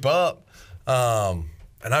to keep up. And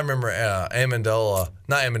I remember not Amendola,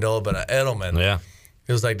 but Edelman. Yeah.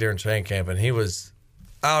 It was during training camp, and he was,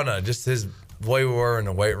 I don't know, just the way we were in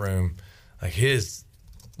the weight room, his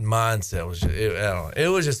mindset was just,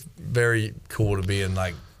 it was just very cool to be in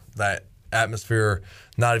that atmosphere,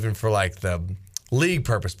 not even for the league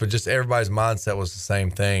purpose, but just everybody's mindset was the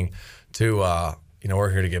same thing to,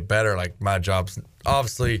 we're here to get better. My job's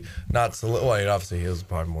obviously not, obviously he was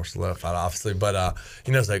probably more solidified, obviously, but,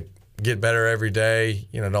 it's get better every day,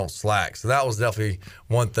 don't slack. So that was definitely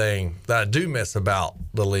one thing that I do miss about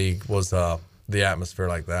the league was the atmosphere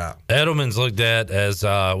like that. Edelman's looked at as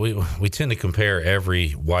we tend to compare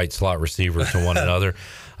every white slot receiver to one another.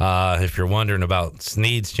 If you're wondering about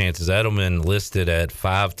Snead's chances, Edelman listed at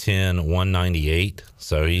 5'10", 198.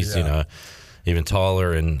 So he's even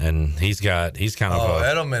taller, and he's kind of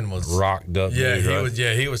Edelman was rocked up. Yeah,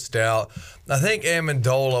 dude, he was stout. I think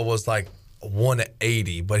Amendola was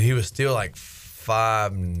 180, but he was still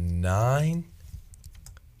 5'9",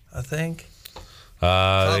 I think.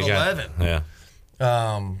 5'11". Yeah.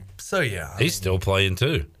 So yeah, he's still playing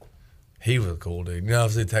too. He was a cool dude.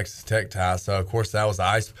 Obviously Texas Tech tie, so of course that was the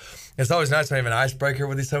ice. It's always nice to have an icebreaker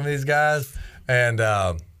with some of these guys, and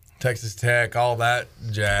Texas Tech, all that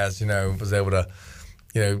jazz. Was able to,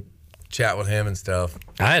 chat with him and stuff.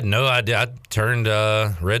 I had no idea. I turned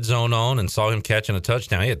Red Zone on and saw him catching a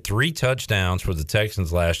touchdown. He had 3 touchdowns for the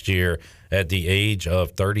Texans last year at the age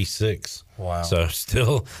of 36. Wow. So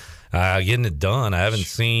still getting it done. I haven't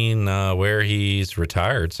seen where he's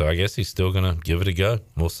retired, so I guess he's still going to give it a go.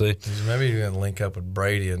 We'll see. Maybe you're going to link up with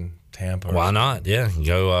Brady in Tampa. Why not? Yeah,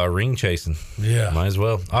 go ring chasing. Yeah. Might as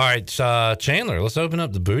well. All right, Chandler, let's open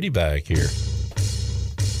up the booty bag here.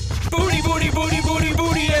 Booty, booty, booty, booty,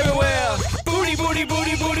 booty everywhere. Booty, booty,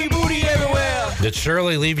 booty, booty, booty everywhere. Did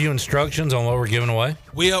Shirley leave you instructions on what we're giving away?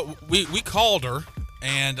 We called her,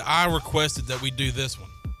 and I requested that we do this one.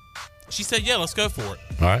 She said, yeah, let's go for it.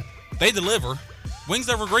 All right. They deliver Wings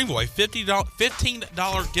Over Greenville, a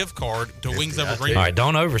 $15 gift card to Wings Over Greenville. All right,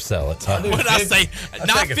 don't oversell it. What did I say?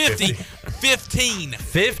 Not 50, 15.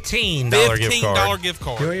 $15 gift card. $15 gift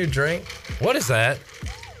card. You want your drink? What is that?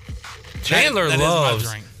 Chandler that is my loves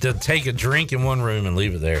drink. to take a drink in one room and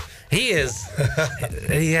leave it there. He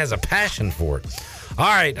has a passion for it. All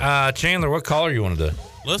right, Chandler, what caller you want to do?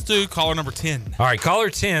 Let's do caller number 10. All right,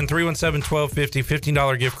 caller 10, 317-1250,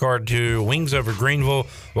 $15 gift card to Wings Over Greenville.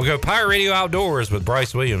 We'll go Pirate Radio Outdoors with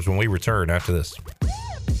Bryce Williams when we return after this.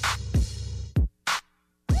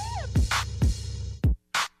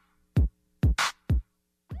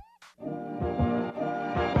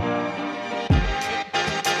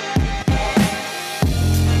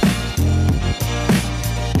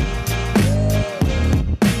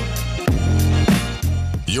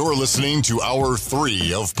 You're listening to Hour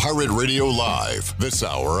 3 of Pirate Radio Live. This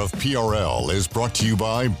hour of PRL is brought to you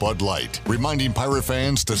by Bud Light, reminding pirate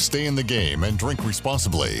fans to stay in the game and drink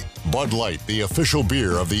responsibly. Bud Light, the official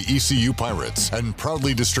beer of the ECU Pirates, and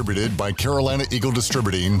proudly distributed by Carolina Eagle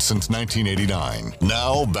Distributing since 1989.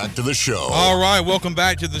 Now, back to the show. All right, welcome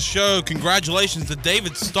back to the show. Congratulations to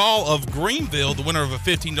David Stahl of Greenville, the winner of a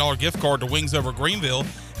 $15 gift card to Wings Over Greenville.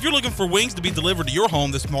 If you're looking for wings to be delivered to your home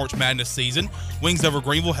this March Madness season, Wings Over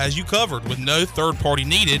Greenville has you covered with no third party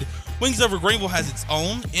needed. Wings Over Greenville has its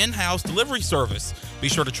own in-house delivery service. Be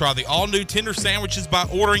sure to try the all-new tender sandwiches by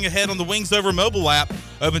ordering ahead on the Wings Over mobile app.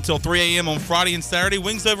 Open until 3 a.m. on Friday and Saturday,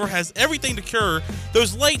 Wings Over has everything to cure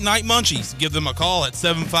those late-night munchies. Give them a call at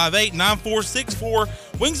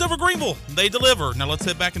 758-9464. Wings Over Greenville, they deliver. Now let's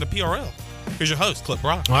head back into PRL. Here's your host, Clip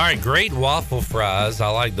Brock. All right, great waffle fries. I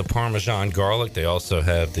like the Parmesan garlic. They also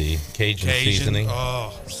have the Cajun seasoning.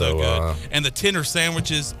 Oh, so good. And the tender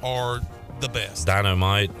sandwiches are the best.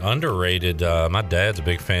 Dynamite, underrated. My dad's a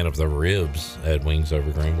big fan of the ribs at Wings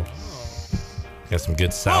Over Greenville. Got some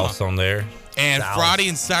good sauce on there. And Friday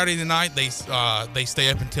and Saturday night, they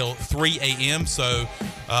stay up until 3 a.m. So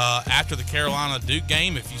after the Carolina-Duke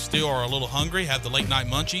game, if you still are a little hungry, have the late-night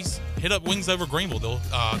munchies, hit up Wings Over Greenville.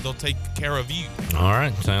 They'll take care of you. All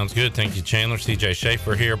right. Sounds good. Thank you, Chandler. CJ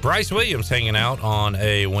Schaefer here. Bryce Williams hanging out on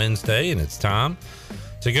a Wednesday, and it's time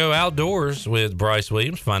to go outdoors with Bryce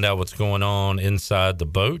Williams, find out what's going on inside the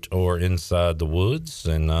boat or inside the woods,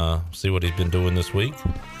 and see what he's been doing this week.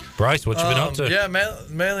 Bryce, what you been up to? Yeah,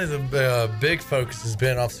 mainly the big focus has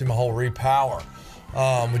been obviously my whole repower.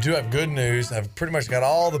 We do have good news. I've pretty much got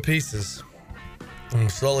all the pieces. I'm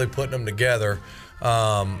slowly putting them together,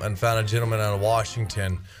 and found a gentleman out of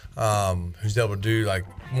Washington who's able to do like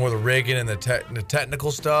more of the rigging and the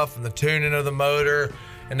technical stuff and the tuning of the motor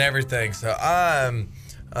and everything. So I'm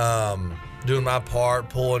doing my part,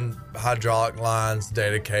 pulling hydraulic lines,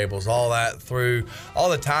 data cables, all that through all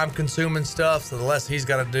the time-consuming stuff. So the less he's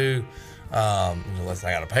got to do, the less I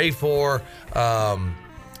got to pay for. So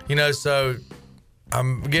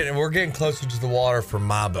we're getting closer to the water for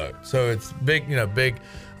my boat. So it's big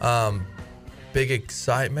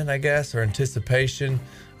excitement, I guess, or anticipation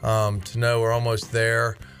to know we're almost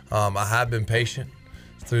there. I have been patient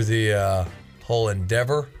through the whole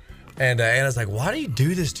endeavor. And Anna's like, why do you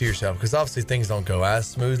do this to yourself? Because obviously things don't go as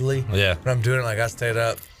smoothly. Yeah. But I'm doing it like I stayed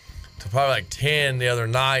up to probably like 10 the other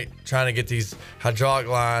night trying to get these hydraulic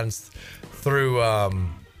lines through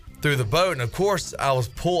the boat. And of course, I was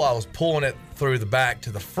pulling it through the back to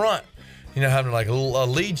the front, having like a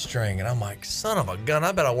lead string. And I'm like, son of a gun,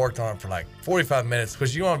 I bet I worked on it for like 45 minutes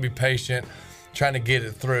because you want to be patient trying to get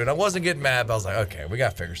it through. And I wasn't getting mad, but I was like, okay, we got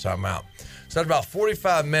to figure something out. So that's about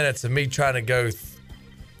 45 minutes of me trying to go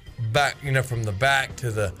back, from the back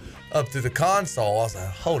to the up through the console. I was like,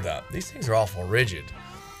 hold up, these things are awful rigid.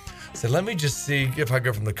 I said, let me just see if I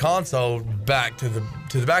go from the console back to the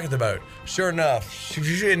back of the boat. Sure enough,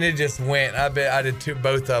 and it just went. I bet I did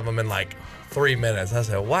both of them in like 3 minutes. I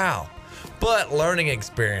said, wow. But learning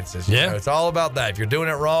experiences, it's all about that. If you're doing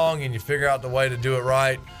it wrong and you figure out the way to do it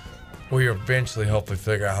right, well, you'll eventually hopefully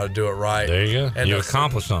figure out how to do it right. There you go. And you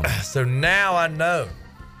accomplished something. So now I know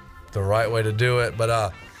the right way to do it.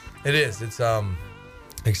 But It is. It's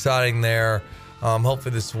exciting there.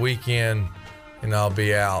 Hopefully this weekend, I'll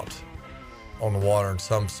be out on the water in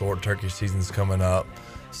some sort. Turkey season's coming up.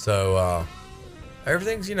 So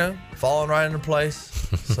everything's, falling right into place.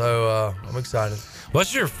 So I'm excited.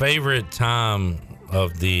 What's your favorite time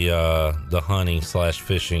of the hunting /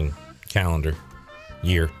 fishing calendar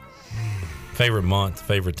year? Favorite month,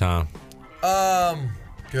 favorite time?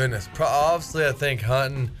 Goodness. Obviously, I think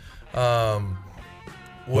hunting.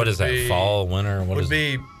 What is that? Fall, winter? Would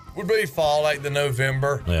be fall, like the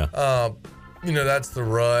November. Yeah. That's the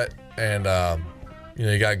rut, and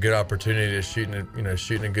you got good opportunity to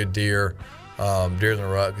shooting a good deer during the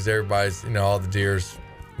rut, because everybody's all the deer's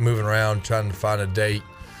moving around trying to find a date.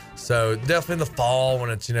 So definitely in the fall, when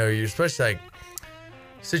it's you're especially like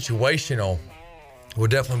situational, will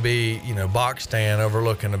definitely be box stand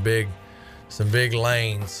overlooking some big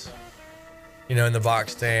lanes, in the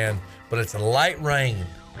box stand. But it's a light rain,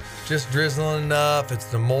 just drizzling enough. It's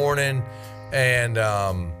the morning, and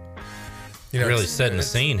really setting the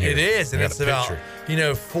scene here. It is, and it's about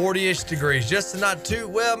 40-ish degrees, just not too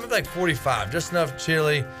well, maybe like 45, just enough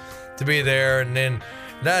chilly to be there. And then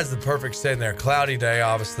that is the perfect setting there. Cloudy day,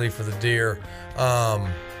 obviously, for the deer. So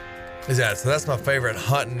that's my favorite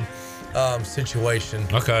hunting situation.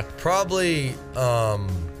 Okay. Probably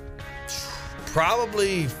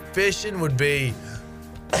fishing would be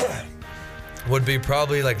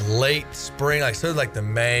probably like late spring, like sort of like the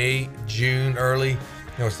May, June, early.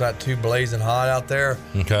 It's not too blazing hot out there.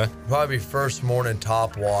 Okay. Probably first morning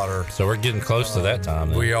top water. So we're getting close to that time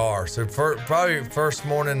then. We are. So probably first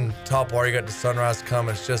morning top water, you got the sunrise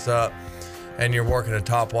coming, it's just up, and you're working a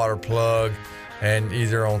top water plug, and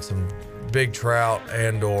either on some big trout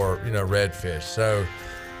and or redfish. So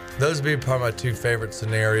those would be probably my two favorite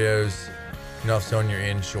scenarios. If on your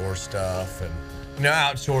inshore stuff and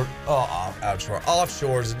offshore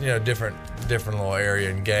is different little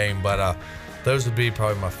area and game, but those would be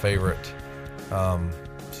probably my favorite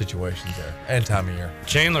situations there and time of year.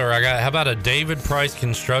 Chandler, how about a David Price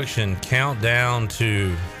Construction countdown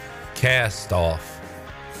to cast off,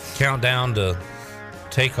 countdown to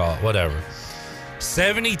takeoff, whatever.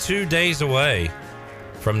 72 days away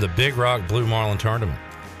from the Big Rock Blue Marlin tournament.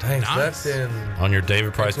 Dang, nice. So that's on your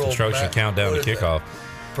David Price Construction countdown to kickoff.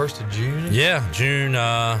 1st of June? Yeah, June,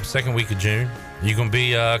 second week of June. You going to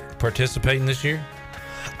be participating this year?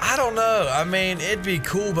 I don't know. I mean, it'd be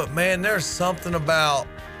cool, but man, there's something about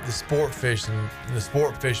the sport fishing, the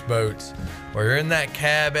sport fish boats, where you're in that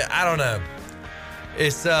cabin. I don't know.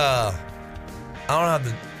 It's I don't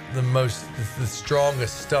have the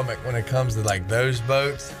strongest stomach when it comes to like those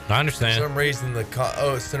boats. I understand. For some reason,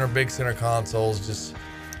 big center consoles just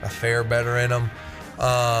a fare better in them.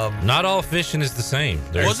 Not all fishing is the same.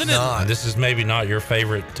 Wasn't it? This is maybe not your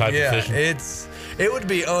favorite type of fishing. It would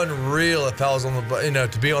be unreal if I was on the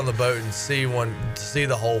boat, to be on the boat and see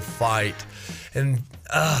the whole fight, and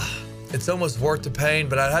it's almost worth the pain.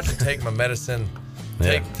 But I'd have to take my medicine,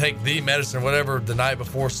 take the medicine, whatever, the night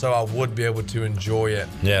before, so I would be able to enjoy it.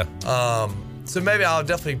 Yeah. So maybe I'll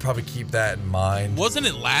definitely probably keep that in mind. Wasn't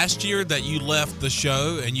it last year that you left the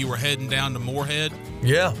show and you were heading down to Moorhead?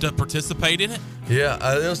 Yeah. To participate in it? Yeah,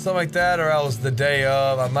 it was something like that, or I was the day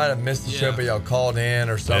of. I might have missed the show, but y'all called in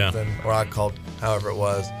or something, or I called, however it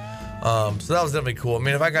was. So that was definitely cool. I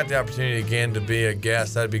mean, if I got the opportunity again to be a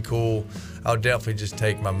guest, that'd be cool. I would definitely just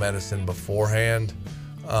take my medicine beforehand,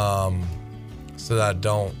 so that I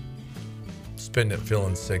don't spend it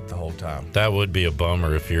feeling sick the whole time. That would be a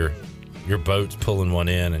bummer if your boat's pulling one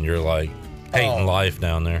in and you're like hating life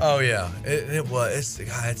down there. Oh yeah, it was.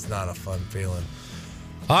 It's not a fun feeling.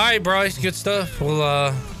 All right, Bryce, good stuff.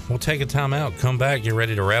 We'll take a time out, come back, get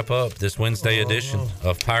ready to wrap up this Wednesday edition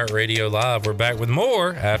of Pirate Radio Live. We're back with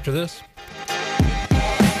more after this.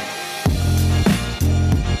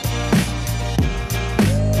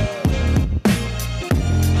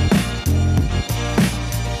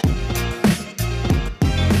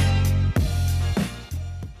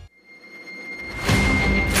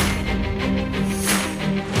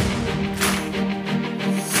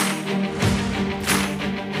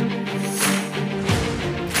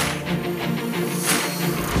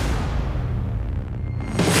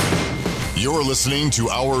 You're listening to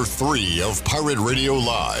Hour 3 of Pirate Radio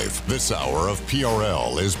Live. This hour of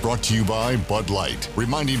PRL is brought to you by Bud Light,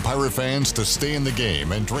 reminding pirate fans to stay in the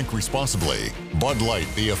game and drink responsibly. Bud Light,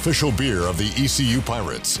 the official beer of the ECU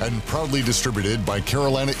Pirates, and proudly distributed by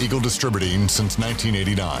Carolina Eagle Distributing since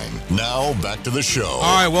 1989. Now, back to the show.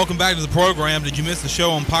 All right, welcome back to the program. Did you miss the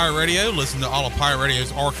show on Pirate Radio? Listen to all of Pirate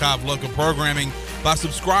Radio's archived local programming by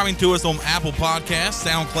subscribing to us on Apple Podcasts,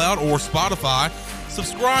 SoundCloud, or Spotify.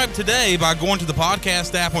 Subscribe today by going to the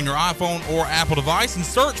podcast app on your iPhone or Apple device and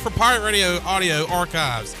search for Pirate Radio Audio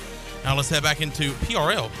Archives. Now let's head back into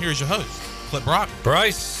PRL. Here's your host, Clip Brock.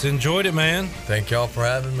 Bryce, enjoyed it, man. Thank y'all for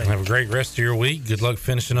having me. Have a great rest of your week. Good luck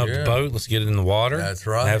finishing up the boat. Let's get it in the water. That's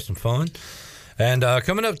right. Have some fun. And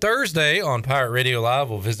coming up Thursday on Pirate Radio Live,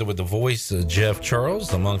 we'll visit with the voice Jeff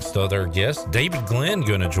Charles, amongst other guests. David Glenn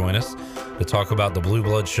going to join us to talk about the Blue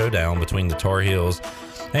Blood showdown between the Tar Heels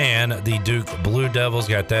and the Duke Blue Devils.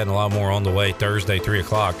 Got that and a lot more on the way Thursday, 3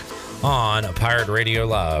 o'clock on Pirate Radio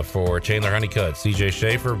Live. For Chandler Honeycutt, CJ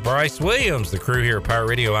Schaefer, Bryce Williams, the crew here at Pirate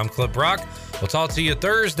Radio, I'm Clip Brock. We'll talk to you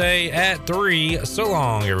Thursday at 3. So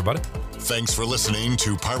long, everybody. Thanks for listening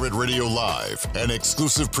to Pirate Radio Live, an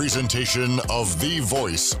exclusive presentation of the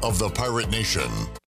voice of the Pirate Nation.